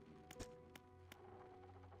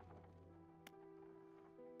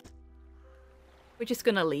 We're just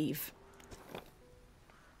going to leave.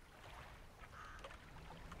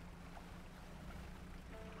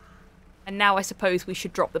 And now I suppose we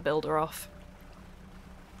should drop the builder off.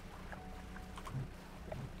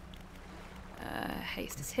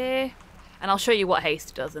 Haste is here. And I'll show you what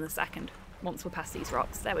haste does in a second. Once we're past these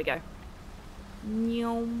rocks. There we go.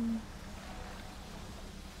 Nyom.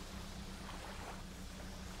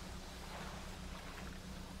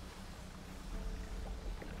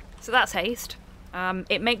 So that's haste.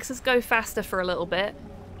 It makes us go faster for a little bit,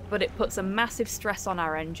 but it puts a massive stress on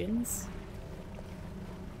our engines.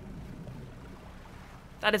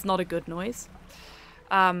 That is not a good noise.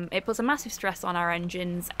 It puts a massive stress on our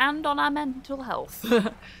engines and on our mental health.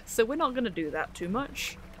 So we're not going to do that too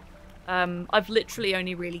much. I've literally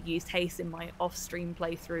only really used haste in my off-stream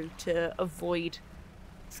playthrough to avoid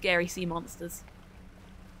scary sea monsters.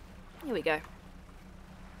 Here we go.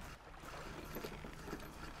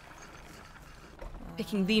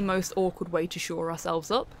 Picking the most awkward way to shore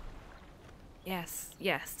ourselves up. Yes,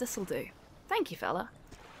 yes, this'll do. Thank you, fella.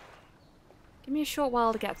 Give me a short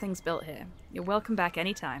while to get things built here. You're welcome back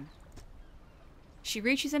anytime. She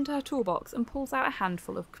reaches into her toolbox and pulls out a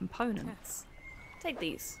handful of components. Take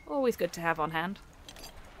these. Always good to have on hand.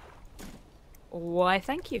 Why,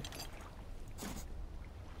 thank you.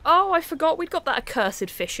 Oh, I forgot we'd got that accursed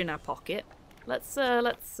fish in our pocket. Let's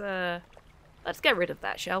get rid of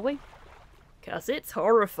that, shall we? 'Cause it's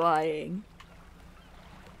horrifying.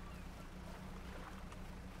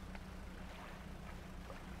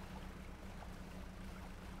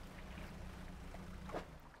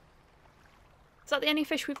 Is that the only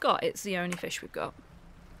fish we've got? It's the only fish we've got.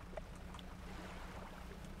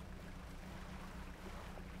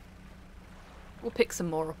 We'll pick some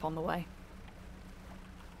more up on the way.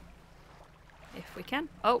 If we can.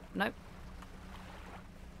 Oh, no.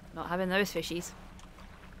 Not having those fishies.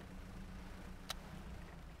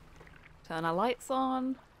 Turn our lights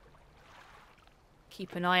on.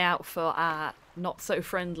 Keep an eye out for our not so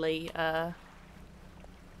friendly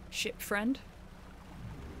ship friend.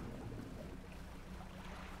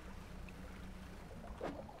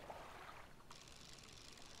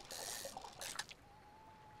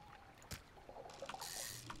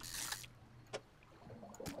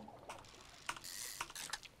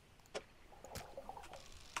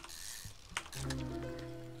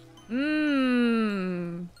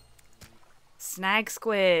 Mmm. Snag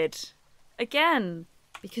squid. Again,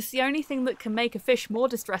 because the only thing that can make a fish more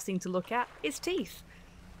distressing to look at is teeth.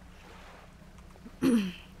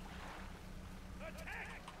 Oh,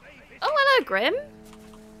 hello, Grim.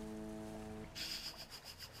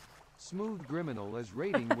 Smooth Criminal is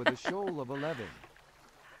rating with a shoal of 11.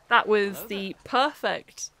 That was the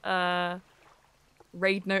perfect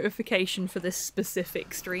raid notification for this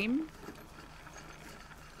specific stream.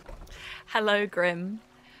 Hello, Grim.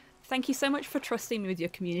 Thank you so much for trusting me with your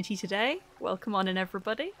community today. Welcome on in,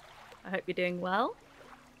 everybody. I hope you're doing well.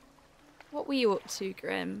 What were you up to,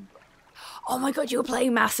 Grim? Oh my god, you were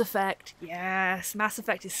playing Mass Effect! Yes, Mass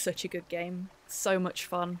Effect is such a good game. So much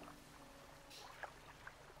fun.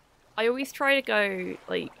 I always try to go,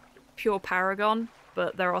 like, pure Paragon,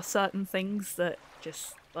 but there are certain things that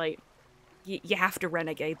just, like, you have to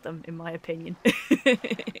renegade them, in my opinion.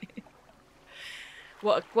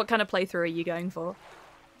 What kind of playthrough are you going for?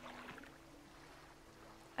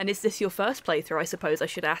 And is this your first playthrough, I suppose I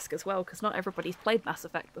should ask as well, because not everybody's played Mass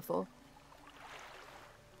Effect before.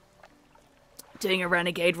 Doing a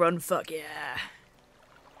renegade run, fuck yeah.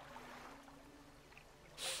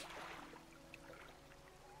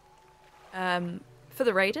 For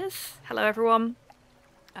the raiders, hello everyone.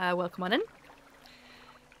 Welcome on in.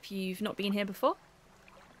 If you've not been here before,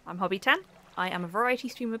 I'm Hobby10. I am a variety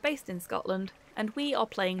streamer based in Scotland, and we are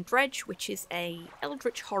playing Dredge, which is a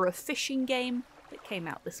eldritch horror fishing game that came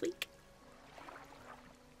out this week.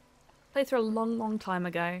 Played through a long time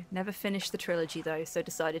ago. Never finished the trilogy though, so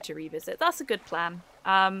decided to revisit. That's a good plan.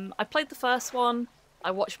 I played the first one.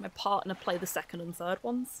 I watched my partner play the second and third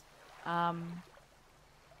ones.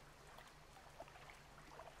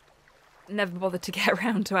 Never bothered to get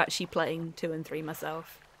around to actually playing 2 and 3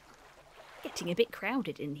 myself. Getting a bit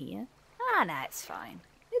crowded in here. Ah, no, it's fine.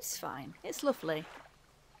 It's fine. It's lovely.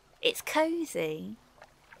 It's cosy.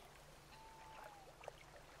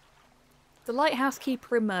 The lighthouse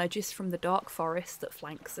keeper emerges from the dark forest that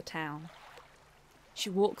flanks the town. She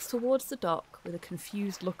walks towards the dock with a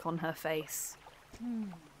confused look on her face.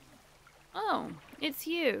 Oh, it's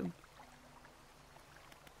you.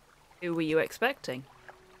 Who were you expecting?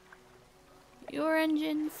 Your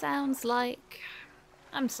engine sounds like...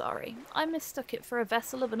 I'm sorry, I mistook it for a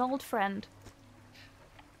vessel of an old friend.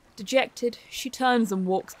 Dejected, she turns and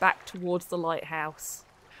walks back towards the lighthouse.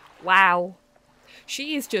 Wow.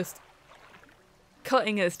 She is just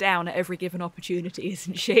cutting us down at every given opportunity,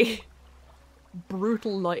 isn't she?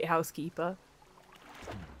 Brutal lighthouse keeper.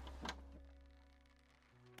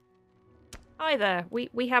 Hi there,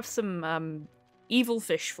 we have some evil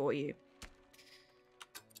fish for you.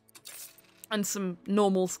 And some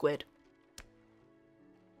normal squid.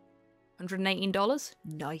 $118?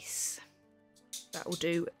 Nice. That will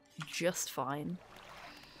do just fine.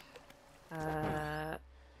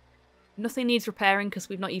 Nothing needs repairing because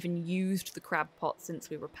we've not even used the crab pot since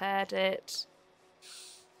we repaired it.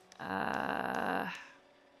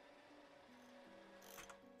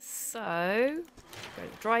 So, go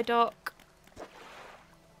to the dry dock.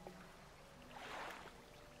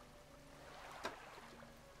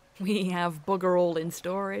 We have bugger all in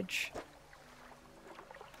storage.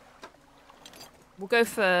 We'll go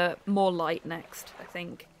for more light next, I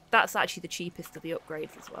think. That's actually the cheapest of the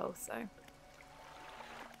upgrades as well, so...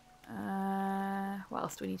 what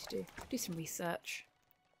else do we need to do? Do some research.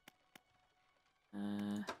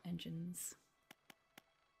 Engines.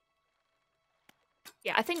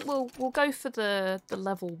 Yeah, I think we'll go for the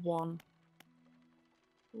level 1.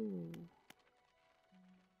 Ooh.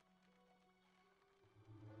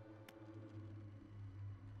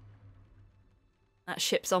 That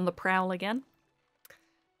ship's on the prowl again.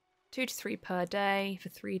 2 to 3 per day for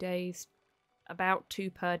 3 days. About 2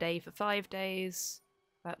 per day for 5 days.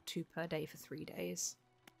 About 2 per day for 3 days.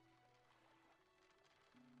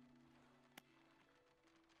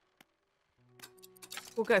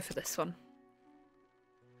 We'll go for this one.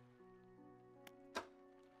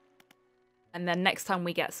 And then next time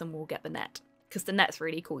we get some, we'll get the net. Because the net's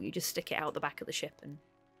really cool. You just stick it out the back of the ship and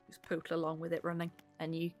just poodle along with it running.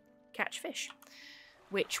 And you catch fish.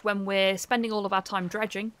 Which, when we're spending all of our time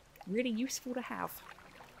dredging, really useful to have.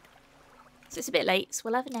 So it's a bit late, so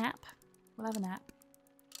we'll have a nap. We'll have a nap.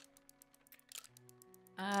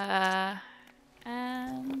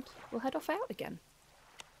 And we'll head off out again.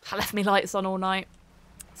 I left my lights on all night.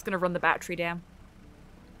 It's going to run the battery down.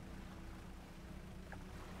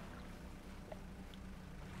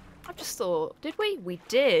 I just thought, did we? We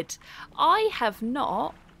did. I have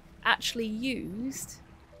not actually used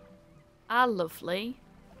our lovely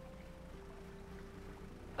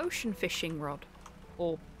ocean fishing rod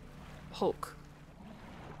or hook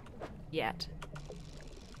yet.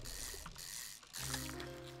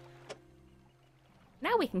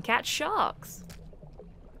 Now we can catch sharks.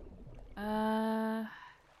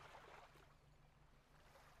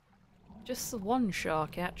 Just the one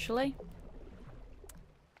shark, actually.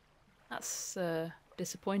 That's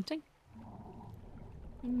disappointing.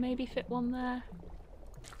 Maybe fit one there.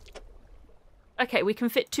 Okay, we can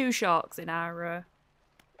fit 2 sharks in our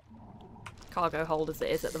cargo hold as it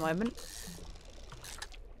is at the moment.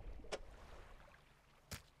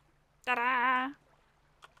 Ta-da!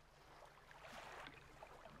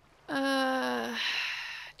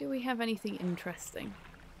 Do we have anything interesting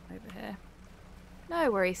over here?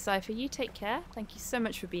 No worries, Cypher. You take care. Thank you so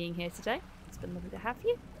much for being here today. It's been lovely to have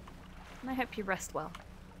you. And I hope you rest well.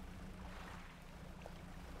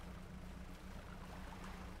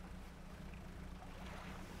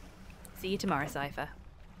 See you tomorrow, Cypher.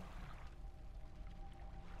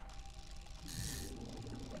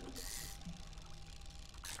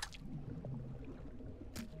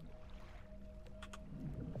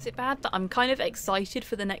 Is it bad that I'm kind of excited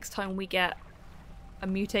for the next time we get a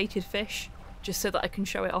mutated fish, just so that I can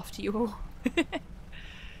show it off to you all?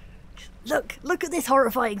 Look at this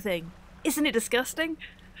horrifying thing. Isn't it disgusting?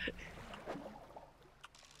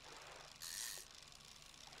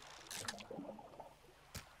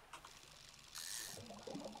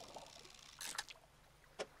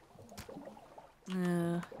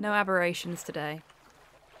 No aberrations today.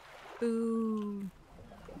 Boo.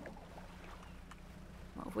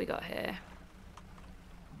 What have we got here?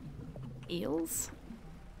 Eels?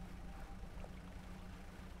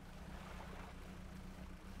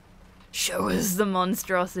 Show us the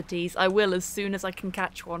monstrosities. I will as soon as I can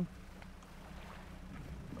catch one.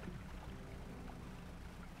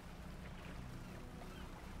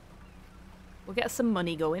 We'll get some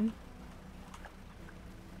money going.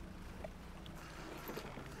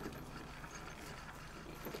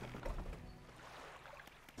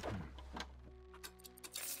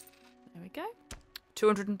 There we go.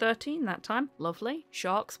 213 that time. Lovely.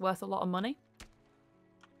 Sharks worth a lot of money.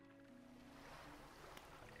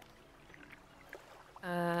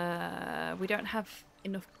 We don't have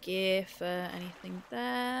enough gear for anything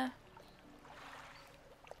there.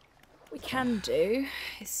 What we can do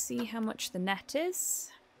is see how much the net is.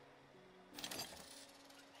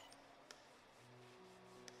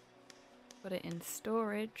 Put it in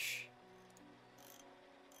storage.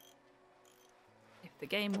 If the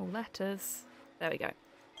game will let us. There we go.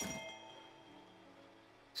 So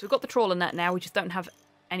we've got the trawler net now, we just don't have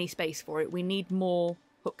any space for it. We need more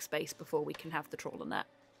hook space before we can have the trawler net.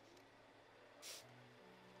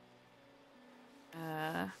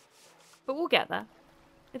 But we'll get there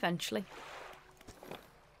eventually.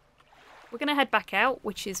 We're going to head back out,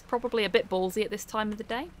 which is probably a bit ballsy at this time of the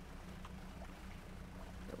day.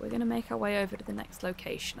 But we're going to make our way over to the next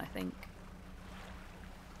location, I think.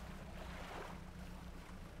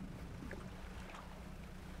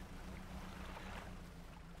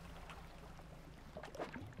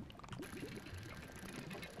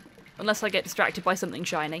 Unless I get distracted by something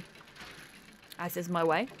shiny. As is my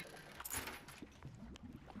way.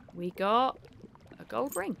 We got a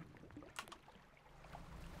gold ring.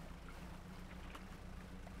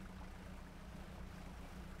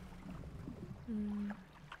 No,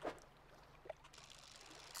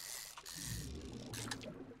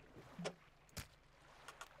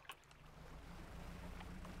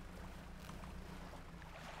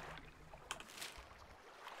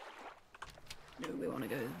 we want to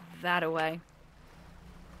go that away.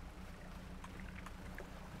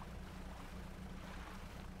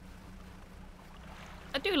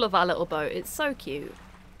 I do love our little boat. It's so cute.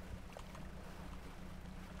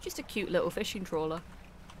 Just a cute little fishing trawler.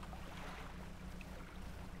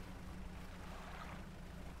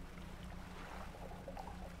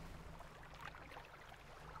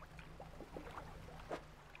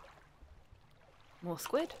 More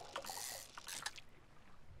squid.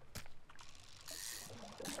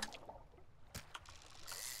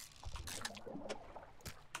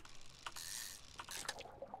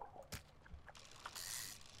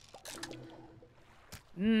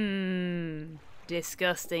 Mmm.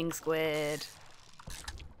 Disgusting squid.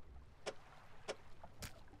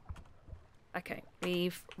 Okay,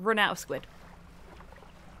 we've run out of squid.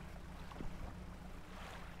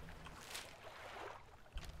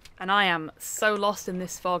 And I am so lost in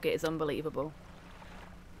this fog, it is unbelievable.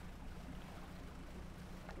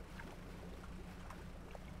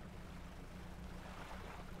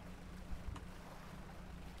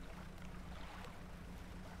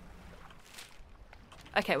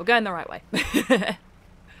 Okay, we're going the right way.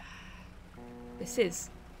 This is...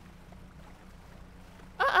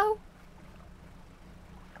 Uh-oh.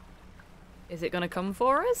 Is it gonna come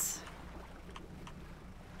for us?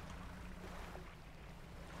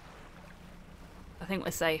 I think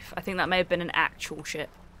we're safe. I think that may have been an actual ship.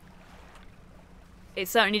 It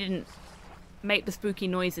certainly didn't make the spooky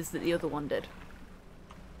noises that the other one did.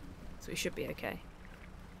 So we should be okay.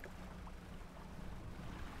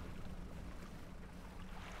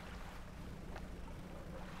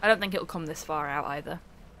 I don't think it'll come this far out either.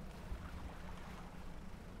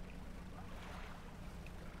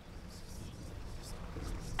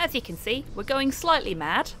 As you can see, we're going slightly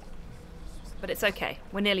mad, but it's okay.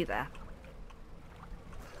 We're nearly there.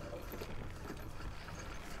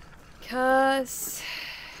 'Cause...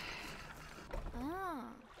 Oh,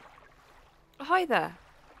 hi there.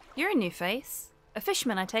 You're a new face. A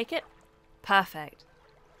fisherman, I take it? Perfect.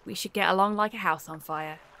 We should get along like a house on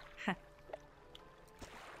fire.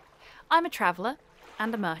 I'm a traveller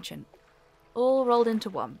and a merchant, all rolled into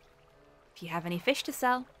one. If you have any fish to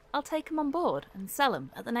sell, I'll take them on board and sell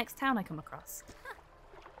them at the next town I come across.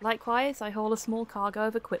 Likewise, I haul a small cargo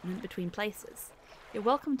of equipment between places. You're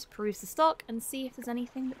welcome to peruse the stock and see if there's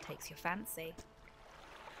anything that takes your fancy.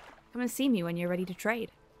 Come and see me when you're ready to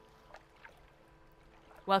trade.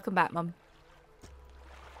 Welcome back, Mum.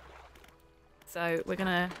 So we're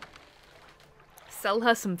gonna sell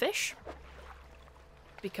her some fish,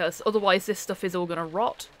 because otherwise this stuff is all gonna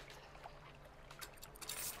rot.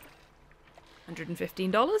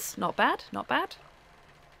 $115, not bad, not bad.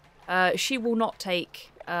 She will not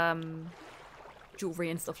take jewellery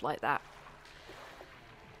and stuff like that.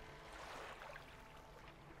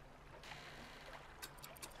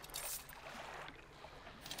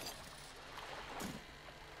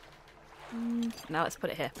 Now let's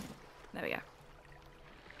put it here. There we go.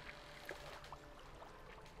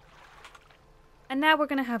 And now we're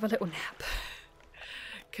gonna have a little nap.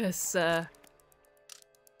 Because,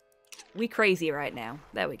 we crazy right now.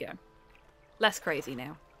 There we go. Less crazy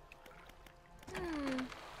now.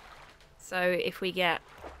 So if we get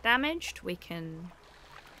damaged, we can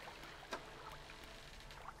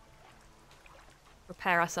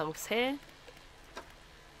repair ourselves here.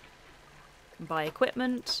 Can buy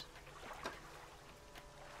equipment.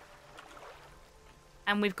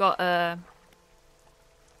 And we've got a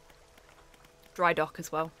dry dock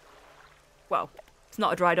as well. Well, it's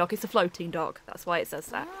not a dry dock, it's a floating dock. That's why it says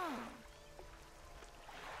that. Oh.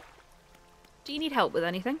 Do you need help with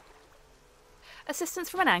anything? Assistance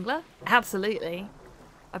from an angler? Absolutely.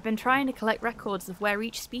 I've been trying to collect records of where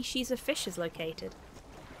each species of fish is located.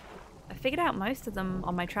 I've figured out most of them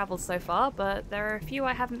on my travels so far, but there are a few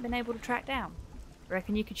I haven't been able to track down.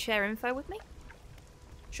 Reckon you could share info with me?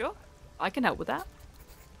 Sure, I can help with that.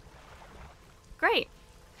 Great.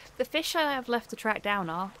 The fish I have left to track down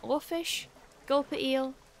are oarfish, gulper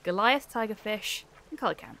eel, Goliath tigerfish, and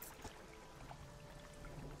coelacanth.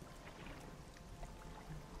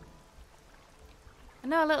 I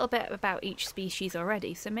know a little bit about each species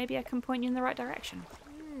already, so maybe I can point you in the right direction.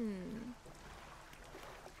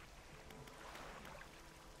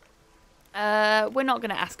 We're not going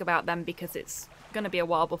to ask about them because it's going to be a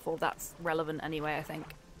while before that's relevant anyway, I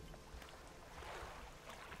think.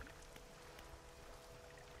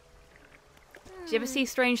 Do you ever see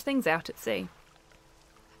strange things out at sea?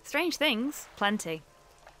 Strange things? Plenty.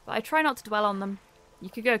 But I try not to dwell on them. You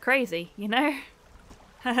could go crazy, you know?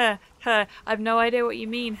 Ha ha, I've no idea what you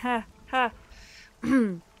mean, ha ha.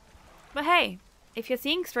 But hey, if you're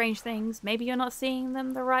seeing strange things, maybe you're not seeing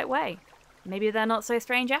them the right way. Maybe they're not so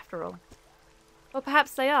strange after all. Or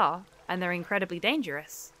perhaps they are, and they're incredibly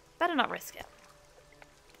dangerous. Better not risk it.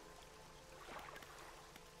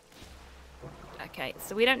 Okay,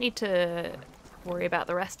 so we don't need to worry about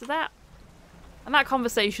the rest of that. And that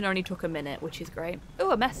conversation only took a minute, which is great.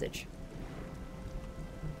 Oh, a message.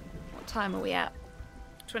 What time are we at?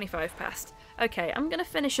 25 past. Okay, I'm gonna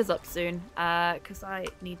finish us up soon, because I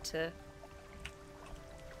need to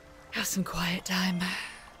have some quiet time.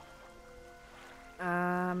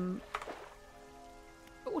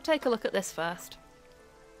 But we'll take a look at this first.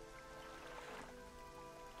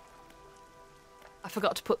 I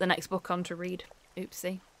forgot to put the next book on to read.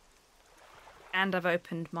 Oopsie. And I've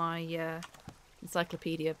opened my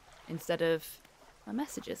encyclopedia instead of my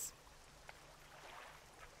messages.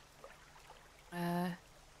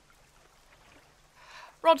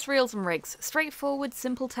 Rods, reels and rigs. Straightforward,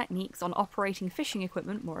 simple techniques on operating fishing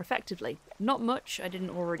equipment more effectively. Not much I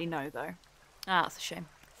didn't already know, though. Ah, that's a shame.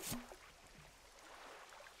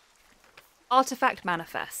 Artifact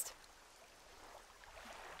Manifest.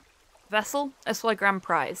 Vessel, SY Grand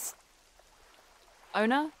Prize.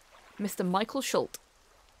 Owner, Mr. Michael Schult.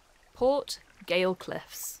 Port, Gale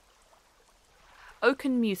Cliffs.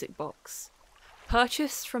 Oaken Music Box.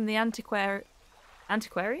 Purchased from the Antiquarian?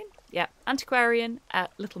 Yeah, Antiquarian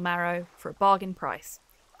at Little Marrow for a bargain price.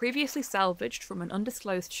 Previously salvaged from an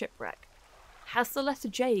undisclosed shipwreck. Has the letter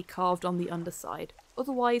J carved on the underside,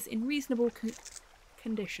 otherwise in reasonable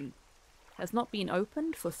condition. Has not been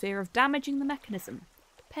opened for fear of damaging the mechanism.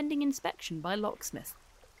 Pending inspection by locksmith.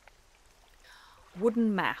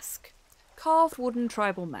 Wooden mask. Carved wooden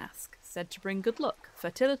tribal mask, said to bring good luck,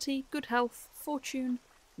 fertility, good health, fortune,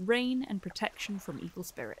 rain and protection from evil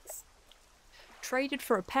spirits. Traded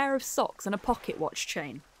for a pair of socks and a pocket watch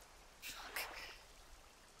chain.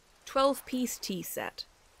 12-piece tea set.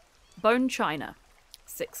 Bone china.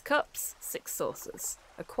 6 cups, 6 saucers.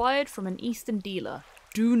 Acquired from an eastern dealer.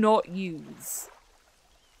 Do not use.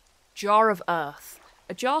 Jar of earth.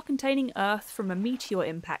 A jar containing earth from a meteor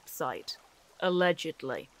impact site.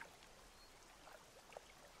 Allegedly.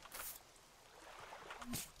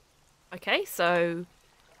 Okay, so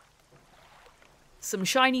some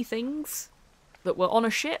shiny things that were on a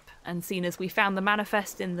ship, and seen as we found the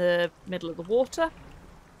manifest in the middle of the water.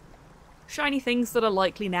 Shiny things that are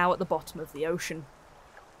likely now at the bottom of the ocean.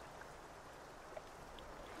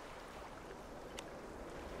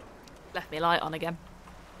 Left me light on again.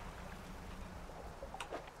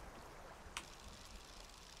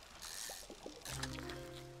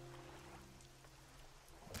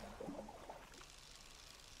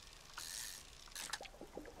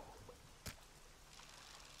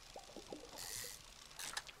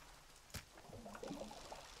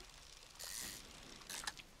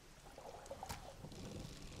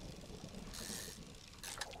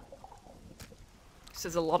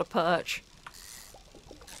 This is a lot of perch.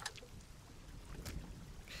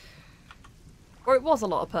 Or it was a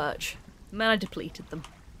lot of perch, and then I depleted them.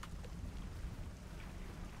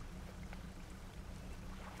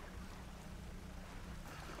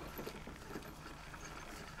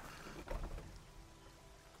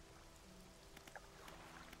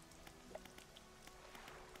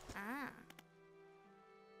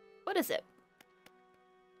 What is it?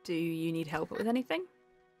 Do you need help with anything?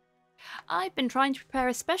 I've been trying to prepare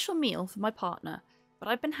a special meal for my partner, but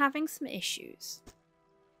I've been having some issues.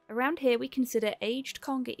 Around here we consider aged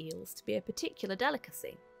conger eels to be a particular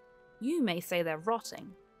delicacy. You may say they're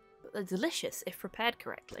rotting, but they're delicious if prepared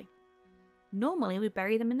correctly. Normally we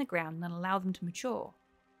bury them in the ground and allow them to mature,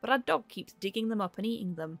 but our dog keeps digging them up and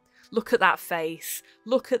eating them. Look at that face!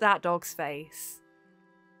 Look at that dog's face!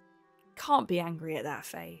 Can't be angry at that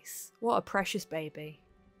face. What a precious baby.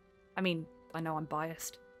 I mean, I know I'm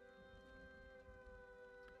biased.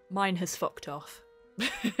 Mine has fucked off.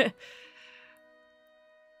 I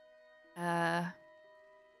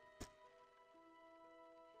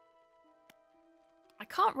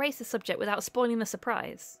can't raise the subject without spoiling the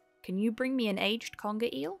surprise. Can you bring me an aged conger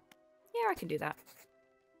eel? Yeah, I can do that.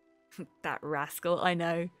 That rascal, I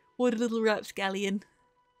know. What a little rapscallion.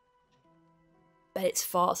 Bet its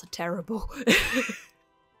farts are terrible.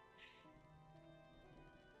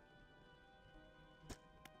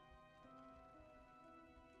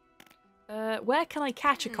 Where can I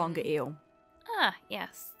catch a conger eel? Ah,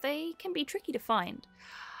 yes, they can be tricky to find.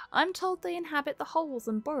 I'm told they inhabit the holes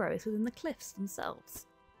and burrows within the cliffs themselves.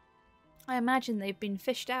 I imagine they've been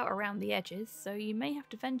fished out around the edges, so you may have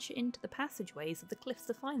to venture into the passageways of the cliffs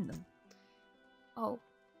to find them. Oh,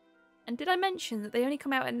 and did I mention that they only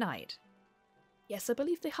come out at night? Yes, I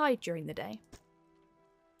believe they hide during the day.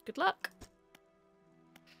 Good luck.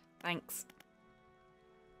 Thanks.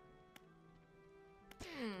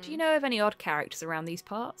 Do you know of any odd characters around these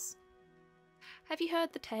parts? Have you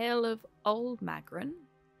heard the tale of Old Magron?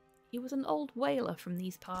 He was an old whaler from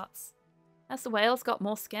these parts, As the whales got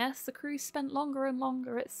more scarce, the crew spent longer and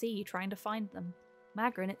longer at sea trying to find them.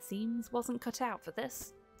 Magrin, it seems, wasn't cut out for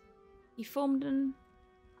this. He formed an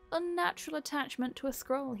unnatural attachment to a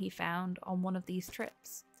scroll he found on one of these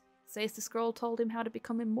trips. Says the scroll told him how to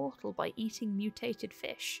become immortal by eating mutated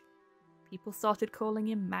fish. People started calling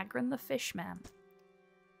him Magrin the Fishman.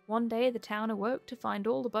 One day the town awoke to find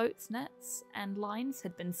all the boats, nets, and lines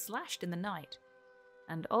had been slashed in the night,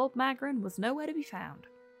 and old Magrin was nowhere to be found.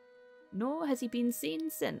 Nor has he been seen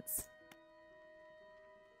since.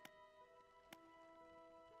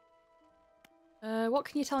 What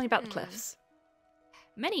can you tell me about the cliffs?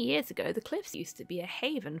 Many years ago, the cliffs used to be a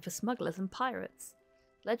haven for smugglers and pirates.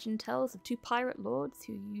 Legend tells of two pirate lords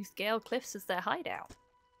who used Gale Cliffs as their hideout.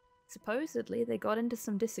 Supposedly, they got into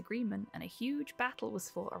some disagreement and a huge battle was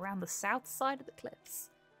fought around the south side of the cliffs.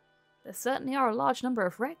 There certainly are a large number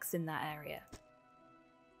of wrecks in that area.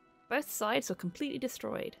 Both sides were completely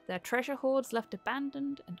destroyed, their treasure hoards left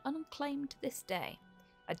abandoned and unclaimed to this day.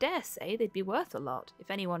 I dare say they'd be worth a lot if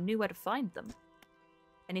anyone knew where to find them.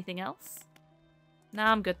 Anything else? Nah,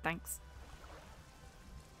 I'm good, thanks.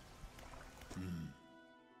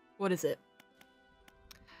 What is it?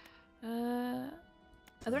 Are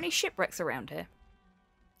there any shipwrecks around here?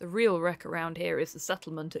 The real wreck around here is the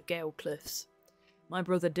settlement at Gale Cliffs. My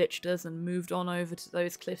brother ditched us and moved on over to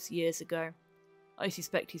those cliffs years ago. I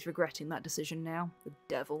suspect he's regretting that decision now. The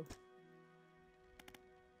devil.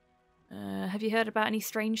 Have you heard about any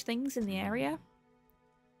strange things in the area?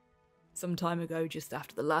 Some time ago, just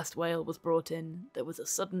after the last whale was brought in, there was a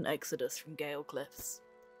sudden exodus from Gale Cliffs.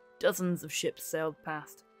 Dozens of ships sailed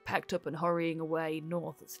past, packed up and hurrying away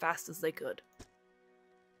north as fast as they could.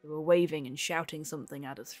 They were waving and shouting something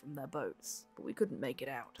at us from their boats, but we couldn't make it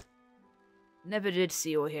out. Never did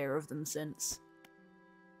see or hear of them since.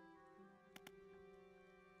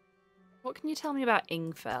 What can you tell me about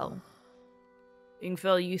Ingfell?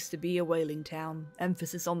 Ingfell used to be a whaling town,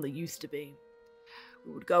 emphasis on the used to be.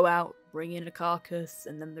 We would go out, bring in a carcass,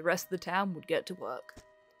 and then the rest of the town would get to work.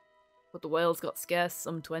 But the whales got scarce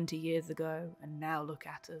some 20 years ago, and now look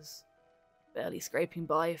at us. Barely scraping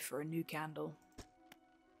by for a new candle.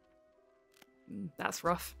 That's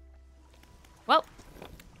rough. Well,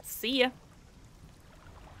 see ya.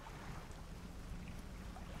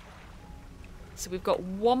 So we've got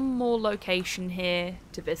one more location here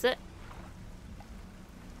to visit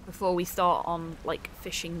before we start on, like,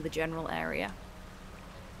 fishing the general area.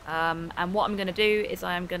 And what I'm going to do is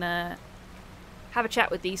I'm going to have a chat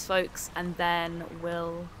with these folks and then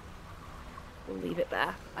we'll leave it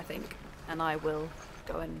there, I think. And I will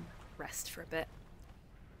go and rest for a bit.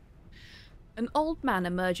 An old man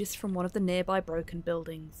emerges from one of the nearby broken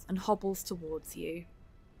buildings and hobbles towards you.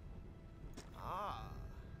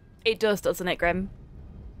 It does, doesn't it, Grim?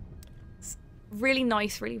 It's really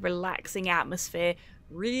nice, really relaxing atmosphere.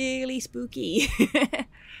 Really spooky.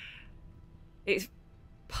 It's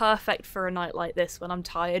perfect for a night like this when I'm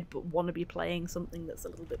tired but want to be playing something that's a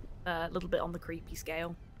little bit on the creepy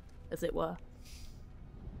scale, as it were.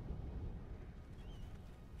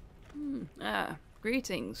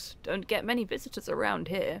 Greetings. Don't get many visitors around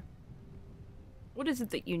here. What is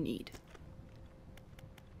it that you need?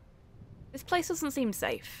 This place doesn't seem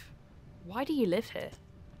safe. Why do you live here?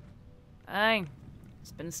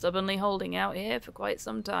 It's been stubbornly holding out here for quite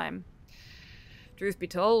some time. Truth be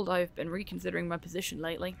told, I've been reconsidering my position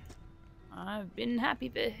lately. I've been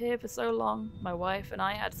happy here for so long. My wife and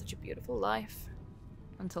I had such a beautiful life.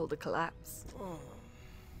 Until the collapse.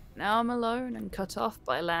 Now I'm alone and cut off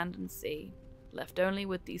by land and sea, left only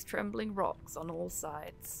with these trembling rocks on all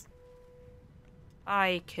sides.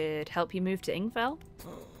 I could help you move to Ingfell?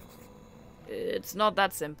 It's not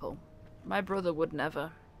that simple. My brother would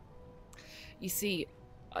never. You see,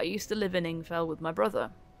 I used to live in Ingfell with my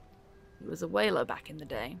brother. He was a whaler back in the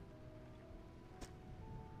day.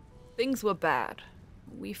 Things were bad.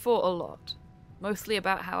 We fought a lot, mostly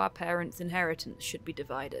about how our parents' inheritance should be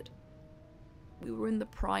divided. We were in the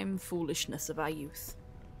prime foolishness of our youth.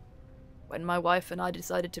 When my wife and I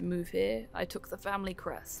decided to move here, I took the family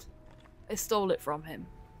crest. I stole it from him.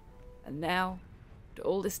 And now, after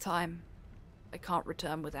all this time, I can't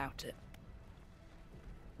return without it.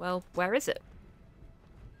 Well, where is it?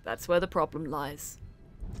 That's where the problem lies.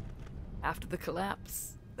 After the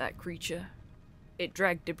collapse, that creature, it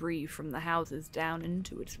dragged debris from the houses down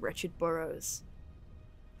into its wretched burrows.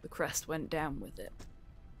 The crest went down with it.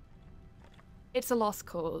 It's a lost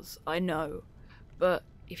cause, I know, but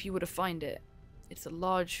if you were to find it, it's a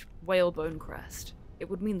large whalebone crest. It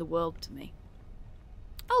would mean the world to me.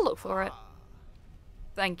 I'll look for it.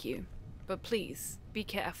 Thank you, but please, be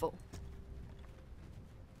careful.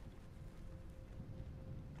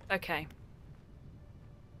 Okay,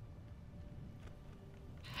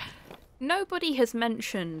 Nobody has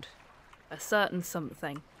mentioned a certain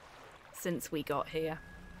something since we got here,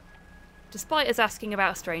 despite us asking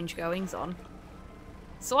about strange goings-on.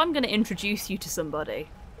 So I'm going to introduce you to somebody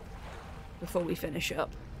before we finish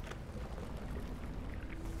up.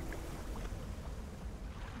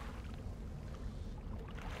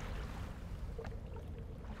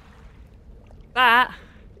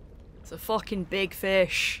 It's a fucking big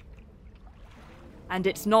fish. And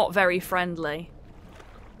it's not very friendly.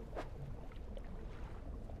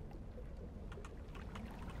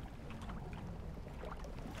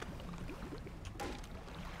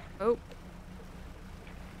 Oh.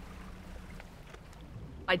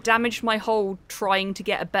 I damaged my hold trying to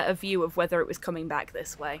get a better view of whether it was coming back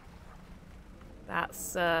this way.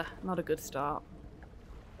 That's not a good start.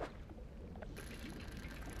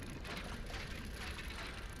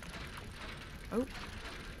 Oh.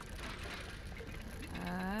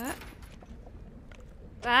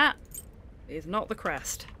 That is not the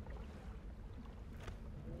crest.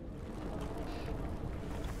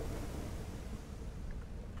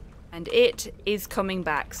 And it is coming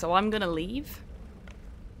back, so I'm gonna leave.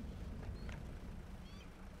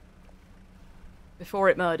 Before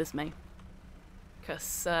it murders me.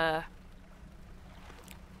 Because,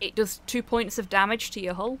 it does 2 points of damage to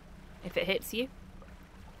your hull if it hits you.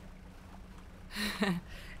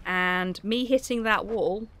 And me hitting that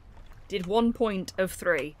wall did 1 point of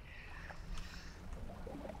 3.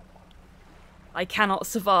 I cannot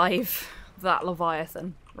survive that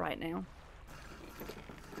Leviathan right now.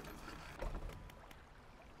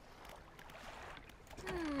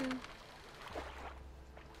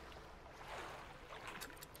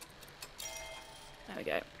 There we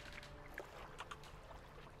go.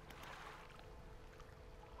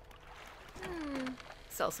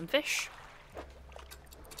 Sell some fish.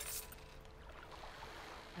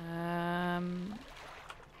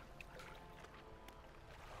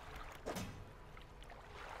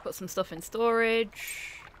 Put some stuff in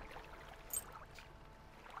storage.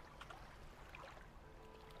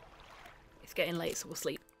 It's getting late, so we'll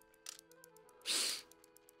sleep.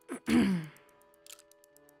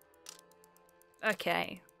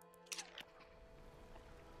 Okay.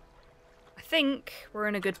 I think we're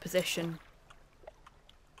in a good position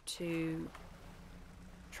to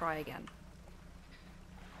try again.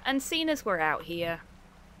 And seeing as we're out here,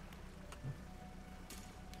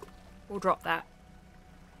 we'll drop that.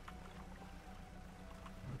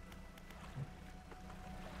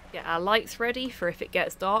 Get our lights ready for if it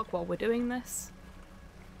gets dark while we're doing this.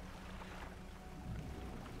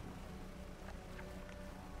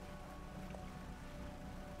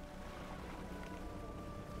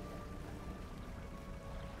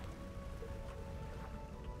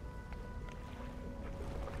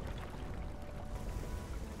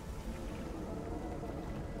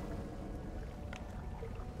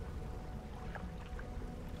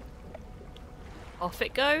 Off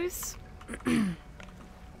it goes.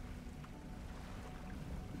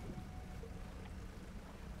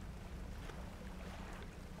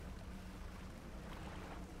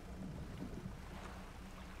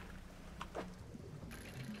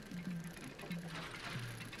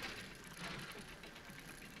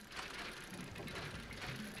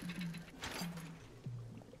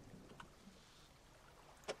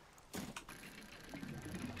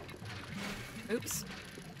 Oops.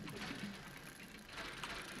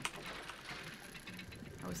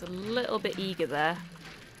 I was a little bit eager there.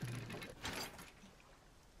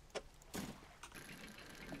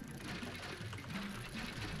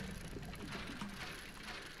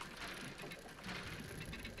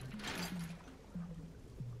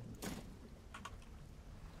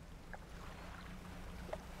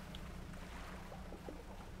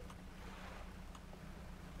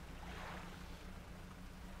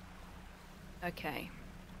 Okay.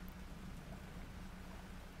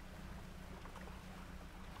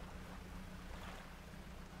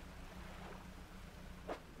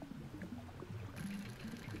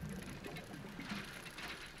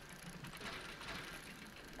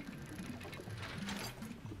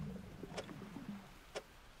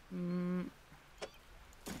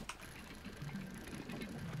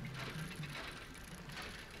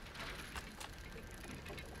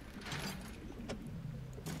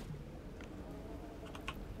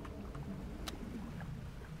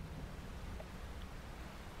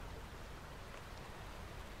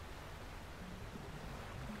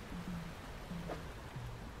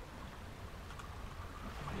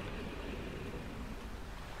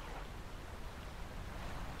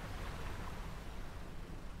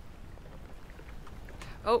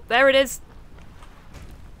 Oh, there it is.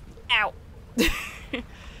 Ow.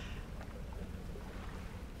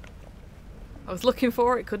 I was looking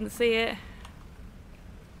for it, couldn't see it.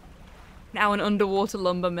 Now an underwater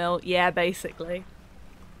lumber mill. Yeah, basically.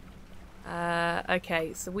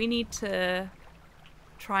 Okay, so we need to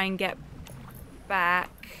try and get back...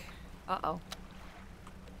 Uh-oh.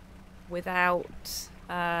 Without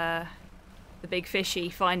the big fishy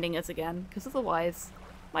finding us again, because otherwise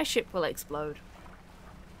my ship will explode.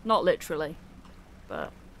 Not literally,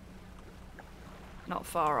 but not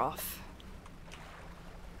far off.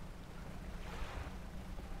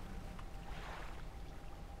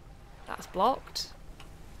 That's blocked.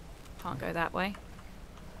 Can't go that way.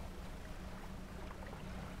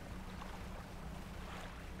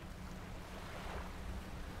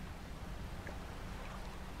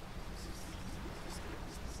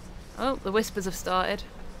 Oh, the whispers have started.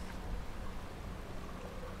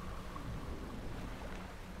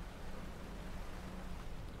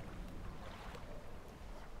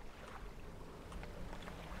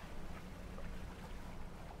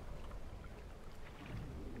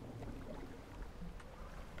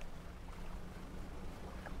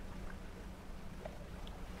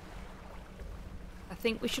 I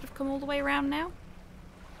think we should have come all the way around now.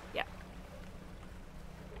 Yeah.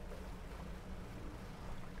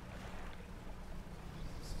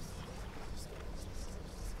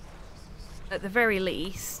 At the very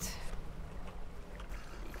least,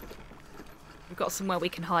 we've got somewhere we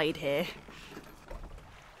can hide here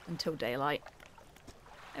until daylight.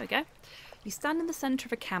 There we go. You stand in the centre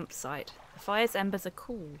of a campsite. The fire's embers are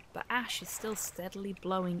cool, but ash is still steadily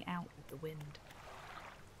blowing out with the wind.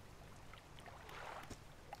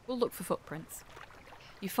 We'll look for footprints.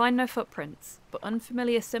 You find no footprints, but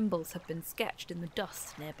unfamiliar symbols have been sketched in the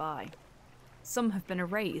dust nearby. Some have been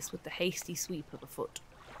erased with the hasty sweep of a foot.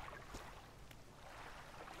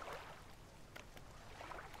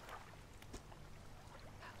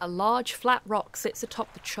 A large flat rock sits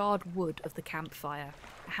atop the charred wood of the campfire.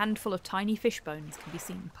 A handful of tiny fish bones can be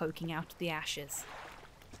seen poking out of the ashes.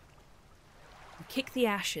 You kick the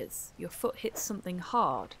ashes. Your foot hits something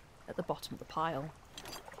hard at the bottom of the pile.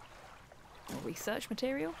 More research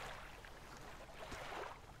material.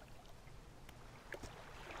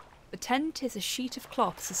 The tent is a sheet of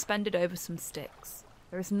cloth suspended over some sticks.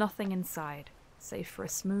 There is nothing inside, save for a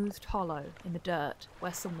smoothed hollow in the dirt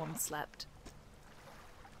where someone slept.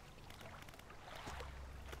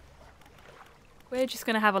 We're just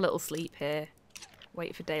going to have a little sleep here.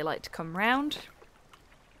 Wait for daylight to come round.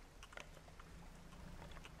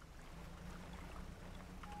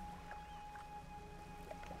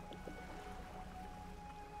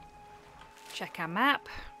 Check our map.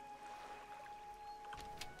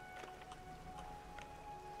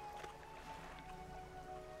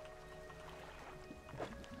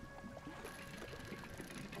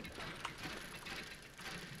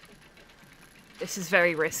 This is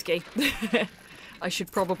very risky. I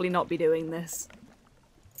should probably not be doing this.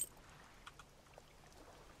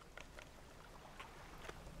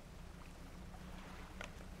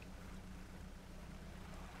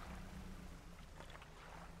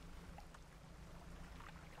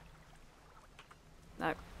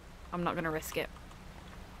 No, I'm not going to risk it.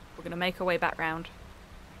 We're going to make our way back round.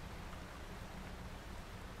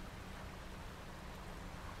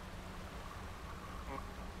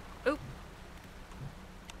 Oh!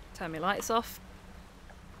 Turn my lights off.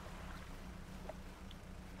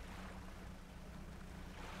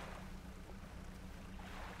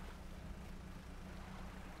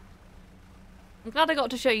 I'm glad I got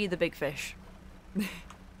to show you the big fish. Yeah,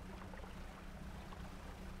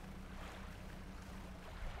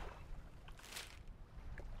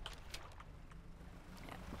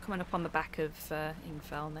 we're coming up on the back of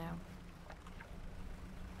Ingfell now.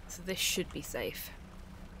 So this should be safe.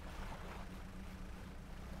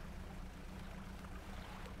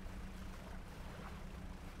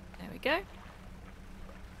 There we go.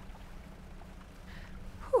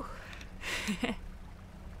 Whew.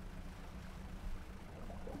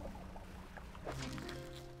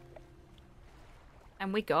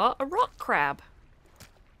 And we got a rock crab.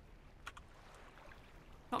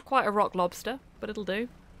 Not quite a rock lobster, but it'll do.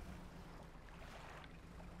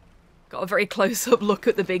 Got a very close-up look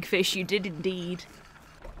at the big fish. You did indeed.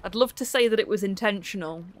 I'd love to say that it was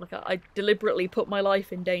intentional. Like, I deliberately put my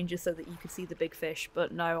life in danger so that you could see the big fish,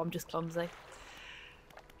 but no, I'm just clumsy.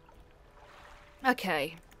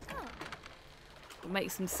 Okay. We'll make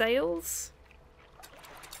some sails.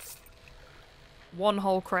 One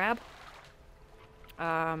whole crab.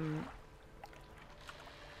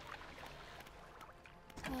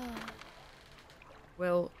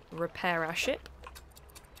 We'll repair our ship.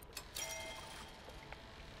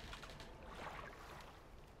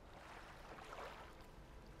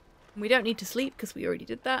 We don't need to sleep because we already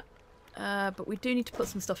did that. But we do need to put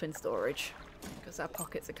some stuff in storage because our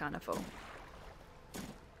pockets are kind of full.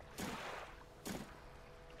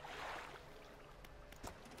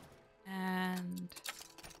 And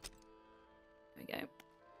there we go.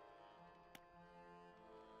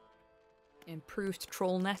 Improved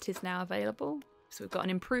trawl net is now available. So we've got an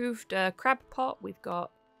improved crab pot, we've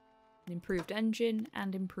got an improved engine,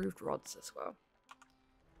 and improved rods as well.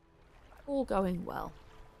 All going well.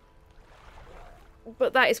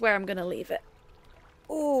 But that is where I'm going to leave it.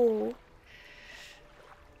 Oh.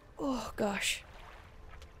 Oh, gosh.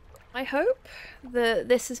 I hope that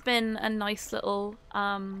this has been a nice little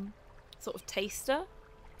sort of taster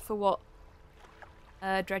for what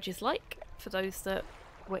Dredge is like, for those that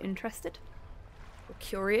were interested or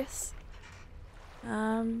curious.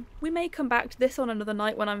 We may come back to this on another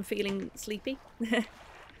night when I'm feeling sleepy.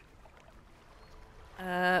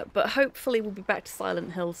 But hopefully we'll be back to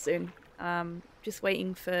Silent Hill soon. Just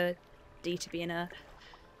waiting for Dee to be in a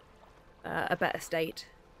better state,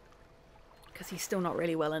 because he's still not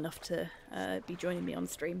really well enough to be joining me on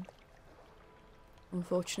stream,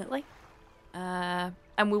 unfortunately. And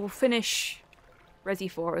we will finish Resi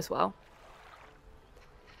 4 as well.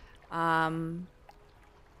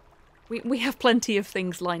 We have plenty of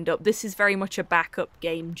things lined up. This is very much a backup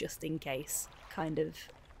game just in case kind of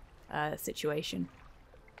situation.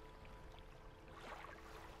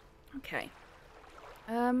 Okay.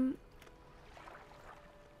 Oh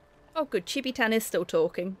good, Chibitan is still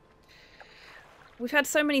talking. We've had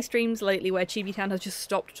so many streams lately where Chibitan has just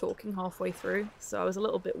stopped talking halfway through, so I was a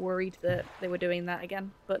little bit worried that they were doing that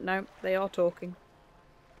again. But no, they are talking.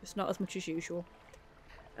 Just not as much as usual.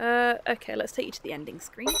 Okay, let's take you to the ending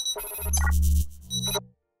screen.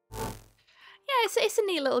 Yeah, it's a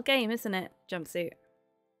neat little game, isn't it, Jumpsuit?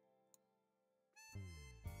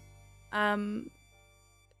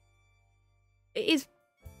 It is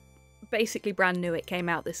basically brand new. It came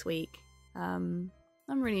out this week. I'm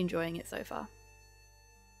really enjoying it so far.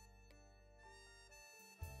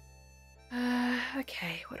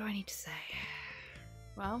 Okay, what do I need to say?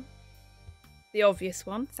 Well, the obvious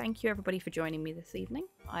one. Thank you everybody for joining me this evening.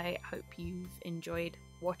 I hope you've enjoyed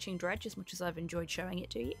watching Dredge as much as I've enjoyed showing it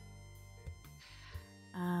to you.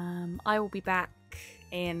 I will be back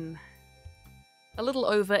in a little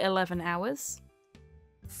over 11 hours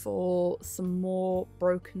for some more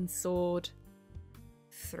Broken Sword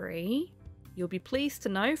 3. You'll be pleased to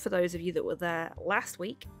know, for those of you that were there last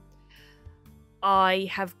week, I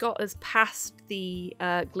have got us past the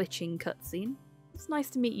glitching cutscene. It's nice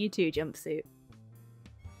to meet you too, Jumpsuit.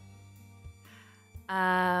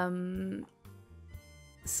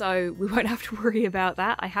 So we won't have to worry about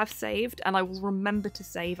that. I have saved, and I will remember to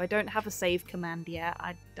save. I don't have a save command yet.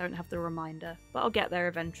 I don't have the reminder, but I'll get there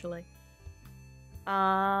eventually.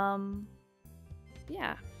 Yeah.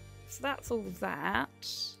 So that's all that.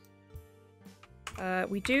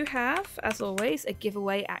 We do have, as always, a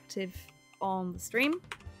giveaway active on the stream.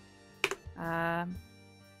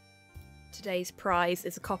 Today's prize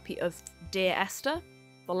is a copy of Dear Esther,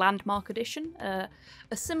 the Landmark Edition. A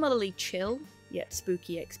similarly chill yet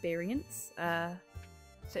spooky experience.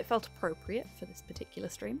 So it felt appropriate for this particular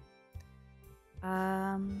stream.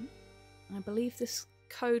 I believe this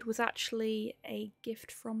code was actually a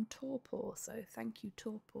gift from Torpor, so thank you,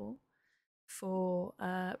 Torpor, for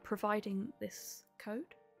providing this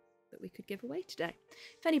code that we could give away today.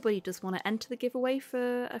 If anybody does want to enter the giveaway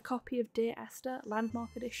for a copy of Dear Esther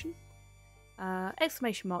Landmark Edition,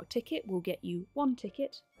 exclamation mark ticket will get you 1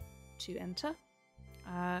 ticket to enter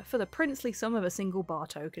for the princely sum of a single bar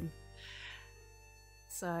token.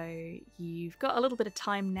 So you've got a little bit of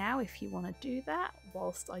time now if you want to do that,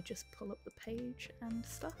 whilst I just pull up the page and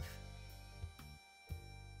stuff.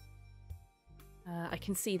 I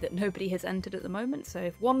can see that nobody has entered at the moment, so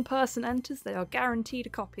if one person enters, they are guaranteed a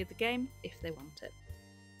copy of the game if they want it.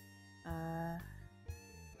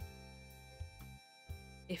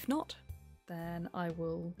 If not, then I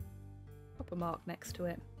will pop a mark next to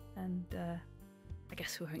it, and I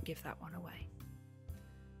guess we won't give that one away.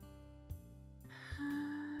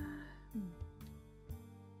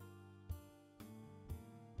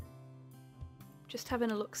 Just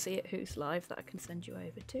having a look-see at who's live that I can send you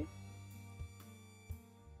over to.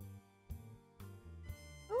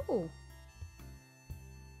 Oh!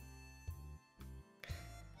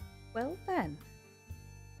 Well then.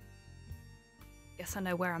 Guess I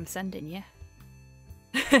know where I'm sending you.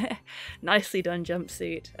 Nicely done,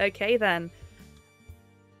 Jumpsuit. Okay then.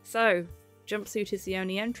 So, Jumpsuit is the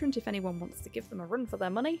only entrant if anyone wants to give them a run for their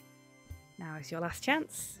money. Now is your last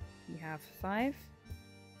chance. You have 5,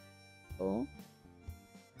 4,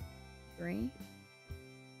 3,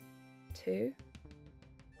 2,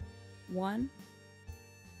 1.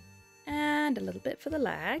 And a little bit for the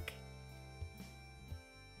lag.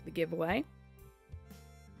 The giveaway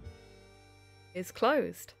is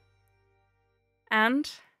closed. And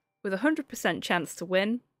with a 100% chance to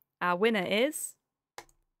win, our winner is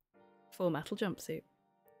Full Metal Jumpsuit.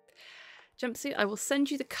 Jumpsuit, I will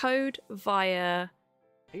send you the code via...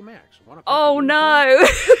 Hey Max, wanna Oh cut the no!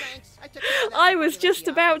 Thanks. I took care of that I before was you left just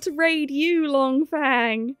the about office. to raid you,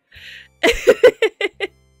 Longfang.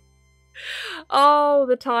 Oh,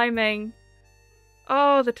 the timing.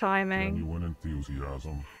 Oh, the timing. Genuine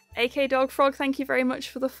enthusiasm. AK Dogfrog, thank you very much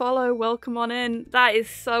for the follow. Welcome on in. That is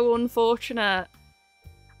so unfortunate.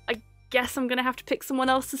 I guess I'm gonna have to pick someone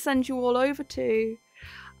else to send you all over to.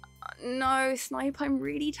 No, Snipe, I'm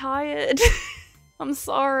really tired. I'm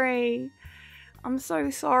sorry. I'm so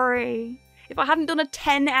sorry. If I hadn't done a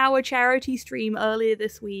 10-hour charity stream earlier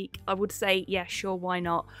this week, I would say, yeah, sure, why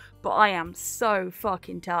not? But I am so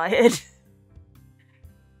fucking tired.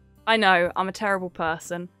 I know, I'm a terrible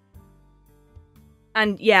person.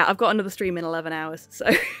 And yeah, I've got another stream in 11 hours, so...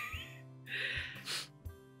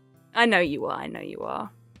 I know you are, I know you are.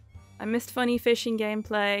 I missed funny fishing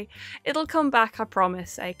gameplay. It'll come back, I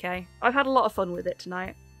promise, AK. I've had a lot of fun with it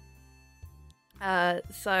tonight.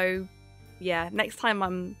 So, yeah, next time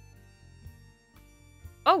I'm...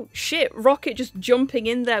 Oh, shit, Rocket just jumping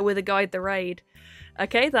in there with a guide the raid.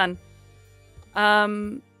 Okay, then.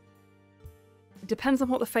 Depends on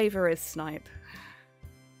what the favour is, Snipe.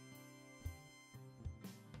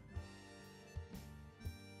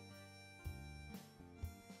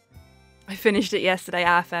 I finished it yesterday,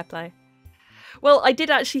 fair play. Well, I did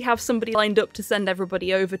actually have somebody lined up to send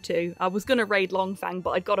everybody over to. I was going to raid Longfang,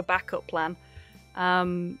 but I'd got a backup plan.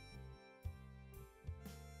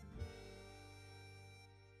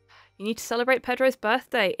 You need to celebrate Pedro's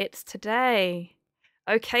birthday. It's today.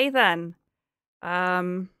 Okay, then.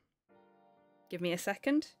 Give me a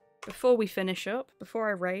second. Before we finish up, before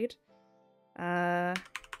I raid.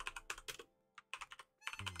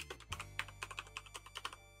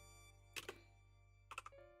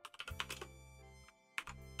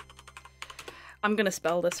 I'm gonna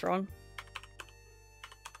spell this wrong.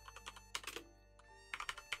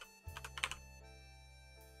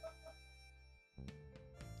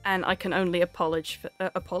 And I can only apologize for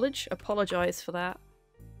that.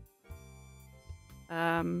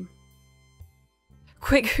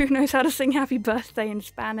 Quick, who knows how to sing happy birthday in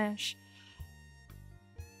Spanish?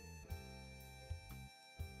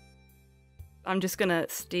 I'm just gonna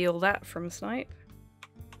steal that from Snipe.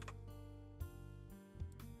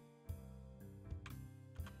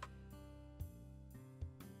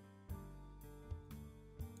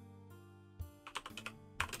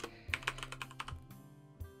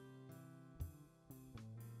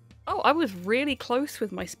 Oh, I was really close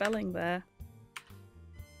with my spelling there.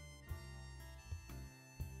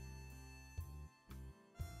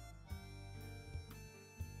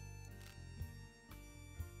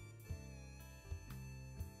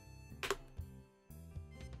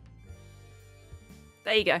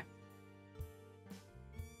 There you go.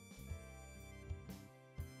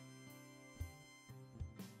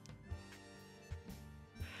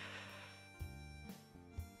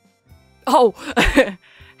 Oh!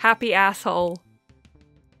 Happy asshole.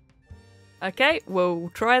 Okay, we'll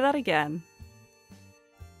try that again.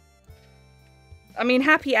 I mean,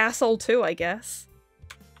 happy asshole too, I guess.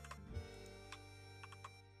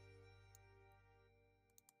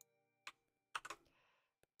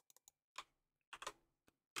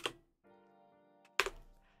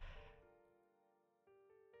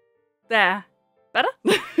 There. Better?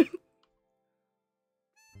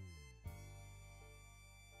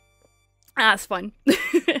 That's fine.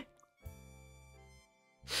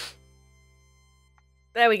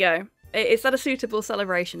 There we go. Is that a suitable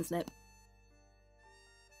celebration, Snip?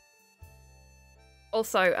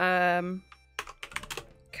 Also,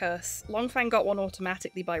 curse. Longfang got one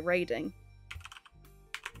automatically by raiding.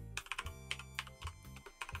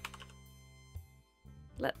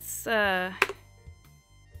 Let's,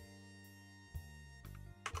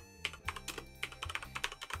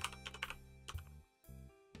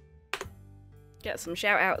 get some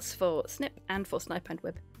shout-outs for Snip and for Snipe and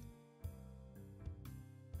Whip.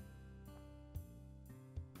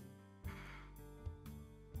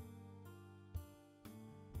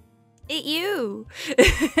 It you!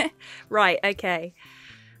 Right, okay.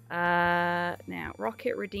 Now,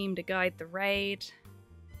 Rocket redeemed a guide the raid.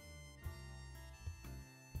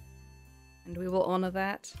 And we will honour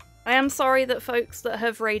that. I am sorry that folks that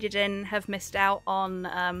have raided in have missed out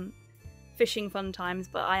on fishing fun times,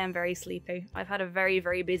 but I am very sleepy. I've had a very,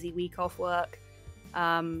 very busy week off work.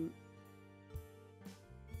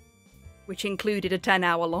 which included a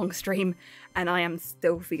 10-hour long stream, and I am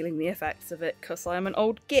still feeling the effects of it because I am an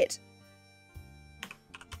old git.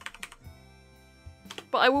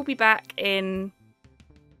 But I will be back in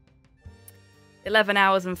 11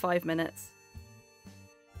 hours and 5 minutes.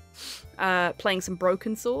 Playing some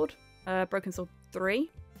Broken Sword. Broken Sword 3.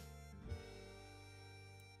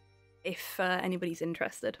 If anybody's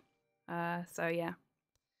interested. So yeah.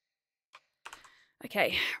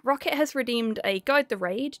 Okay, Rocket has redeemed a Guide the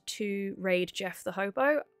Raid to raid Jeff the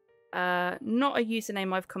Hobo. Not a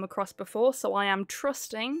username I've come across before, so I am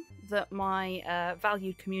trusting that my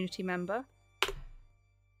valued community member...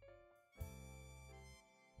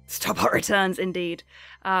 Stopbot returns, indeed.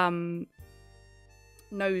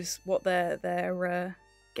 Knows what they're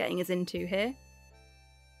getting us into here.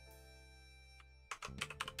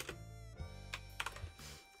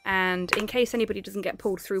 And in case anybody doesn't get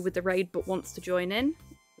pulled through with the raid but wants to join in,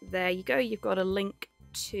 there you go. You've got a link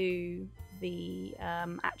to the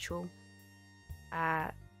actual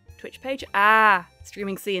Twitch page. Ah,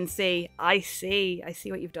 streaming CNC. I see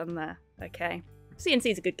what you've done there. Okay.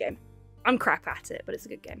 CNC is a good game. I'm crap at it, but it's a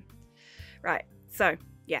good game. Right, so,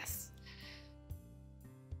 yes.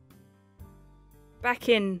 Back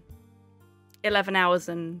in 11 hours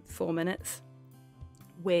and 4 minutes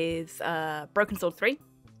with Broken Sword 3.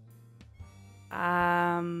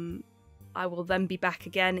 I will then be back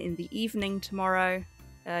again in the evening tomorrow,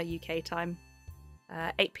 UK time,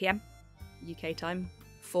 8 PM UK time,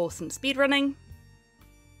 for some speedrunning.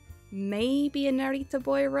 Maybe a Naruto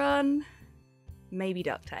Boy run, maybe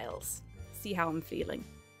DuckTales. See how I'm feeling.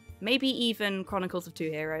 Maybe even Chronicles of Two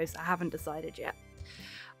Heroes. I haven't decided yet.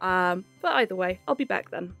 But either way, I'll be back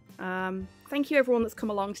then. Thank you everyone that's come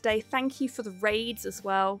along today. Thank you for the raids as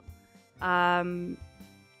well.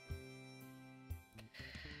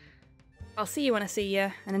 I'll see you when I see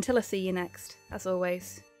you, and until I see you next, as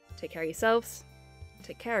always, take care of yourselves,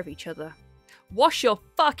 take care of each other, wash your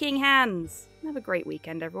fucking hands, and have a great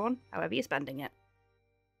weekend everyone, however you're spending it.